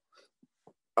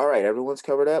 All right, everyone's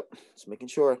covered up. Just making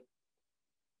sure.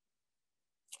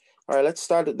 All right, let's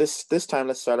start this time.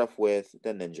 Let's start off with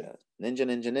the ninja.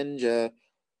 Ninja.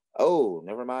 Oh,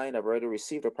 never mind. I've already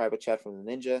received a private chat from the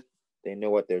ninja. They know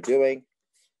what they're doing.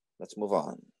 Let's move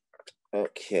on.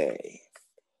 Okay.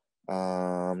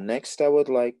 Next, I would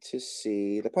like to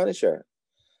see the Punisher.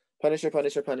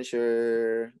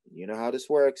 Punisher. You know how this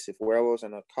works. If werewolves are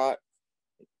not caught,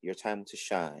 your time to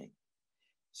shine.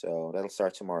 So that'll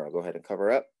start tomorrow. Go ahead and cover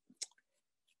up.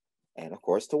 And of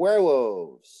course, the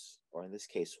werewolves, or in this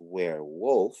case,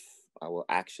 werewolf. I will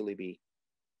actually be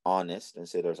honest and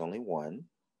say there's only one.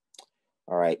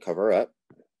 All right, cover up.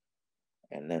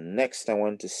 And then next, I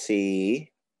want to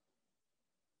see.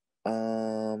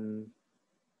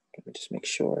 Let me just make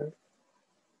sure.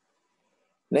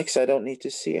 Next, I don't need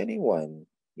to see anyone.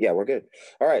 Yeah, we're good.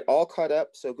 All right, all caught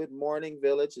up. So good morning,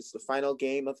 village. It's the final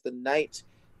game of the night.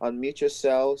 Unmute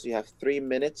yourselves. You have 3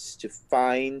 minutes to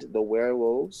find the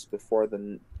werewolves before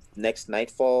the next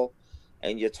nightfall,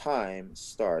 and your time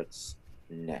starts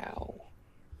now.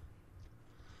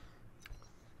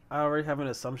 I already have an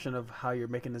assumption of how you're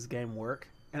making this game work,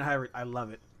 and I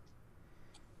love it.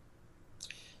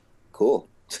 Cool.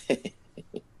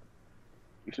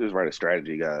 You should just write a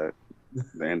strategy guide,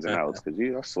 the ins and outs, because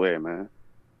I swear, man.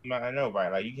 Man, I know,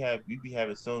 right? Like you be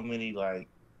having so many like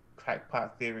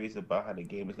crackpot theories about how the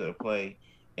game is gonna play,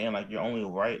 and like you're only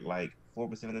right like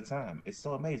 4% of the time. It's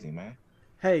so amazing, man.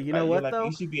 Hey, you know what like, though?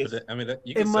 You should be I mean,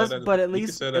 you It can must, sell that, but at you can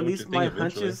least sell that with your my thing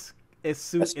eventually. hunches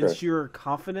That's true. ensure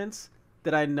confidence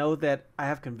that I know that I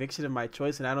have conviction in my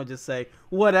choice, and I don't just say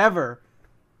whatever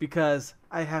because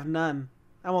I have none.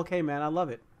 I'm okay, man. I love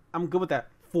it. I'm good with that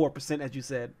 4%, as you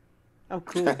said. I'm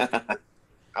cool.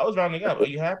 I was rounding up. Are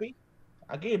you happy?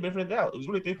 I gave you a benefit of the doubt. It was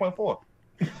really 3.4.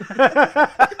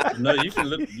 No, you can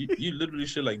you literally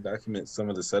should like document some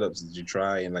of the setups that you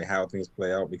try and like how things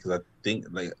play out, because I think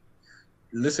like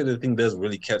listen to the thing does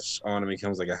really catch on and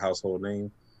becomes like a household name,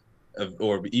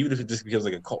 or even if it just becomes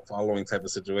like a cult following type of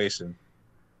situation,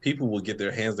 people will get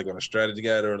their hands like on a strategy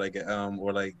guide or like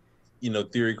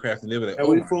theory crafting. They'll be like, Have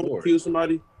oh we my phone lord. queued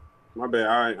somebody? My bad.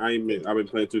 I've been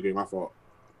playing 2K. My fault.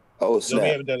 Oh, No, we snap.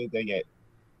 haven't done anything yet.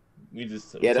 We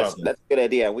just Yeah, that's talking. a good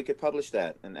idea. We could publish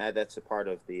that and add that to part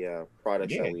of the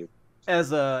products Yeah. that we.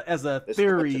 as a It's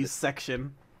theories good.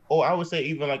 section. Or I would say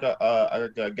even like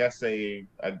I guess a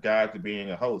guide to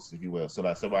being a host, if you will. So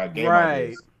like somebody game Right.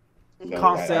 ideas. So,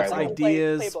 Concepts, like,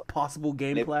 ideas, Playbook. possible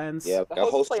game Maybe- plans. Yeah, The a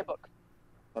host host playbook.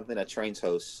 something that trains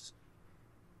hosts.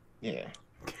 yeah.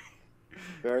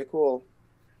 Very cool.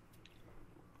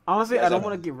 Honestly, Yes, I don't I'm-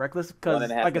 want to get reckless because,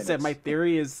 1.5 like I said, my minutes.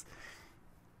 theory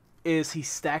is he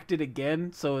stacked it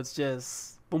again, so it's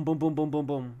just boom, boom, boom, boom, boom,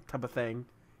 boom type of thing.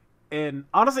 And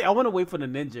honestly, I want to wait for the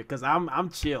ninja because I'm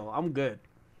chill, I'm good.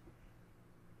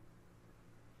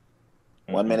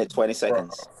 1 minute, 20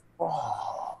 seconds.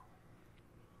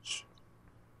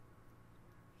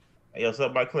 Hey, yo,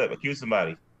 something my clip. Accuse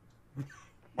somebody.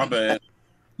 My bad.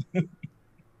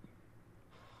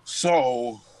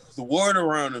 So the word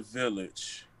around the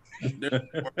village,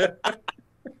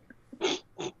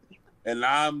 and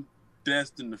I'm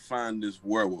destined to find this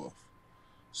werewolf.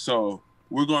 So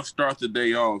we're gonna start the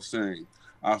day off saying,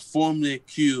 I formally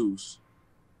accuse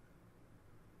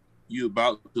you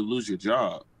about to lose your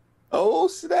job. Oh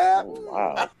snap! Oh,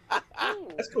 wow.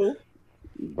 That's cool.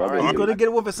 Brother, All You're right. gonna get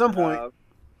a wolf at some point.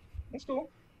 That's cool.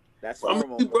 That's I mean,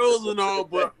 normal. we bros and all,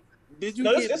 but did you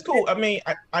No, get it's cool. I mean,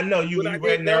 I know you When I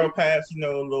read get narrow done? past, a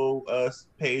little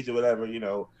page or whatever,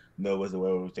 no, was the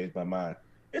werewolf changed my mind.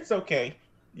 It's okay.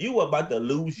 You were about to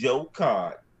lose your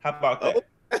card. How about that?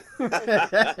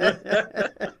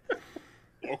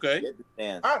 Okay. Get the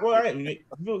chance. All right, well, all right.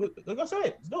 Let's go say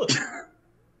it. Let's do it.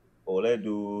 Oh, let's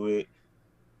do it.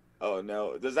 Oh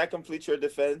no! Does that complete your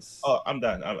defense? Oh, I'm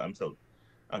done. I'm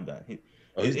done.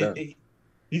 He's done.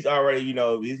 He's already,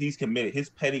 he's committed. His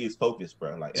petty is focused,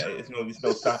 bro. Like, it's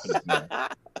no stopping this man.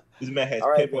 This man has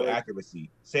All right, pinpoint Village. accuracy.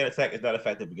 Sand attack is not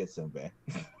effective against him, man.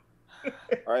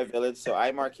 All right, Village. So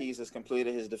I Marquise has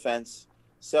completed his defense.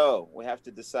 So we have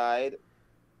to decide.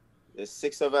 There's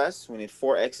 6 of us. We need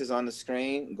 4 X's on the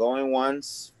screen. Going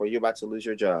once, for you about to lose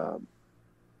your job.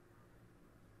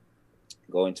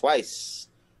 Going twice,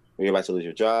 for you about to lose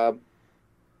your job.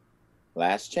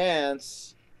 Last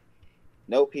chance.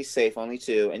 Nope, he's safe. Only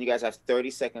 2. And you guys have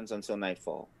 30 seconds until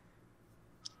nightfall.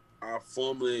 I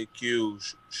formally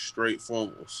accuse straight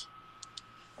formals.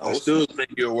 I Oh, still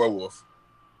think you're a werewolf.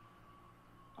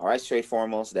 all right, straight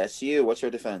formals. That's you. What's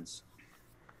your defense?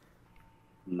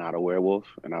 not a werewolf,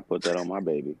 and I put that on my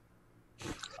baby.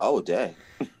 Oh, dang.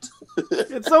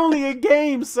 It's only a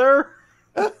game, sir.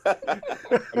 I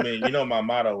mean, my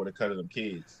motto with the cut of them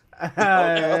kids.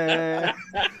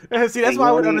 See, that's why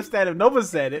I would understand if Nova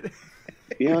said it.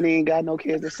 You don't even got no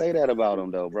kids to say that about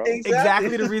him, though, bro.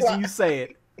 Exactly the reason you say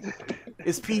it.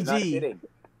 It's PG.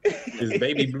 His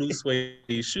baby blue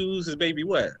suede shoes. His baby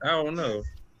what? I don't know.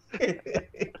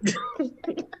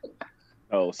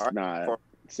 Oh, nah.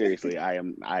 Seriously, I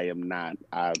am not.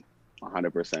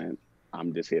 100%.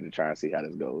 I'm just here to try and see how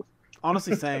this goes.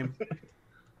 Honestly, same.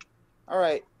 All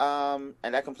right. And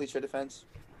that completes your defense?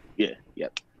 Yeah.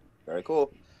 Yep. Very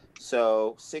cool.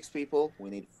 So 6 people. We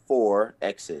need 4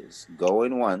 X's.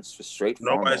 Going once for straight.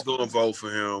 Nobody's going to vote for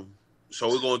him. So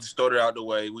we're going to start it out the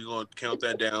way. We're going to count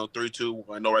that down. 3, 2,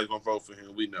 1. Nobody's going to vote for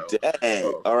him. We know. Dang.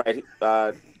 So. All right.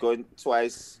 Going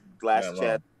twice. Last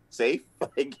chat. Safe?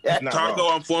 Taco,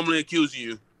 I'm formally accusing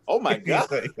you. Oh my God.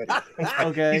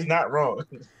 Okay. He's not wrong.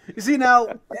 You see now,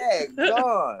 Dang,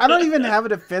 God. I don't even have a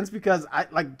defense because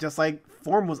just like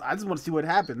Formals, I just want to see what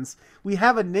happens. We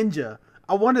have a ninja.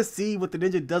 I want to see what the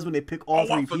ninja does when they pick all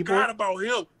 3 people. I forgot about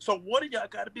him. So what do y'all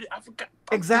got to be? I forgot.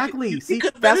 Exactly. See,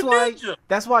 that's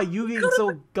why you getting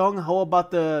so gung ho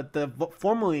about the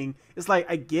formaling. It's like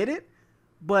I get it,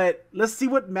 but let's see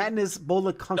what madness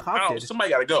Bola concocted.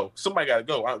 Somebody got to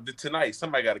go. Tonight,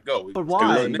 somebody got to go. But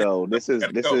why? No, this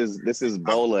is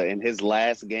Bola in his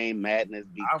last game. Madness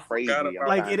be crazy.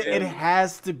 Like it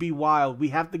has to be wild. We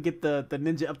have to get the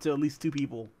ninja up to at least 2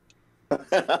 people.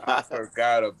 I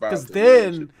forgot about. Because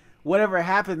then whatever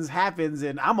happens,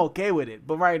 and I'm okay with it.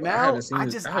 But right now, I want to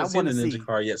see. I haven't seen the ninja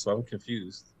card yet, so I'm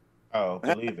confused. Oh,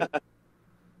 believe it.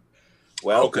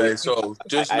 Well, okay, so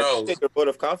just know. Take a vote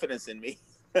of confidence in me.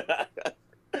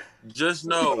 Just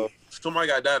know somebody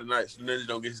got died tonight, so the ninja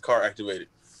don't get his card activated.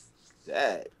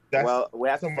 Dang. Well, we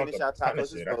have to finish out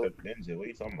Tacos' vote. Ninja. What are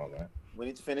you talking about, man? We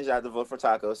need to finish out the vote for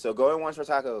Tacos. So going once for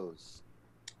Tacos.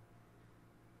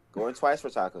 Going twice for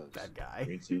Tacos. That guy.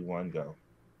 3, 2, 1, go.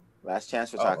 Last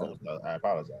chance for Tacos. I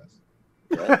apologize.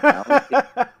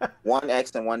 Yeah, 1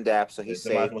 X and 1 DAP, so he's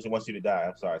safe. Wants you to die.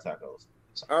 I'm sorry, Tacos.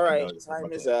 All right,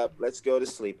 time is up. Let's go to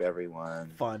sleep,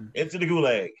 everyone. Fun. Into the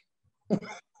gulag.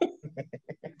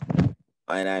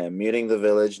 And I am muting the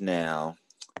village now.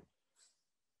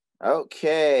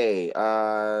 Okay,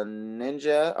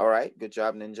 Ninja. All right, good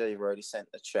job, Ninja. You've already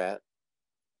sent the chat.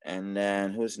 And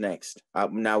then who's next?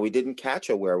 Now we didn't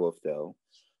catch a werewolf though.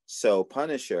 So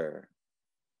Punisher.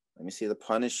 Let me see the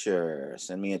Punisher.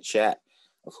 Send me a chat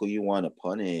of who you want to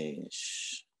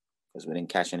punish. Because we didn't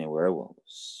catch any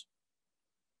werewolves.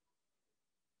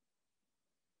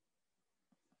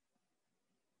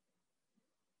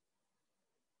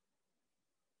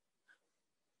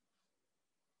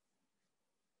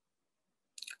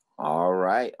 All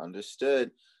right,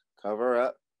 understood. Cover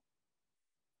up.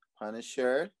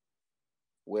 Punisher.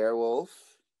 Werewolf.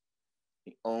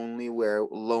 The only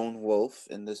lone wolf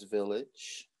in this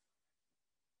village.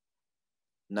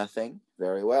 Nothing.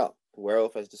 Very well. The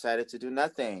werewolf has decided to do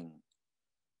nothing.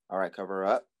 All right, cover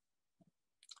up.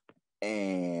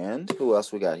 And who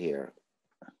else we got here?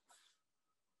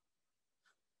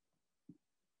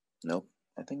 Nope.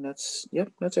 I think that's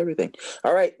everything.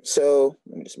 All right. So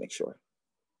let me just make sure.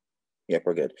 Yep,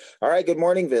 we're good. All right. Good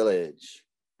morning, Village.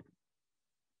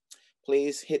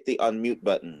 Please hit the unmute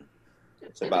button.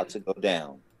 It's about to go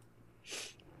down.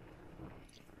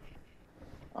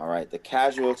 All right. The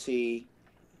casualty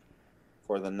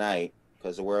for the night,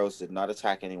 because the werewolves did not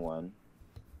attack anyone.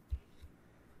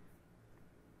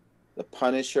 The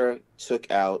Punisher took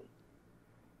out.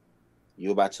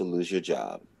 You're about to lose your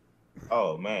job.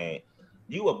 Oh man,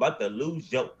 you about to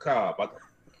lose your car.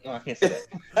 No, I can't say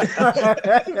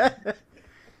that.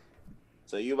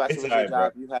 So you about to lose your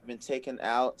job. You have been taken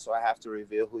out, so I have to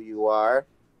reveal who you are.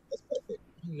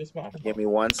 Give me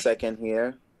 1 second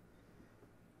here.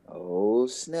 Oh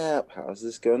snap! How's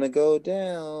this gonna go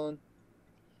down?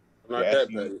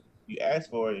 You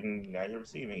asked for it, and now you're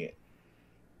receiving it.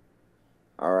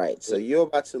 All right. So you're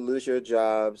about to lose your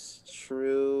job's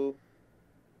true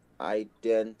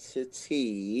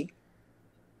identity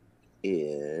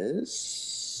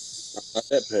is not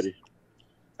that petty.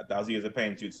 1,000 years of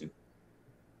pain jutsu.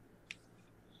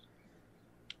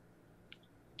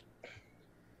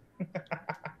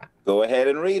 Go ahead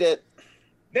and read it.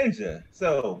 Ninja.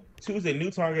 So choose a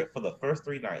new target for the first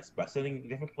 3 nights by sending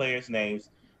different players' names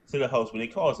to the host when he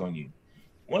calls on you.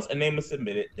 Once a name is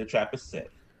submitted, the trap is set.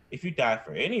 If you die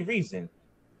for any reason,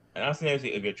 announce the names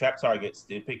of your trap targets,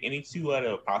 then pick any 2 out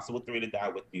of a possible 3 to die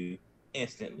with you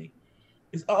instantly.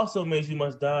 This also means you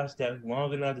must dodge that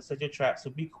long enough to set your trap, so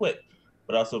be quick,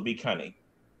 but also be cunning.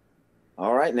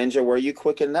 All right, Ninja, were you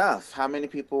quick enough? How many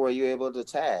people were you able to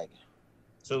tag?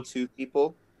 So 2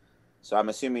 people. So I'm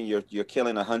assuming you're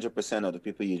killing 100% of the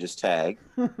people you just tagged.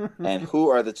 And who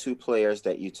are the 2 players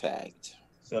that you tagged?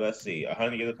 So let's see.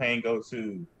 100 years of pain go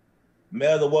to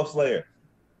Mel the Wolf Slayer.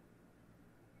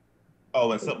 Oh,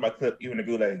 and something I clip you in the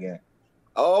gulag again.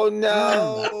 Oh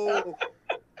no!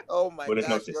 Oh my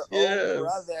gosh, your own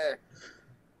brother.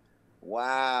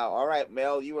 Wow. All right,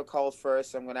 Mel, you were called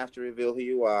first. I'm gonna have to reveal who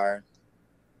you are.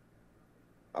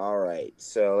 All right,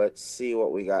 so let's see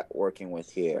what we got working with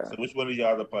here. So which one of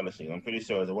y'all are punishing? I'm pretty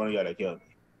sure it's one of y'all that killed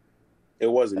me. It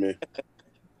wasn't me.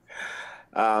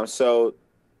 So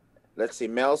let's see.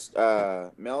 Mel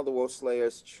the Wolf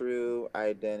Slayer's true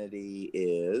identity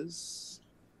is.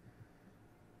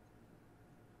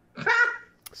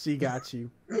 She got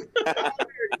you.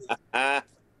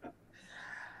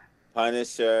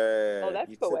 Punisher. Oh,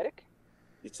 that's poetic.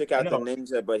 You took out the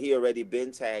ninja, but he already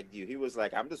been tagged you. He was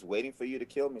like, "I'm just waiting for you to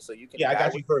kill me so you can." Yeah, I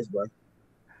got you first, bro.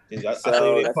 So that's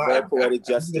very poetic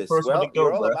justice. Well,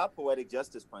 you're all about poetic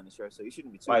justice, Punisher. So you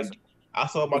shouldn't be too. Like, I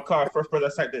saw my car first person I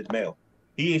sacked this Mel.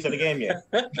 He ain't started the game yet.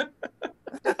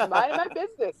 Mind my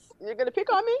business. You're gonna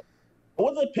pick on me? I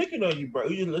wasn't picking on you, bro.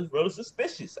 You just look real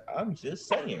suspicious. I'm just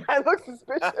saying. I look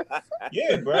suspicious.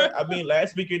 Yeah, bro. I mean,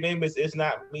 last week your name is it's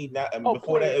not me. Not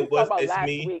before that it was it's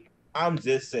me. Week. I'm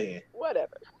just saying.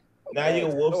 Whatever. Now you're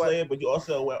a wolf slayer, but you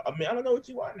also I mean I don't know what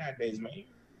you are nowadays, man.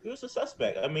 You're just a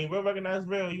suspect. I mean, real recognized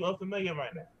real. You unfamiliar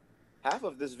right now. Half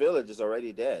of this village is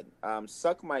already dead.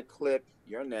 Suck my clip.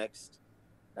 You're next.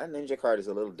 That ninja card is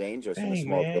a little dangerous in a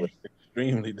small village.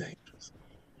 Extremely dangerous.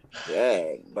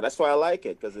 Dang, but that's why I like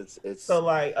it because it's so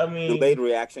like I mean delayed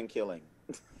reaction killing.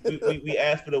 we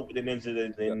asked for the ninja,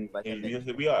 and here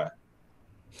we are.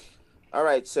 All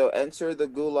right, so enter the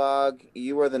gulag.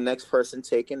 You are the next person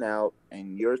taken out,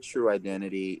 and your true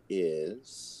identity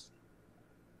is.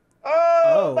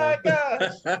 Oh my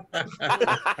gosh! That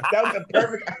was a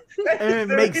perfect. It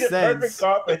makes sense. Perfect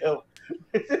call for him.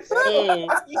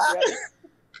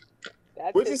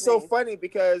 Which is so funny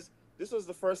because this was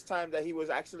the first time that he was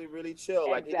actually really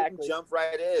chill. Like he didn't jump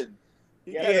right in.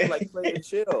 He kind of like played it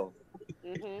chill.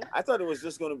 Mm-hmm. I thought it was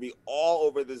just going to be all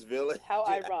over this village. How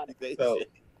ironic. So,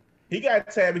 he got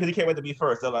tagged because he can't wait to be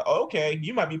first. They're like, oh, okay,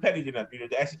 you might be petty enough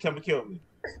to actually come and kill me.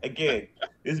 Again,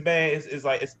 this man is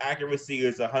like, its accuracy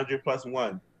is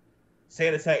 100+1.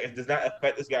 Sand attack does not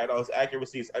affect this guy at all. His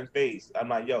accuracy is unfazed. I'm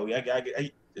like, yo,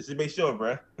 just to make sure,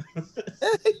 bro.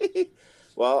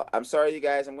 Well, I'm sorry, you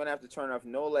guys. I'm going to have to turn off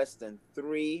no less than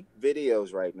 3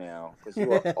 videos right now because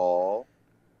you are all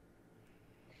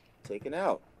taken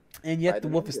out. And yet the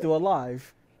wolf is still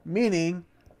alive, meaning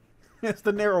it's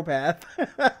the narrow path.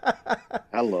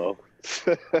 Hello.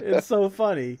 It's so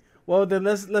funny. Well, then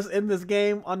let's end this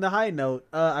game on the high note.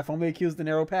 I've only accused the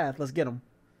narrow path. Let's get him.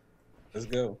 Let's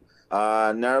go.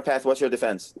 Narrow path, what's your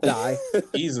defense? Die.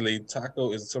 Easily.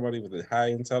 Taco is somebody with a high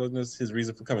intelligence. His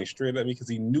reason for coming straight at me because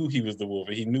he knew he was the wolf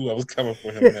and he knew I was coming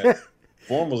for him.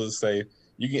 Formal is safe.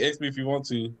 You can X me if you want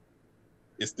to.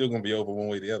 It's still gonna be over one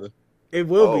way or the other. It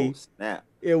will be. Snap.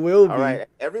 It will be. All right.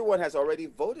 Everyone has already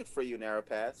voted for you,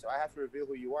 Narrowpath, so I have to reveal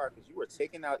who you are because you were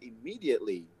taken out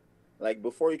immediately. Like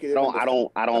before you could. I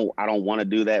don't want to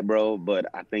do that, bro. But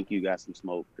I think you got some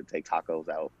smoke to take tacos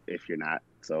out if you're not.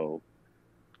 So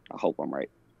I hope I'm right.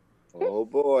 Oh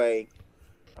boy.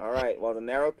 All right. Well, the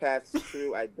Narrowpath's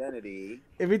true identity.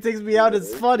 If he takes me out,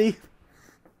 it's funny.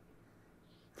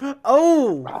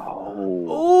 Oh.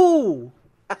 Oh.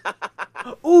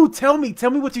 Ooh, tell me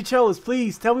what you chose,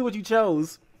 please. Tell me what you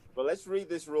chose. Well, let's read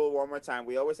this rule one more time.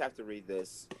 We always have to read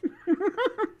this.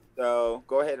 So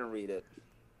go ahead and read it.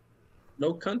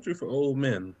 No country for old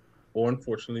men, or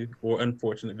unfortunate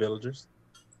villagers.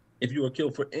 If you are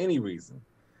killed for any reason,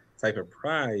 type a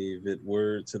private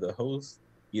word to the host,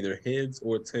 either heads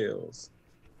or tails.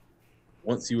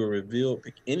 Once you are revealed,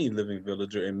 pick any living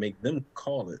villager and make them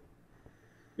call it.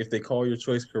 If they call your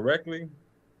choice correctly,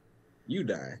 you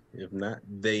die. If not,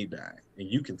 they die. And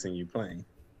you continue playing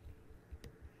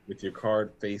with your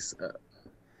card face up.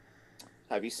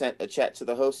 Have you sent a chat to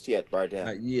the host yet, Bardem?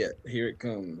 Not yet. Here it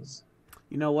comes.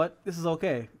 You know what? This is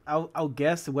okay. I'll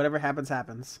guess whatever happens,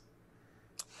 happens.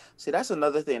 See, that's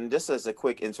another thing. Just as a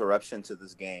quick interruption to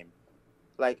this game.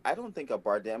 Like, I don't think a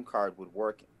Bardem card would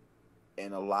work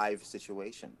in a live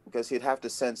situation because he'd have to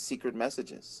send secret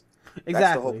messages. Exactly.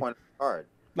 That's the whole point of the card.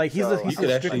 Like he's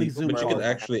strictly Zoom. But you could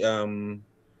actually,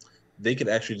 they could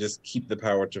actually just keep the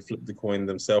power to flip the coin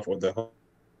themselves, or the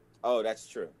Oh, that's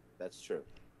true. That's true.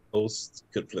 host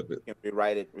could flip it. We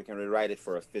can rewrite it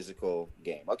for a physical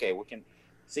game. Okay, we can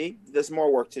see. There's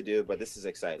more work to do, but this is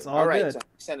exciting. It's all right, good. so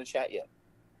send a chat yet.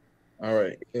 All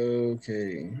right.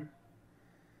 Okay.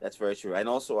 That's very true. And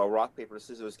also, a rock paper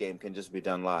scissors game can just be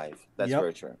done live. That's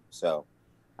very true. So,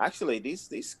 actually,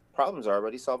 these problems are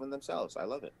already solving themselves. I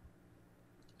love it.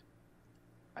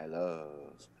 I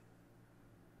love.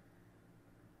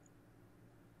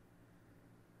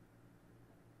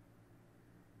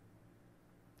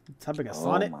 Typing a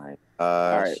sonnet. My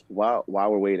All right. While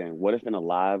we're waiting, what if in a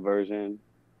live version,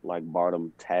 like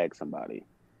Bardem tags somebody,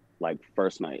 like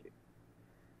first night,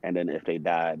 and then if they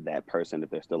died, that person, if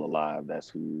they're still alive, that's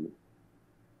who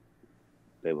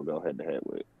they will go head to head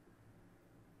with.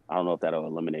 I don't know if that'll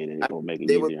eliminate it or make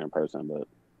it easier in person, but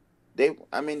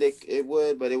it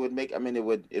would, but it would make.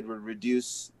 It would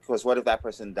reduce, because what if that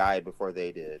person died before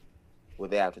they did?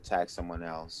 Would they have to tag someone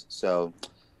else? So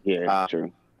yeah,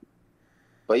 true.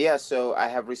 But yeah, so I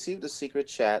have received a secret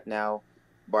chat. Now,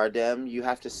 Bardem, you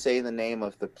have to say the name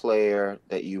of the player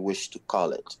that you wish to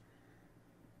call it.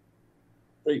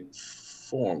 Straight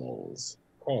formals.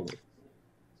 Call it.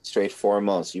 Straight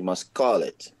formals. You must call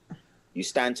it. You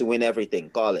stand to win everything.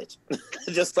 Call it.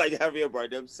 Just like Javier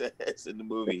Bardem says in the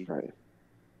movie. Right.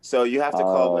 So you have to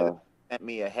call whether you sent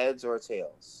me a heads or a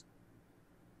tails.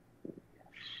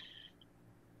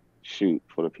 Shoot,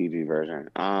 for the PG version.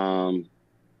 I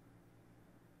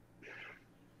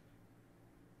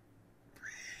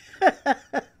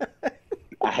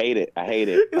hate it.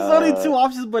 It's only two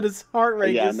options, but it's heart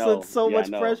rate. Yeah, It's so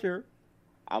much pressure.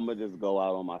 I'm gonna just go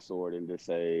out on my sword and just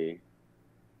say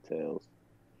tails.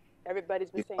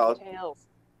 Everybody's been saying tails.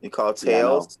 You call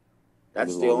tails? Yeah,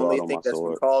 that's the only thing that's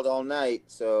been called all night.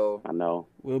 So I know.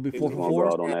 We'll be 4 for 4.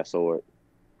 Go out on that sword.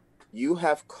 You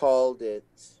have called it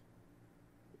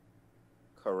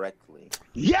correctly.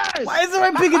 Yes. Why is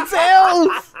everyone picking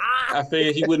tails? I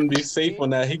figured he wouldn't be safe on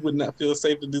that. He would not feel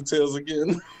safe to do tails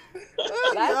again.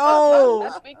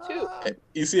 That's week 2.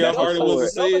 You see how hard it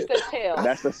was to say it?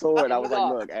 That's the sword. I was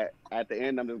like, look, at the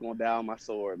end, I'm just going to down my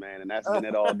sword, man. And that's been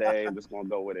it all day. I'm just going to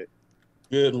go with it.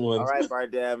 Good one. All right,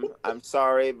 Bardem. I'm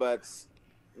sorry, but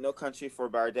no country for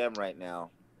Bardem right now.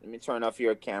 Let me turn off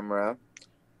your camera.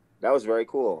 That was very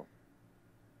cool.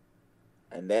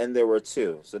 And then there were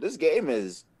 2. So this game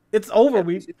is... It's over.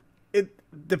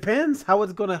 It depends how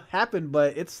it's going to happen,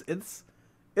 but it's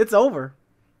over.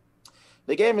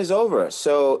 The game is over.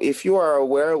 So if you are a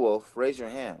werewolf, raise your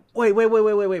hand. Wait.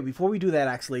 Before we do that,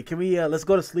 actually, can we let's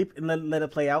go to sleep and let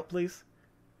it play out, please?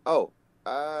 Oh,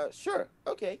 sure.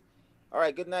 Okay. All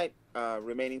right. Good night.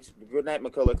 Good night,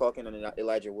 Macaulay Culkin and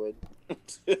Elijah Wood.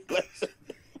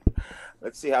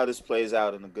 Let's see how this plays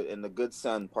out in the Good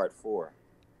Son Part 4.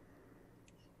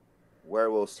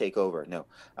 Werewolves take over. No.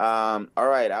 All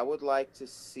right. I would like to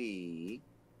see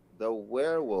the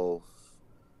werewolf.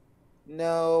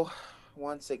 No.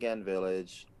 Once again,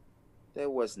 Village, there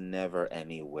was never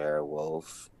any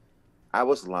werewolf. I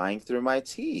was lying through my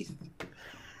teeth.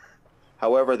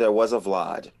 However, there was a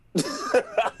Vlad.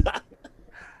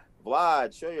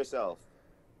 Vlad, show yourself.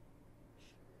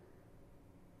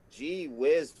 Gee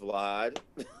whiz, Vlad.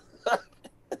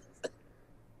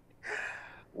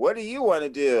 What do you want to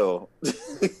do?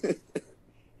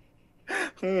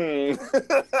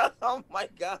 Oh my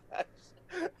gosh.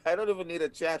 I don't even need a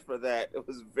chat for that. It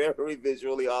was very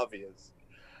visually obvious.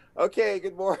 Okay,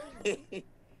 good morning.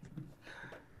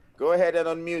 Go ahead and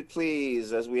unmute,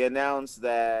 please, as we announce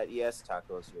that, yes,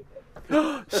 Tacos, you're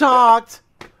dead. Shocked.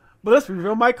 But let's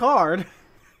reveal my card.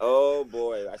 Oh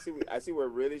boy, I see. We're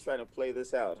really trying to play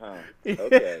this out, huh?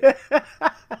 Okay.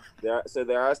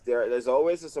 There's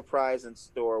always a surprise in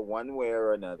store, one way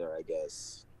or another, I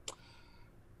guess.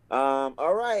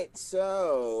 All right.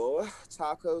 So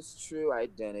Taco's true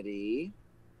identity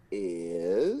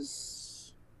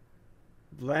is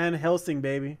Van Helsing,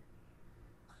 baby.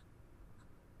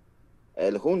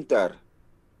 El Juntar.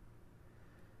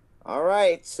 All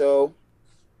right. So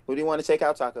who do you want to take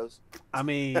out, Tacos? I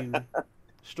mean,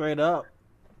 straight up,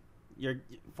 you're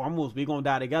Formals. We gonna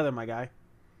die together, my guy.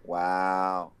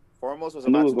 Wow. Foremost was I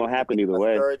knew about it was to gonna win happen the either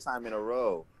way. third time in a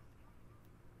row.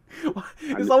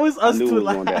 It's always us knew two it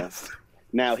was going down. last.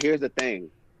 Now, here's the thing.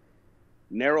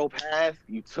 Narrow path,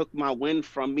 you took my win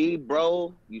from me,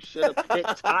 bro. You should have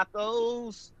picked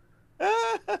Tacos.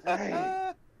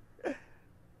 Dang.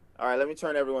 All right, let me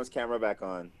turn everyone's camera back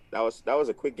on. That was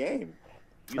a quick game. You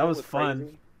That know was what's fun.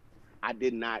 crazy? I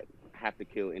did not have to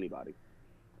kill anybody.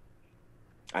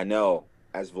 I know,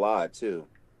 as Vlad too.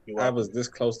 I was this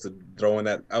close to throwing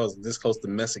that. I was this close to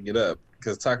messing it up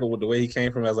because Taco, with the way he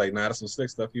came from, I was like, nah, that's some slick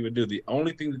stuff he would do. The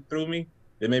only thing that threw me,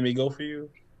 that made me go for you,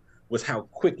 was how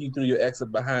quick you threw your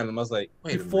exit behind him. I was like,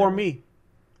 wait a minute. Before me.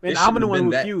 And It I'm the shouldn't one have who been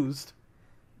that. refused.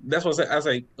 That's what I said. I was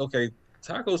like, okay,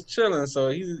 Taco's chilling, so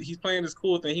he's playing this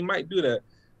cool thing. He might do that,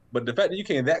 but the fact that you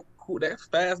came that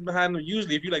fast behind him,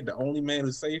 usually if you're like the only man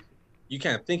who's safe, you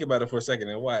can't think about it for a second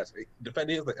and watch. The fact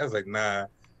that he was like, I was like, nah,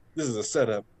 this is a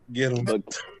setup. Get him. But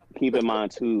keep in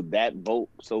mind, too, that vote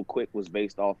so quick was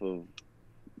based off of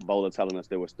Bola telling us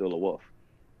there was still a wolf.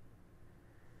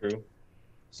 True.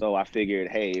 So I figured,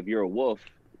 hey, if you're a wolf,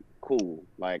 cool.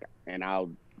 Like, and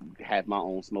I'll have my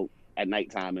own smoke at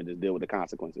nighttime and just deal with the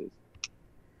consequences.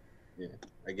 Yeah,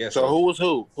 I guess. So who was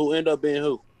who? Who ended up being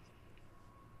who?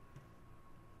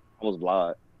 I was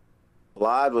Vlad.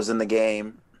 Vlad was in the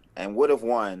game and would have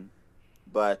won,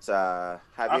 but I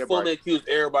Javier fully accused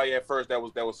everybody at first. That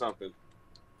was something.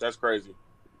 That's crazy.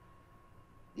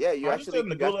 Yeah, you Are you actually still in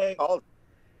the gulag? called.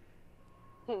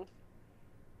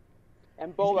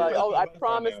 And Bola, You oh, I got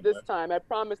promise down, this bud. time. I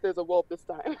promise there's a wolf this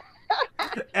time.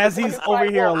 As he's over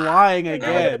here lying Yeah.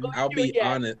 again. I'll be again.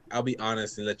 honest. I'll be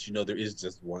honest and let you know there is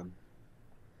just one.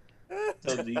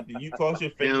 So do you cross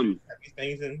your fingers, type these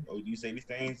things in, or do you say these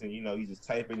things and you just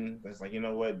typing? That's like, you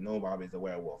know what? No, Bobby's a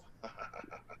werewolf.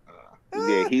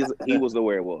 Yeah, he was the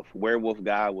werewolf. Werewolf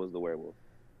guy was the werewolf.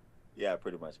 Yeah,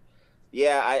 pretty much.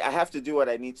 Yeah, I have to do what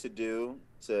I need to do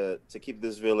to keep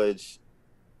this village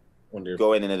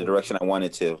going in the direction I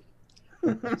wanted to.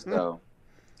 So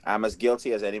I'm as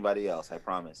guilty as anybody else, I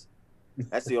promise.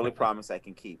 That's the only promise I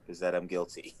can keep, is that I'm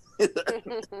guilty.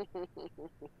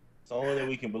 So only that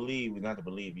we can believe is not to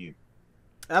believe you.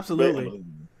 Absolutely.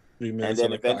 And And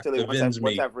then eventually, once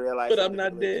I've realized, but I'm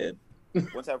not dead.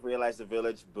 Once I've realized the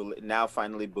village now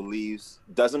finally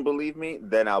doesn't believe me,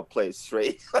 then I'll play it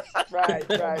straight. Right.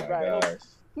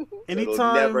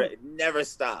 Anytime. It'll never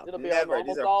stop. It'll be Never. almost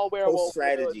These are all werewolf post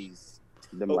strategies.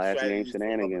 Them Post last game strategies.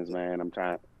 shenanigans, man.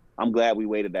 I'm glad we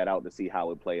waited that out to see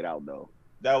how it played out, though.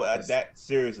 That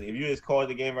seriously, if you just called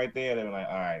the game right there, then like,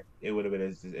 all right, it would have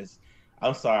been.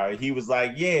 I'm sorry. He was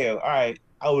like, yeah, all right.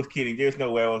 I was kidding. There's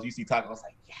no werewolves. You see Taco, I was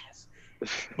like, yes,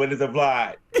 but it's a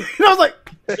Vlad. And I was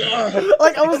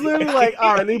like, I was literally like,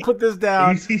 all right, let me put this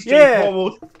down. You see Yeah.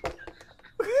 almost.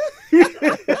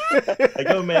 Like,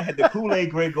 yo, man, had the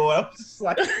Kool-Aid grid going. I was just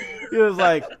like, He was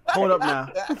like, hold up now.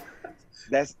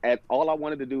 All I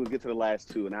wanted to do was get to the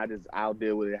last two, and I'll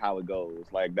deal with it how it goes.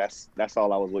 Like that's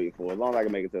all I was waiting for. As long as I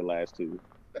can make it to the last two.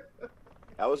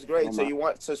 That was great.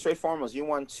 So straight foremost, you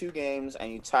won 2 games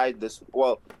and you tied this.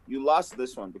 Well, you lost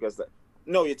this one because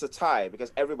it's a tie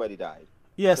because everybody died.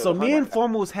 Yeah, So so the me Hunter- and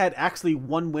Formals had actually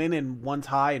 1 win and 1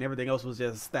 tie, and everything else was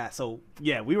just that. So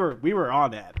yeah, we were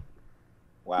on that.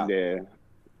 Wow. Yeah.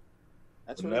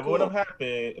 That's it really never cool. would have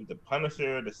happened if the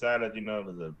Punisher decided,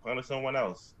 to punish someone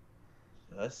else.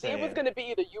 Just saying. It was going to be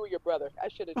either you or your brother. I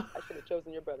should have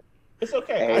chosen your brother. It's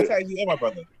okay. Hey. I tagged you and my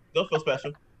brother. Don't feel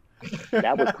special.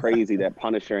 That was crazy that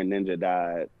Punisher and Ninja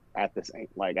died at the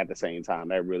same time.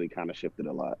 That really kind of shifted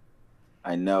a lot.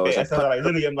 I know. Yeah, It's so like,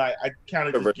 literally, I'm like, I kind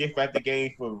of just gift back the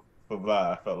game for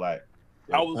Vlad. I felt like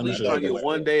I was at least trying to get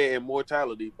one day of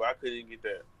immortality, but I couldn't get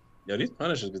that. Yo, these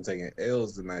Punishers been taking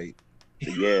L's tonight.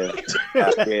 Yeah. Yeah.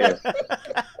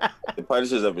 the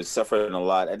Punishers have been suffering a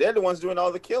lot, and they're the ones doing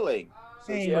all the killing.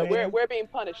 Yeah, we're being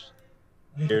punished.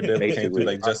 Daredevil came through Basically.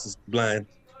 like Justice Blind.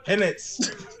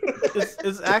 Penance.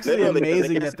 It's actually Literally, 'cause they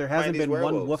amazing can't that there find hasn't these been one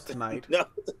werewolves. wolf tonight. No.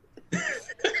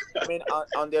 I mean,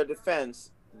 on their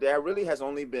defense, there really has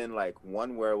only been like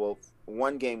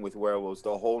one game with werewolves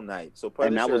the whole night. So Punisher,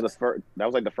 And that was the first. That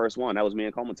was like the first one. That was me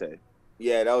and Komate.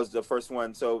 yeah, that was the first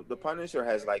one. So the Punisher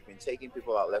has like been taking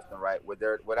people out left and right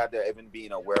without there even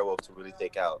being a werewolf to really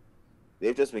take out.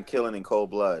 They've just been killing in cold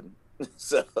blood.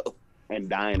 So And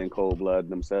dying in cold blood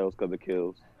themselves because of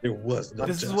kills. It was. No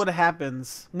This is justice. what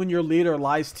happens when your leader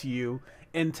lies to you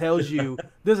and tells you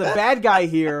there's a bad guy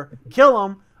here, kill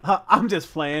him. I'm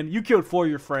just playing. You killed 4 of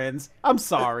your friends. I'm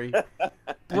sorry,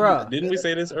 bruh. Didn't we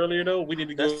say this earlier though? We need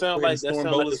to go That sound and like- that storm sound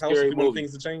like Bola's a house scary if we want movie.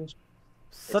 things to change.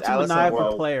 Such a Alice maniacal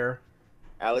Wild. player.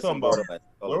 Alice Talking and about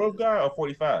Boba. Werewolf guy or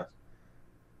 45?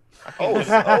 Oh my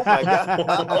god!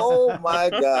 Oh my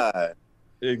god!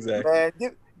 Exactly.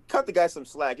 Man, cut the guy some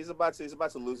slack. He's about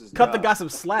to lose his Cut job. the guy some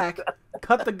slack.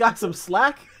 Cut the guy some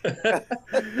slack.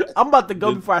 I'm about to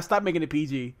go before I stop making it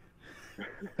PG.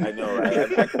 I know, right?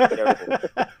 I be careful.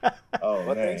 Oh Well,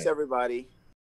 man. thanks everybody.